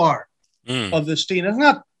the star of this scene. It's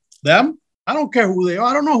not them. I don't care who they are.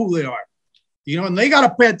 I don't know who they are. You know, and they got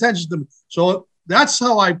to pay attention to me. So that's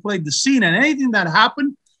how I played the scene. And anything that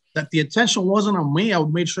happened that the attention wasn't on me, I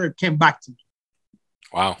would make sure it came back to me.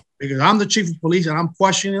 Wow. Because I'm the chief of police and I'm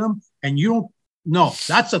questioning them. And you don't know.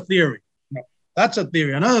 That's a theory. No, that's a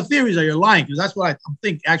theory. Another theory is that you're lying, because that's what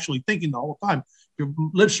I'm actually thinking the whole time. Your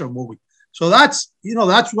lips are moving. So that's, you know,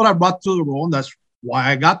 that's what I brought to the role. And that's why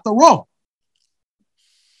I got the role.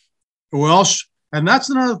 Who else? And that's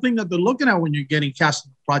another thing that they're looking at when you're getting cast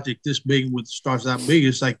in a project this big with stars that big.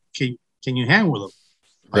 It's like, can you hang with them?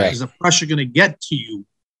 Right. Is the pressure going to get to you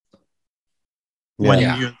when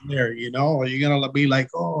you're there? You know, or you're going to be like,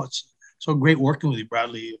 oh, it's so great working with you,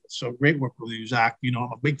 Bradley. It's so great working with you, Zach. You know,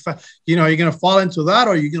 I'm a big fan. You know, you're going to fall into that,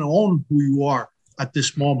 or you're going to own who you are at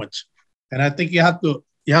this moment. And I think you have to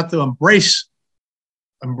embrace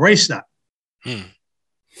that.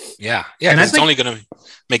 Yeah, and it's only going to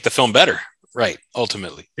make the film better, right?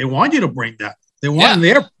 Ultimately, they want you to bring that. They want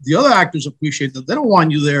the other actors appreciate that. They don't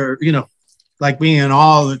want you there, you know, like being in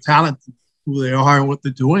all the talent, who they are and what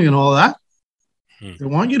they're doing and all that. They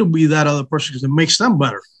want you to be that other person because it makes them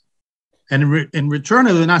better. And in return,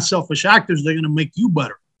 if they're not selfish actors, they're going to make you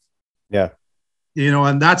better. Yeah, you know,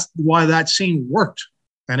 and that's why that scene worked.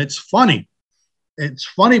 And it's funny. It's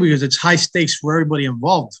funny because it's high stakes for everybody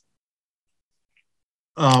involved.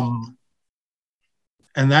 And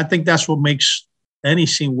I think that's what makes any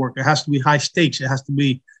scene work. It has to be high stakes. It has to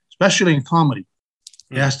be, especially in comedy.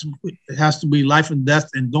 It has to be life and death.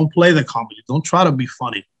 And don't play the comedy. Don't try to be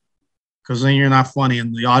funny, because then you're not funny,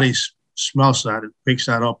 and the audience smells that. It picks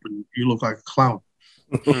that up, and you look like a clown.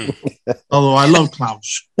 Although I love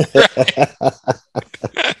clowns.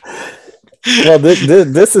 Well,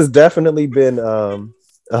 this has definitely been a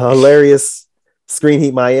hilarious Screen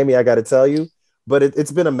Heat Miami, I got to tell you, but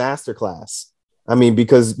it's been a masterclass. I mean,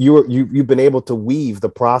 because you've been able to weave the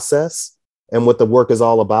process and what the work is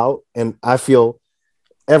all about, and I feel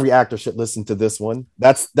every actor should listen to this one.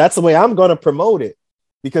 That's the way I'm going to promote it,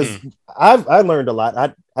 because I learned a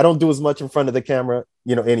lot. I don't do as much in front of the camera,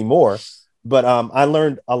 you know, anymore, but I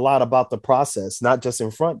learned a lot about the process, not just in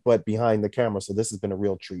front, but behind the camera. So this has been a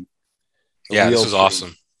real treat. Yeah, this was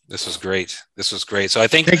awesome. This was great. So I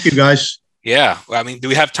think. Thank you, guys. Yeah. I mean, do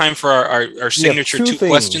we have time for our signature two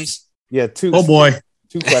questions? Yeah, two. Oh, boy.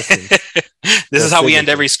 2 questions. This is how we end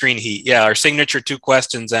every Screen Heat. Yeah, our signature 2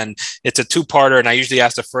 questions. And it's a 2-parter. And I usually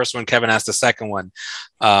ask the first one. Kevin asks the second one.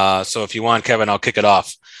 So if you want, Kevin, I'll kick it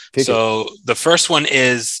off. The first one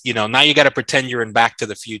is, you know, now you got to pretend you're in Back to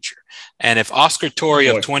the Future. And if Oscar Torre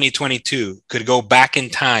of 2022 could go back in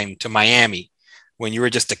time to Miami when you were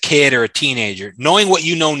just a kid or a teenager, knowing what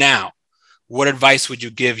you know now, what advice would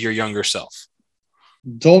you give your younger self?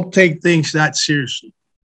 Don't take things that seriously.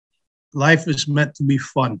 Life is meant to be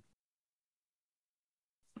fun.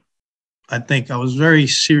 I think I was very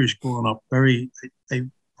serious growing up. I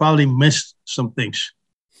probably missed some things.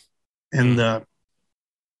 And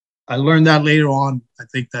I learned that later on. I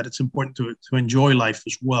think that it's important to enjoy life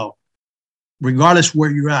as well, regardless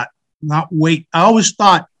where you're at. Not wait. I always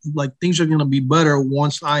thought like things are going to be better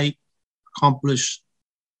once I accomplish.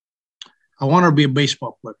 I want to be a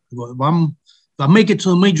baseball player. If I make it to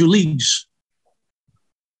the major leagues,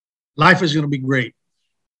 life is going to be great.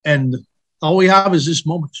 And all we have is this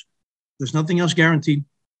moment. There's nothing else guaranteed.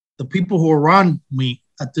 The people who are around me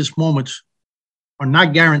at this moment are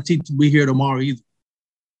not guaranteed to be here tomorrow either.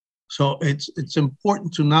 So it's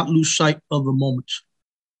important to not lose sight of the moment.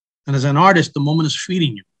 And as an artist, the moment is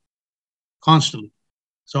feeding you constantly.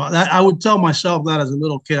 So that, I would tell myself that as a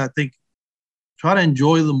little kid. I think try to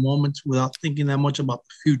enjoy the moment without thinking that much about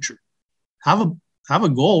the future. Have a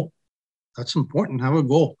goal. That's important. Have a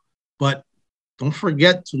goal. But don't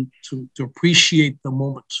forget to appreciate the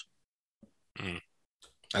moment.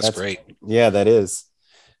 That's great. Yeah, that is.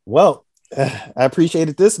 Well, I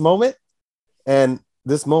appreciated this moment. And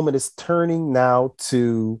this moment is turning now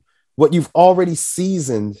to what you've already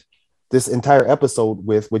seasoned this entire episode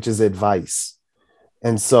with, which is advice.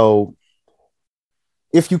 And so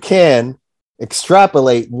if you can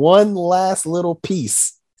extrapolate one last little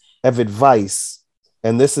piece of advice,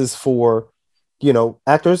 and this is for,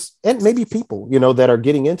 actors and maybe people, that are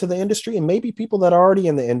getting into the industry and maybe people that are already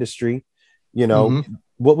in the industry,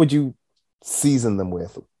 what would you season them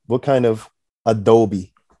with? What kind of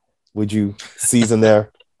adobe would you season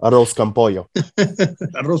their arroz con pollo?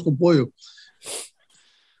 Arroz con pollo.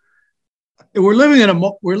 We're living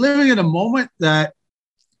in a moment that,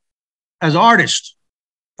 as artists,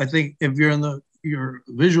 I think if you're a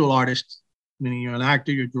visual artist, meaning you're an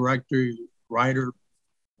actor, you're a director, you're a writer,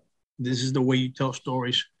 this is the way you tell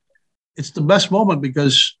stories. It's the best moment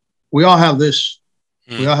because we all have this.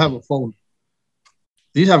 We all have a phone.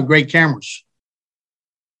 These have great cameras.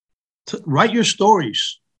 Write your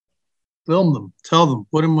stories, film them, tell them,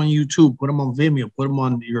 put them on YouTube, put them on Vimeo, put them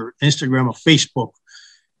on your Instagram or Facebook.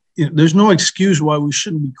 There's no excuse why we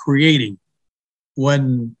shouldn't be creating.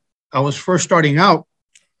 When I was first starting out,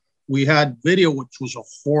 we had video, which was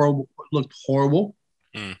looked horrible.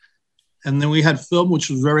 And then we had film, which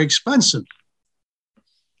was very expensive.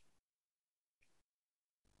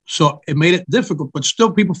 So it made it difficult, but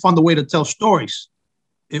still people found a way to tell stories.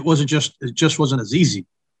 It just wasn't as easy.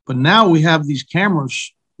 But now we have these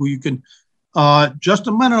cameras where you can, Just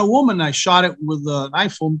a Man and a Woman, I shot it with an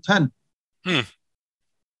iPhone 10. With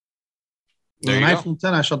an iPhone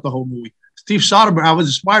 10, I shot the whole movie. Steve Soderbergh, I was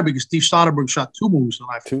inspired because Steve Soderbergh shot 2 movies on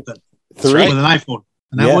iPhone 10. 3 with an iPhone.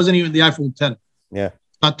 And that wasn't even the iPhone 10. Yeah.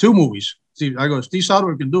 Not 2 movies. Steve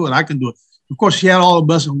Soderbergh can do it. I can do it. Of course, he had all the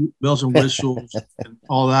bells and whistles and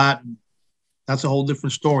all that. And that's a whole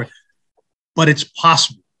different story. But it's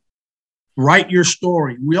possible. Write your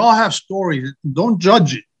story. We all have stories. Don't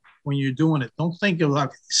judge it when you're doing it. Don't think of like,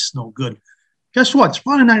 this is no good. Guess what? It's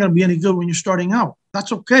probably not going to be any good when you're starting out.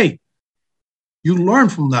 That's okay. You learn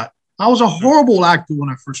from that. I was a horrible actor when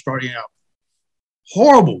I first started out.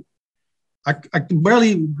 Horrible. I can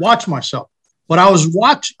barely watch myself. But I was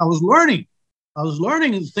learning. I was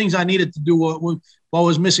learning the things I needed to do, what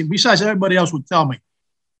was missing. Besides, everybody else would tell me.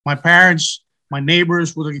 My parents, my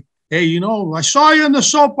neighbors would like, hey, I saw you in the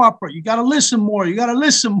soap opera. You got to listen more. You got to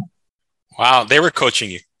listen more. Wow, they were coaching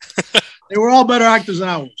you. They were all better actors than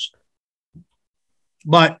I was.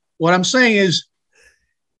 But what I'm saying is,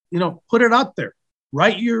 put it out there.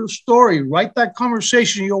 Write your story. Write that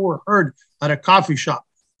conversation you overheard at a coffee shop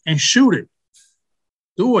and shoot it.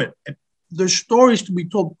 Do it. There's stories to be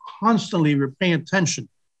told constantly if you're paying attention.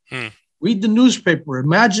 Read the newspaper.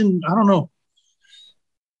 Imagine, I don't know.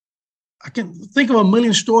 I can think of a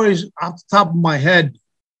million stories off the top of my head.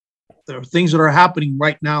 There are things that are happening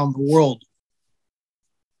right now in the world.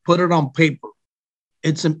 Put it on paper.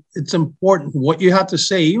 It's important. What you have to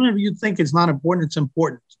say, even if you think it's not important, it's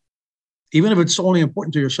important. Even if it's only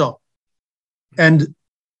important to yourself. And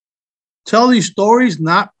tell these stories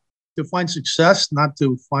not to find success, not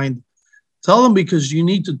to find... Tell them because you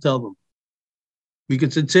need to tell them.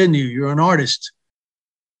 Because it's in you. You're an artist.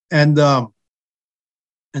 And do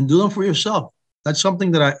them for yourself. That's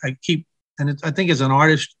something that I keep. And I think as an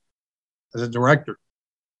artist, as a director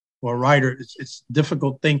or a writer, it's a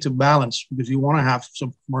difficult thing to balance because you want to have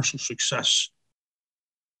some commercial success.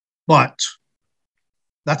 But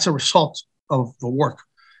that's a result of the work.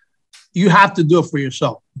 You have to do it for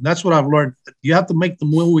yourself. That's what I've learned. You have to make the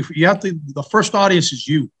movie. The first audience is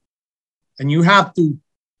you. And you have to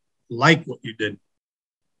like what you did.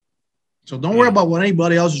 So don't worry about what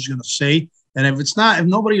anybody else is going to say. And if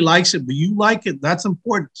nobody likes it, but you like it, that's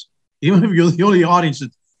important. Even if you're the only audience,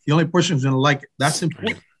 the only person who's going to like it, that's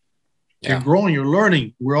important. Yeah. You're growing, you're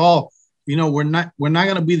learning. We're all, we're not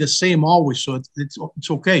going to be the same always. So it's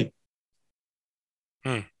okay.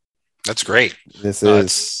 That's great. This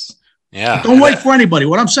is. Yeah. Don't wait for anybody.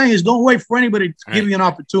 What I'm saying is don't wait for anybody to give you an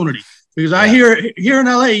opportunity. Because I hear here in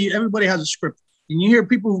LA, everybody has a script. And you hear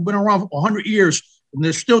people who've been around for 100 years and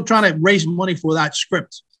they're still trying to raise money for that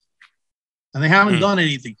script. And they haven't done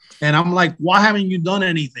anything. And I'm like, why haven't you done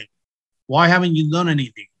anything? Why haven't you done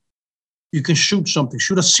anything? You can shoot something,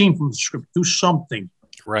 shoot a scene from the script, do something.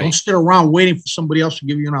 Right. Don't sit around waiting for somebody else to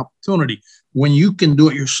give you an opportunity when you can do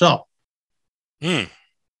it yourself.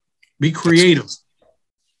 Be creative.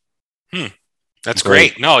 That's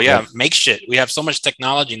great. No, make shit. We have so much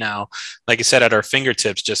technology now, like you said, at our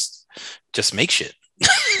fingertips. Just make shit.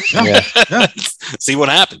 See what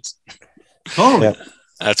happens. Totally.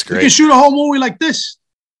 That's great. You can shoot a whole movie like this.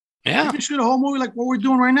 Yeah. You can shoot a whole movie like what we're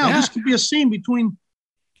doing right now. This could be a scene between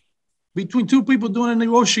two people doing a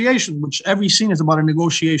negotiation, which every scene is about a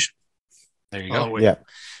negotiation. There you go. Yeah.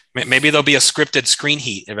 Maybe there'll be a scripted screen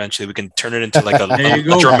heat eventually. We can turn it into like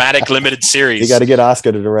a dramatic limited series. You got to get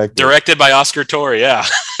Oscar to direct. Directed by Oscar Torre. Yeah.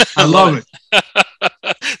 I love it.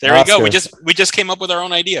 There Oscar. We go. We just came up with our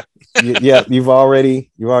own idea. You've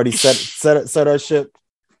already set our ship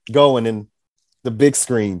going in the big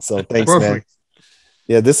screen. So thanks, man.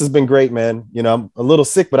 Yeah, this has been great, man. You know, I'm a little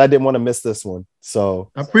sick, but I didn't want to miss this one.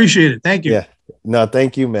 So I appreciate it. Thank you. Yeah. No,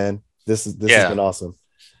 thank you, man. This has been awesome.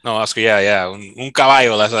 No, Oscar, un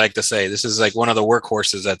caballo, as I like to say. This is like one of the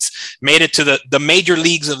workhorses that's made it to the major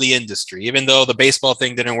leagues of the industry. Even though the baseball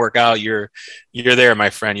thing didn't work out, you're there, my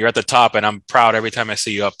friend. You're at the top, and I'm proud every time I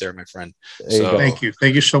see you up there, my friend. So, thank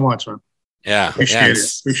you so much, man. Yeah, appreciate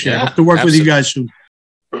it. Hope to work with you guys soon.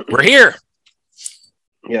 We're here.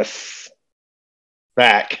 Yes,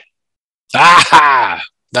 back.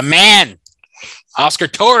 The man, Oscar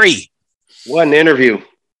Torre. What an interview.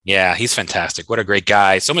 Yeah, he's fantastic. What a great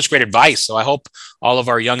guy. So much great advice. So I hope all of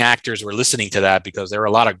our young actors were listening to that, because there were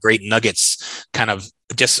a lot of great nuggets kind of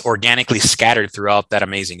just organically scattered throughout that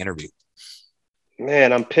amazing interview.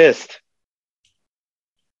 Man, I'm pissed.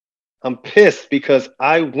 I'm pissed because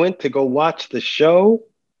I went to go watch the show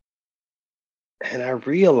and I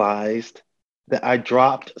realized that I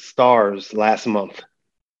dropped Stars last month.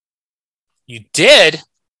 You did?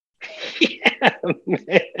 Yeah,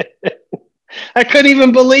 man. I couldn't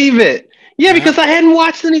even believe it. Yeah, because I hadn't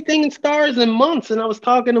watched anything in Stars in months. And I was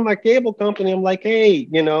talking to my cable company. I'm like, hey,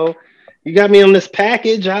 you got me on this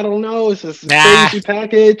package. I don't know. It's this crazy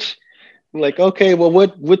package. I'm like, okay, well,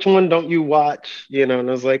 which one don't you watch? And I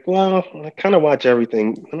was like, well, I kind of watch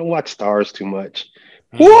everything. I don't watch Stars too much.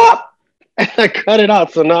 Whoop! I cut it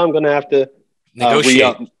out. So now I'm going to have to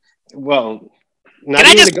negotiate. Can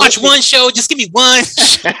I just watch one show? Just give me one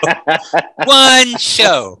show. One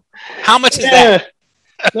show. How much is that?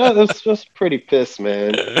 No, that's just pretty pissed,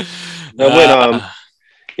 man. I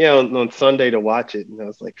went on Sunday to watch it, and I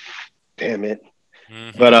was like, damn it.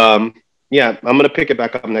 Mm-hmm. But I'm gonna pick it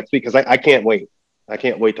back up next week because I can't wait. I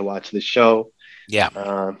can't wait to watch this show. Yeah.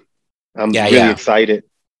 I'm really excited,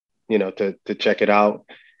 to check it out.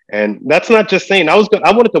 And that's not just saying I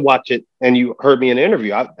wanted to watch it, and you heard me in an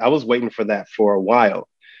interview. I was waiting for that for a while.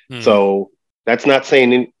 Mm-hmm. So that's not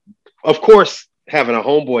saying, of course, having a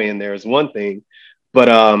homeboy in there is one thing, but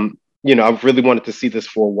I've really wanted to see this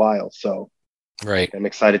for a while. So I'm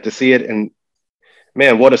excited to see it. And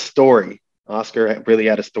man, what a story. Oscar really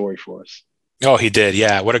had a story for us. Oh, he did.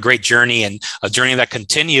 Yeah. What a great journey, and a journey that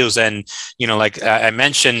continues. And, like I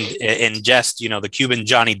mentioned in jest, the Cuban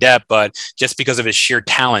Johnny Depp, but just because of his sheer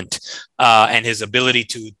talent and his ability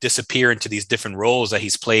to disappear into these different roles that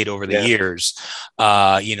he's played over the years,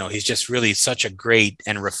 he's just really such a great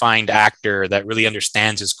and refined actor that really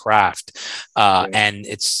understands his craft. And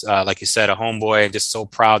it's, like you said, a homeboy. I'm just so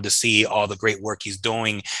proud to see all the great work he's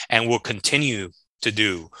doing and will continue to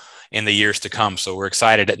do in the years to come. So we're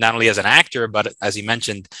excited, not only as an actor, but as he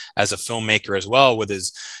mentioned, as a filmmaker as well, with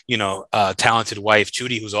his, talented wife,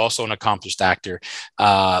 Judy, who's also an accomplished actor.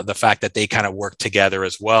 The fact that they kind of work together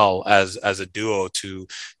as well as a duo to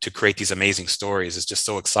create these amazing stories is just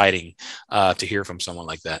so exciting to hear from someone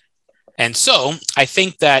like that. And so I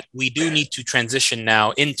think that we do need to transition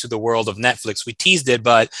now into the world of Netflix. We teased it,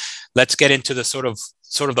 but let's get into the sort of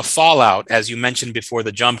the fallout, as you mentioned before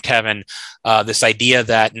the jump, Kevin, this idea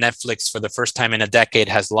that Netflix for the first time in a decade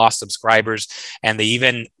has lost subscribers, and they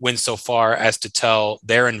even went so far as to tell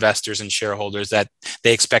their investors and shareholders that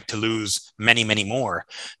they expect to lose many, many more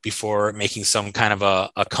before making some kind of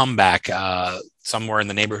a comeback, somewhere in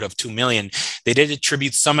the neighborhood of 2 million. They did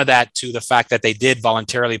attribute some of that to the fact that they did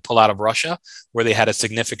voluntarily pull out of Russia, where they had a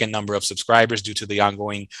significant number of subscribers due to the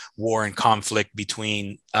ongoing war and conflict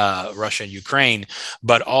between Russia and Ukraine.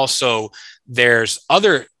 But also there's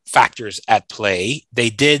other factors at play. They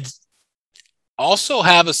did also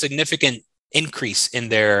have a significant increase in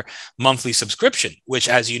their monthly subscription, which,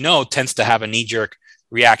 as you know, tends to have a knee-jerk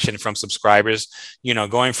reaction from subscribers,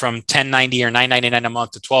 going from $10.90 or $9.99 a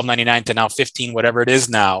month to $12.99 to now $15, whatever it is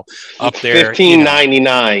now, up there.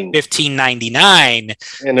 $15.99.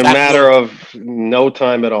 $15.99 in a matter of no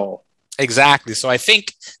time at all. Exactly. So I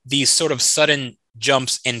think these sort of sudden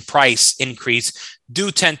jumps in price increase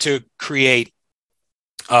do tend to create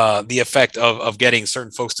the effect of getting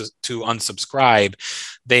certain folks to unsubscribe.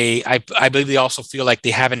 I believe they also feel like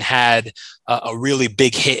they haven't had a really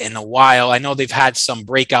big hit in a while. I know they've had some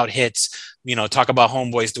breakout hits. Talk about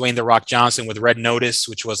homeboys, Dwayne "The Rock" Johnson with Red Notice,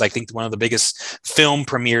 which was, I think, one of the biggest film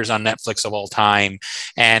premieres on Netflix of all time.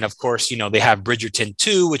 And of course, they have Bridgerton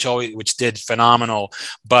 2, which did phenomenal.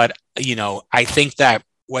 But, I think that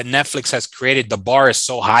what Netflix has created, the bar is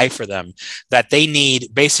so high for them that they need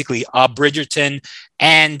basically a Bridgerton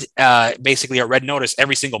and basically a Red Notice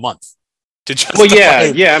every single month to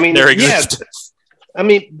justify their existence. I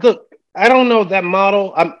mean, look, I don't know that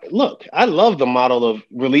model. I love the model of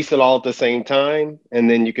release it all at the same time, and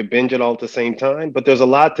then you could binge it all at the same time. But there's a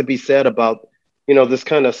lot to be said about, this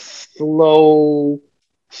kind of slow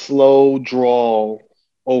draw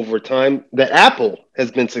over time that Apple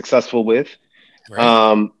has been successful with.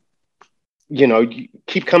 Right. You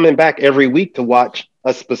keep coming back every week to watch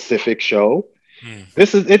a specific show.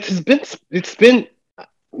 It's been,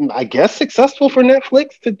 I guess, successful for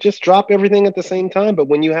Netflix to just drop everything at the same time. But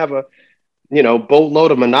when you have a,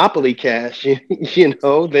 boatload of monopoly cash,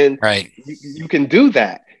 then right. you can do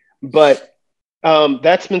that. But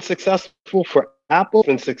that's been successful for Apple,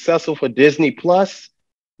 been successful for Disney Plus.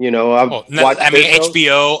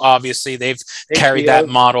 HBO, obviously, they've carried that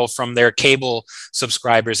model from their cable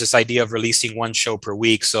subscribers, this idea of releasing one show per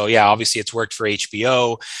week. So, yeah, obviously it's worked for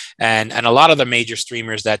HBO and a lot of the major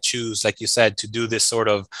streamers that choose, like you said, to do this sort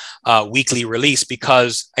of weekly release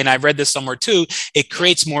because, and I've read this somewhere too, it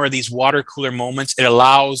creates more of these water cooler moments. It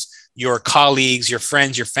allows your colleagues, your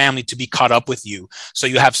friends, your family to be caught up with you. So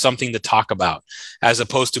you have something to talk about as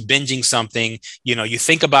opposed to binging something. You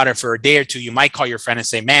think about it for a day or two, you might call your friend and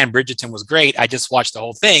say, man, Bridgerton was great. I just watched the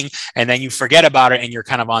whole thing. And then you forget about it and you're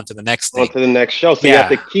kind of on to the next thing. On to the next show. So you have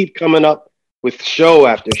to keep coming up with show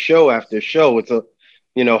after show after show. It's a,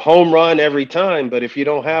 home run every time. But if you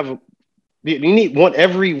don't have, you need one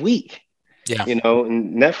every week. Yeah. And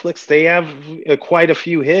Netflix, they have quite a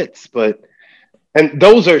few hits, and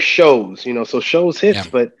those are shows, so shows hits,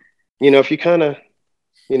 but, if you kind of,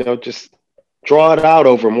 just draw it out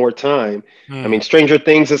over more time. I mean, Stranger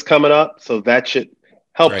Things is coming up, so that should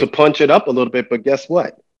help to punch it up a little bit. But guess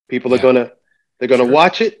what? People are they're gonna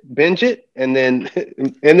watch it, binge it, and then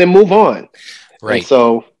move on. Right. And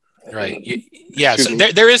so. Right. Yeah. So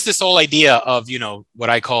there is this whole idea of, what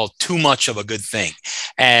I call too much of a good thing.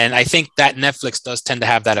 And I think that Netflix does tend to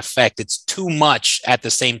have that effect. It's too much at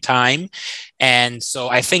the same time. And so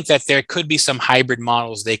I think that there could be some hybrid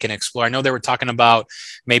models they can explore. I know they were talking about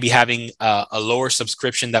maybe having a lower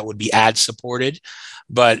subscription that would be ad supported,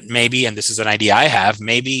 but maybe, and this is an idea I have,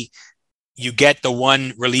 maybe you get the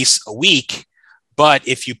one release a week. But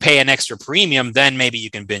if you pay an extra premium, then maybe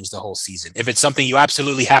you can binge the whole season. If it's something you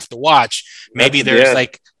absolutely have to watch, maybe there's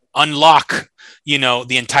like unlock,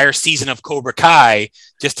 the entire season of Cobra Kai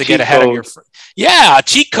just to get ahead of your. A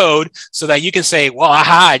cheat code so that you can say, well,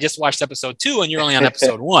 I just watched episode 2 and you're only on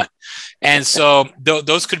episode 1. And so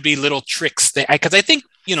those could be little tricks because I think,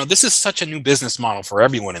 this is such a new business model for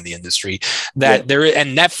everyone in the industry that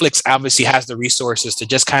and Netflix obviously has the resources to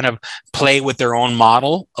just kind of play with their own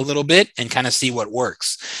model a little bit and kind of see what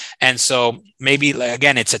works. And so maybe,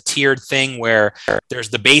 again, it's a tiered thing where there's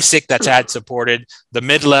the basic that's ad supported, the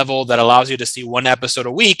mid-level that allows you to see one episode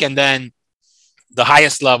a week, and then the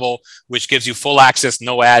highest level, which gives you full access,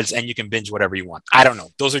 no ads, and you can binge whatever you want. I don't know.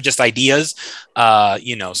 Those are just ideas,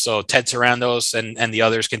 so Ted Sarandos and the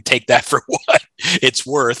others can take that for what it's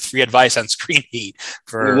worth. Free advice on Screen Heat.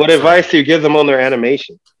 What advice do you give them on their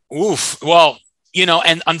animation? Oof. Well,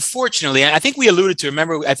 and unfortunately, I think we alluded to,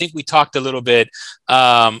 remember, I think we talked a little bit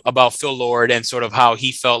about Phil Lord and sort of how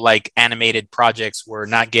he felt like animated projects were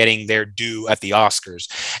not getting their due at the Oscars.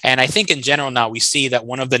 And I think in general now we see that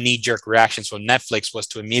one of the knee-jerk reactions from Netflix was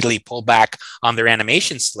to immediately pull back on their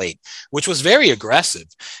animation slate, which was very aggressive.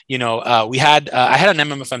 I had an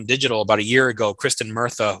MMFM Digital about a year ago, Kristen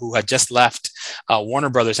Murtha, who had just left Warner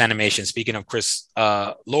Brothers Animation. Speaking of Chris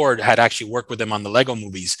Lord, had actually worked with them on the Lego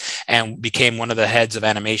movies and became one of the heads of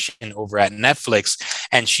animation over at Netflix.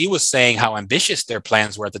 And she was saying how ambitious their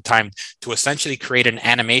plans were at the time to essentially create an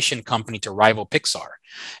animation company to rival Pixar.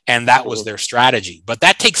 And that was their strategy. But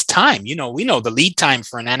that takes time. We know the lead time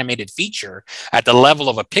for an animated feature at the level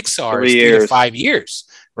of a Pixar is 3 to 5 years,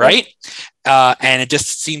 right? And it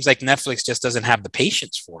just seems like Netflix just doesn't have the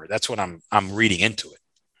patience for it. That's what I'm reading into it.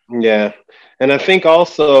 Yeah. And I think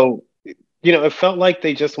also, it felt like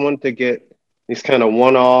they just wanted to get these kind of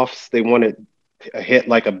one-offs. They wanted a hit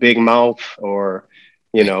like a Big Mouth or,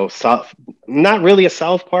 Right. South, not really a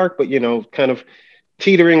South Park, but, kind of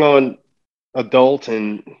teetering on adult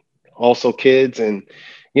and also kids. And,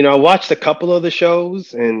 I watched a couple of the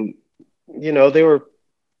shows and, they were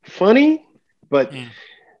funny, but Mm.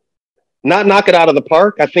 not knock it out of the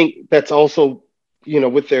park. I think that's also,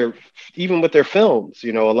 with even with their films,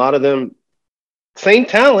 a lot of them, same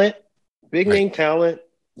talent, big Right. name talent,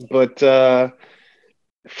 but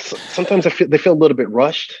sometimes they feel a little bit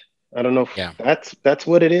rushed. I don't know if Yeah. that's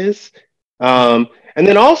what it is. Mm. And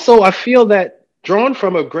then also, I feel that drawn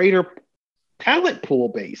from a greater talent pool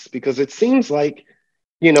base because it seems like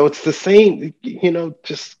it's the same,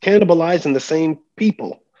 just cannibalizing the same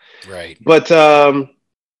people. Right. But I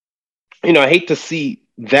hate to see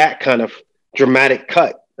that kind of dramatic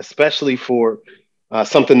cut, especially for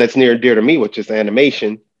something that's near and dear to me, which is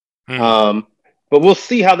animation. Mm. Um, but we'll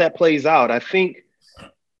see how that plays out. I think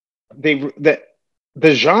that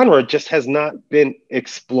the genre just has not been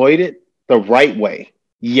exploited the right way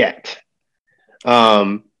yet.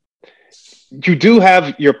 Um, you do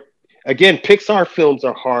have again, Pixar films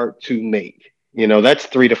are hard to make. That's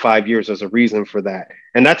 3 to 5 years. There's a reason for that,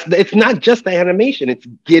 and it's not just the animation; it's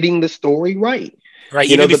getting the story right. Right.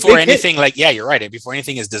 Even The before big hit, anything, like, yeah, you're right. Before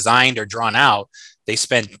anything is designed or drawn out, they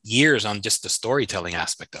spend years on just the storytelling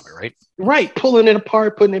aspect of it, right? right? Pulling it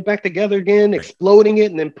apart, putting it back together again, Right. exploding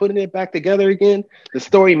it, and then putting it back together again. The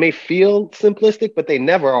story may feel simplistic, but they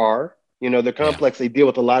never are. They're Yeah. complex. They deal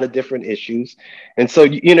with a lot of different issues, and so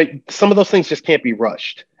some of those things just can't be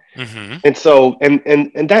rushed. Mm-hmm. And so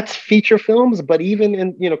and that's feature films, but even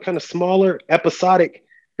in kind of smaller episodic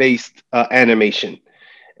based animation.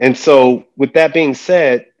 And so with that being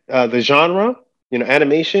said, the genre,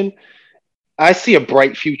 animation, I see a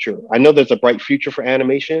bright future. I know there's a bright future for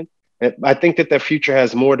animation. And I think that future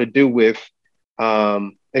has more to do with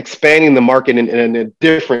expanding the market in a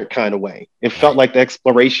different kind of way. It felt Right. like the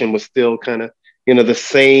exploration was still kind of the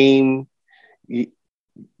same,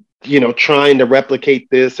 trying to replicate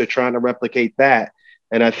this or trying to replicate that.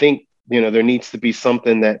 And I think, there needs to be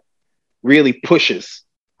something that really pushes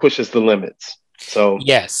the limits. So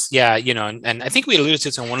Yes. Yeah. And I think we alluded to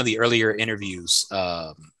this in one of the earlier interviews,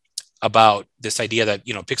 about this idea that,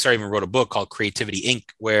 Pixar even wrote a book called Creativity Inc.,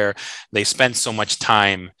 where they spent so much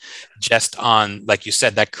time just on, like you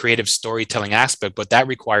said, that creative storytelling aspect, but that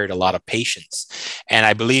required a lot of patience. And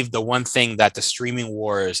I believe the one thing that the streaming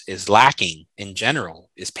wars is lacking in general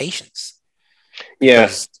is patience, yeah,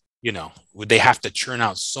 because, they have to churn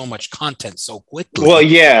out so much content so well, quickly.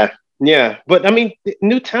 yeah, but I mean,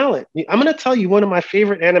 new talent. I'm going to tell you one of my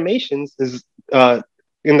favorite animations is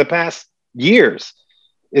in the past years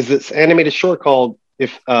is this animated short called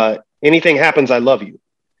 "If Anything Happens, I Love You,"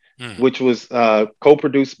 Mm. which was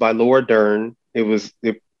co-produced by Laura Dern. It was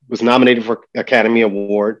nominated for Academy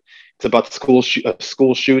Award. It's about a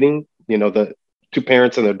school shooting. The two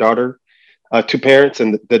parents and their daughter, two parents,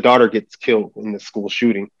 and the daughter gets killed in the school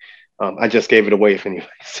shooting. I just gave it away. If anyone,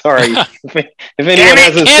 sorry, if Damn anyone it,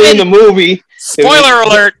 hasn't seen Kevin! the movie, Spoiler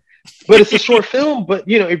alert! but it's a short film. But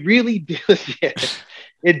it really deals. Yeah,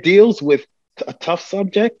 it deals with a tough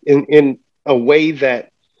subject in a way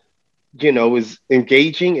that is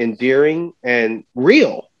engaging, endearing, and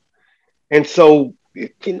real. And so,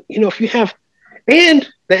 if you have, and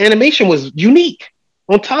the animation was unique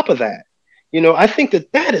on top of that. I think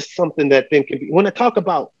that is something that then can be, when I talk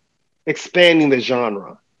about expanding the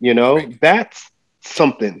genre, Right. that's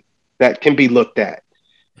something that can be looked at.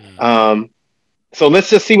 Mm. So let's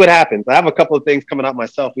just see what happens. I have a couple of things coming out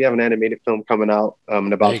myself. We have an animated film coming out in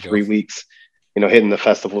There about you go. 3 weeks, hitting the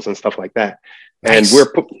festivals and stuff like that. And Nice.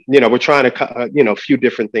 we're trying to, a few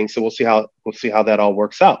different things. So we'll see how that all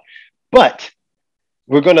works out. But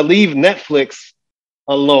we're going to leave Netflix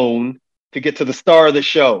alone to get to the star of the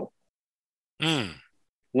show. Mm.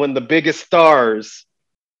 One of the biggest stars,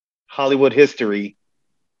 Hollywood history,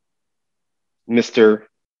 Mr.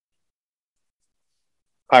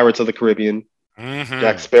 Pirates of the Caribbean, Mm-hmm.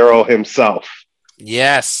 Jack Sparrow himself.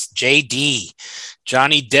 Yes, JD,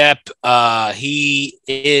 Johnny Depp. He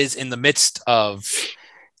is in the midst of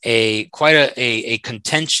quite a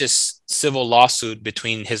contentious civil lawsuit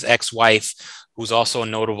between his ex-wife, who's also a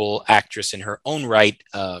notable actress in her own right,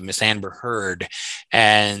 Miss Amber Heard,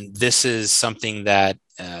 and this is something that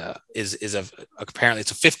is apparently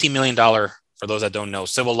it's a $50 million. For those that don't know,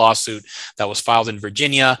 civil lawsuit that was filed in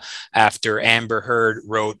Virginia after Amber Heard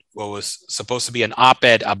wrote what was supposed to be an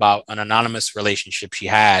op-ed about an anonymous relationship she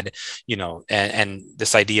had, and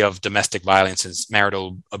this idea of domestic violence and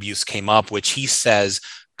marital abuse came up, which he says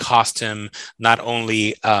cost him not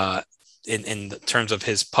only in terms of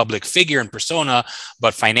his public figure and persona,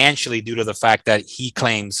 but financially due to the fact that he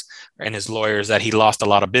claims, and his lawyers, that he lost a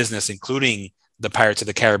lot of business, including the Pirates of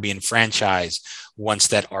the Caribbean franchise, once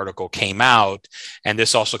that article came out. And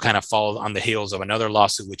this also kind of followed on the heels of another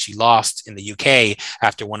lawsuit, which he lost in the UK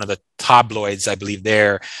after one of the tabloids, I believe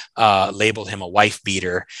there, labeled him a wife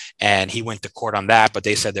beater. And he went to court on that, but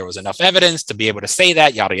they said there was enough evidence to be able to say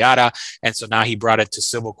that, yada, yada. And so now he brought it to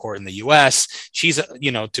civil court in the US. She's,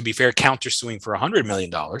 to be fair, countersuing for $100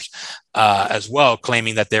 million as well,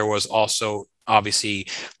 claiming that there was also obviously,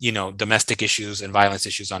 domestic issues and violence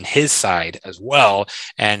issues on his side as well.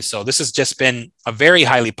 And so this has just been a very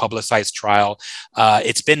highly publicized trial.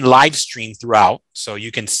 It's been live streamed throughout, so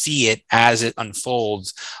you can see it as it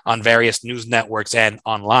unfolds on various news networks and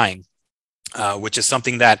online. Which is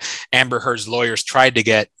something that Amber Heard's lawyers tried to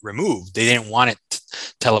get removed. They didn't want it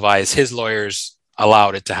televised. His lawyers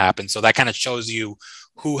allowed it to happen. So that kind of shows you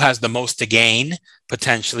who has the most to gain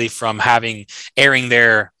potentially from airing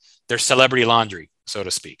their celebrity laundry, so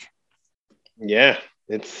to speak. Yeah,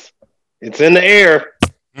 it's in the air.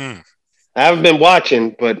 I haven't been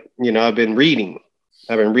watching, but I've been reading.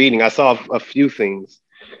 I saw a few things,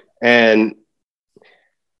 and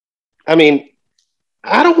I mean,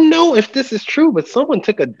 I don't know if this is true, but someone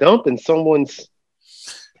took a dump in someone's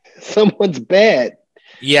bed.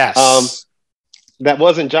 Yes. That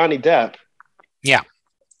wasn't Johnny Depp. Yeah.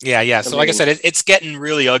 Yeah. So like I said, it's getting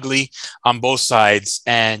really ugly on both sides,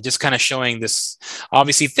 and just kind of showing this,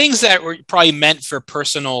 obviously, things that were probably meant for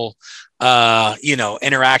personal,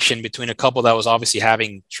 interaction between a couple that was obviously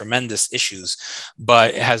having tremendous issues,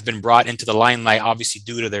 but it has been brought into the limelight, obviously,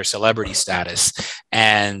 due to their celebrity status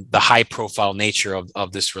and the high profile nature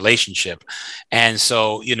of this relationship. And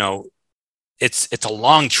so, it's a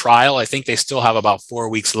long trial. I think they still have about 4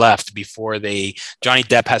 weeks left before Johnny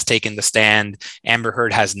Depp has taken the stand. Amber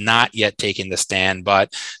Heard has not yet taken the stand,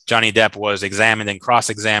 but Johnny Depp was examined and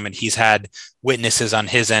cross-examined. He's had witnesses on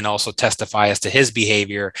his end also testify as to his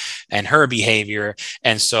behavior and her behavior.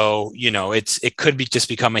 And so, it could just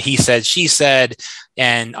become a he said, she said.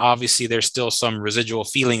 And obviously there's still some residual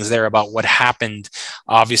feelings there about what happened.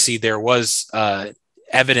 Obviously there was,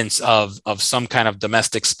 evidence of some kind of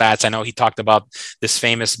domestic spats. I know he talked about this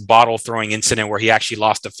famous bottle throwing incident where he actually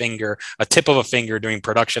lost a tip of a finger during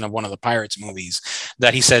production of one of the Pirates movies,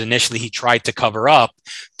 that he said initially he tried to cover up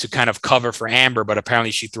to kind of cover for Amber, but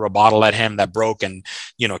apparently she threw a bottle at him that broke and,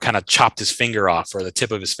 kind of chopped his finger off, or the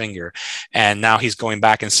tip of his finger. And now he's going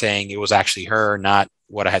back and saying it was actually her, not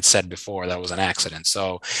what I had said before, that was an accident.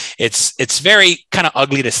 So it's very kind of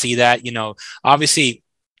ugly to see that. Obviously,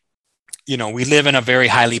 we live in a very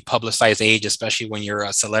highly publicized age, especially when you're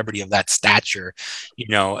a celebrity of that stature.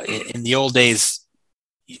 In the old days,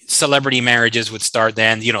 celebrity marriages would start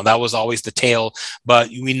then, that was always the tale, but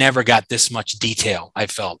we never got this much detail, I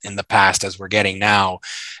felt, in the past as we're getting now.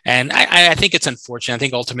 And I think it's unfortunate. I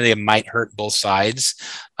think ultimately it might hurt both sides.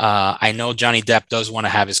 I know Johnny Depp does want to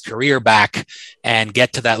have his career back and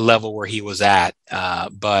get to that level where he was at,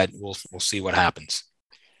 but we'll see what happens.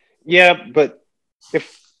 Yeah, but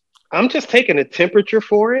if I'm just taking a temperature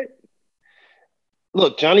for it.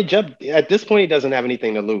 Look, Johnny Depp, at this point, he doesn't have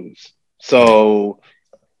anything to lose. So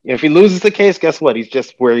if he loses the case, guess what? He's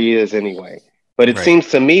just where he is anyway. But it seems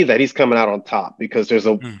to me that he's coming out on top because there's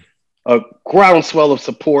a groundswell of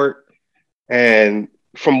support. And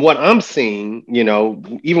from what I'm seeing,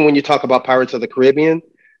 even when you talk about Pirates of the Caribbean,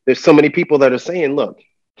 there's so many people that are saying, look,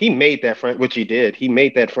 he made that which he did. He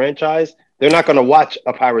made that franchise. They're not going to watch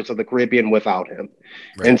a Pirates of the Caribbean without him.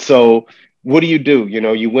 Right. And so what do?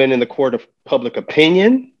 You win in the court of public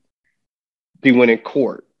opinion. You win in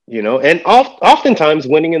court, and oftentimes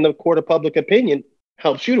winning in the court of public opinion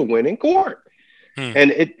helps you to win in court. And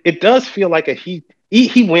it does feel like he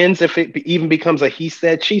wins if it even becomes a he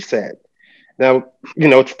said, she said. Now,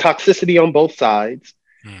 it's toxicity on both sides.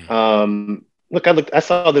 I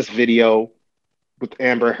saw this video with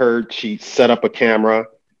Amber Heard. She set up a camera,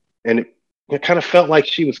 and it kind of felt like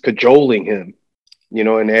she was cajoling him,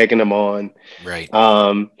 and egging him on. Right.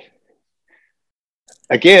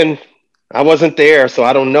 Again, I wasn't there, so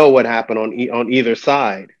I don't know what happened on either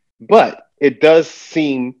side. But it does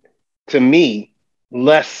seem to me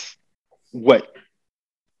less what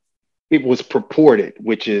it was purported,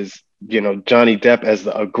 which is, Johnny Depp as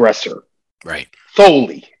the aggressor. Right.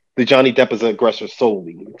 Solely. The Johnny Depp as the aggressor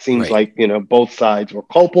solely. It seems like, both sides were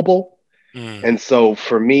culpable. And so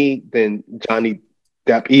for me, then Johnny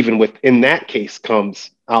Depp, even within that case, comes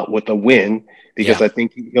out with a win because I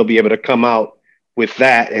think he'll be able to come out with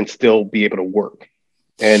that and still be able to work.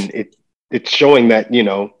 And it's showing that,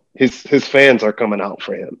 his fans are coming out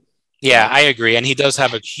for him. Yeah, I agree. And he does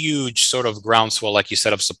have a huge sort of groundswell, like you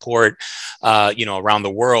said, of support, around the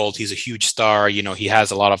world. He's a huge star. He has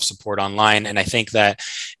a lot of support online. And I think that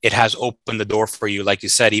it has opened the door for you. Like you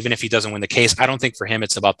said, even if he doesn't win the case, I don't think for him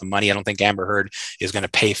it's about the money. I don't think Amber Heard is going to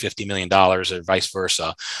pay $50 million or vice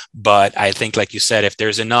versa. But I think, like you said, if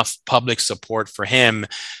there's enough public support for him,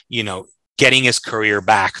 getting his career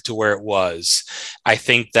back to where it was, I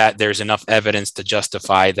think that there's enough evidence to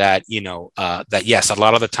justify that, that yes, a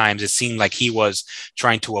lot of the times it seemed like he was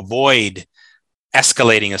trying to avoid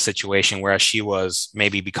escalating a situation, whereas she was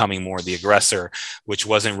maybe becoming more the aggressor, which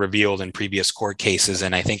wasn't revealed in previous court cases.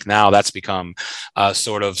 And I think now that's become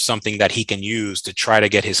sort of something that he can use to try to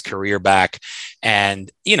get his career back.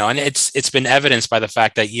 And and it's been evidenced by the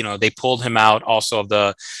fact that they pulled him out also of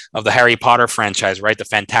the Harry Potter franchise, right, the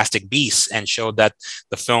Fantastic Beasts, and showed that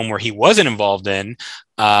the film where he wasn't involved in,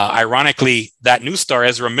 ironically, that new star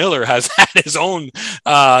Ezra Miller has had his own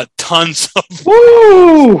tons of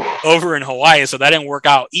over in Hawaii, so that didn't work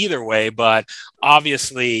out either way. But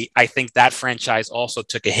obviously, I think that franchise also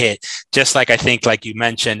took a hit, just like I think, like you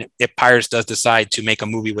mentioned, if Pirates does decide to make a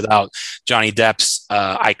movie without Johnny Depp's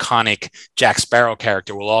iconic Jack Sparrow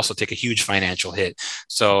character, will also take a huge financial hit.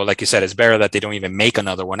 So, like you said, it's better that they don't even make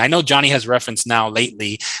another one. I know Johnny has referenced now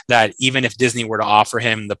lately that even if Disney were to offer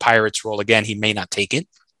him the Pirates role again, he may not take it.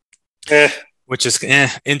 Which is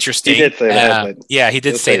interesting. He did say that. Yeah, he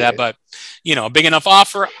did say that, but a big enough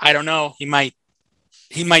offer, I don't know. He might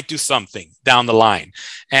do something down the line.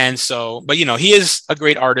 And so, but he is a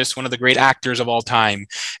great artist, one of the great actors of all time.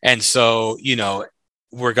 And so,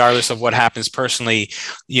 regardless of what happens personally,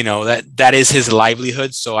 that is his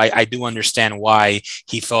livelihood. So I do understand why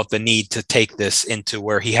he felt the need to take this into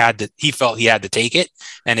where he felt he had to take it,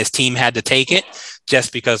 and his team had to take it,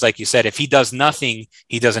 just because, like you said, if he does nothing,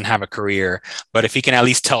 he doesn't have a career. But if he can at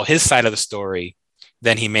least tell his side of the story,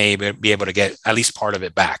 then he may be able to get at least part of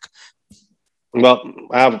it back. Well,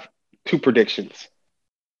 I have two predictions.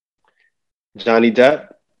 Johnny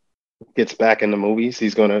Depp gets back in the movies.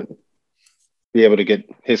 He's going to be able to get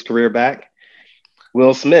his career back.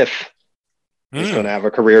 Will Smith is going to have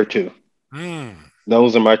a career too.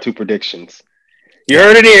 Those are my two predictions. You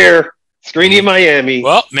heard it here. Screen Heat Miami.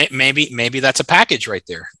 Well, maybe that's a package right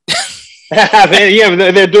there. Yeah,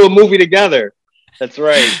 they'll do a movie together. That's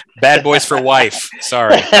right. Bad Boys for Wife.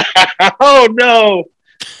 Sorry. Oh no,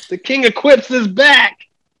 the King of Quips is back.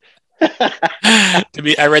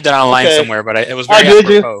 I read that online somewhere, but it was very did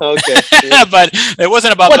you? apropos. Okay. Yeah. But it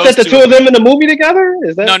wasn't about those the two of them in the movie together?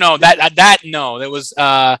 Is that no, that was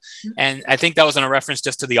and I think that was in a reference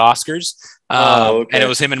just to the Oscars. And it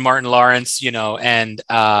was him and Martin Lawrence, and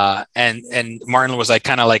Martin was like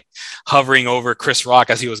kind of like hovering over Chris Rock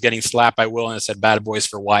as he was getting slapped by Will, and it said Bad Boys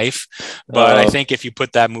for Wife. But I think if you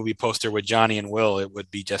put that movie poster with Johnny and Will, it would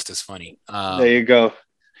be just as funny. There you go.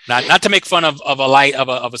 Not to make fun of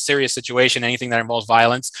a serious situation, anything that involves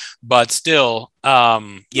violence, but still,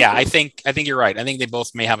 I think you're right. I think they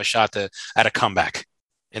both may have a shot at a comeback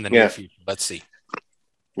in the near future. Let's see.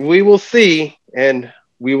 We will see, and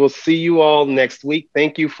we will see you all next week.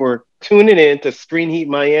 Thank you for tuning in to Screen Heat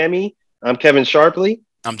Miami. I'm Kevin Sharpley.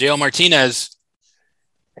 I'm J.L. Martinez.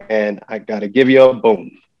 And I got to give you a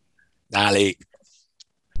boom. Dale.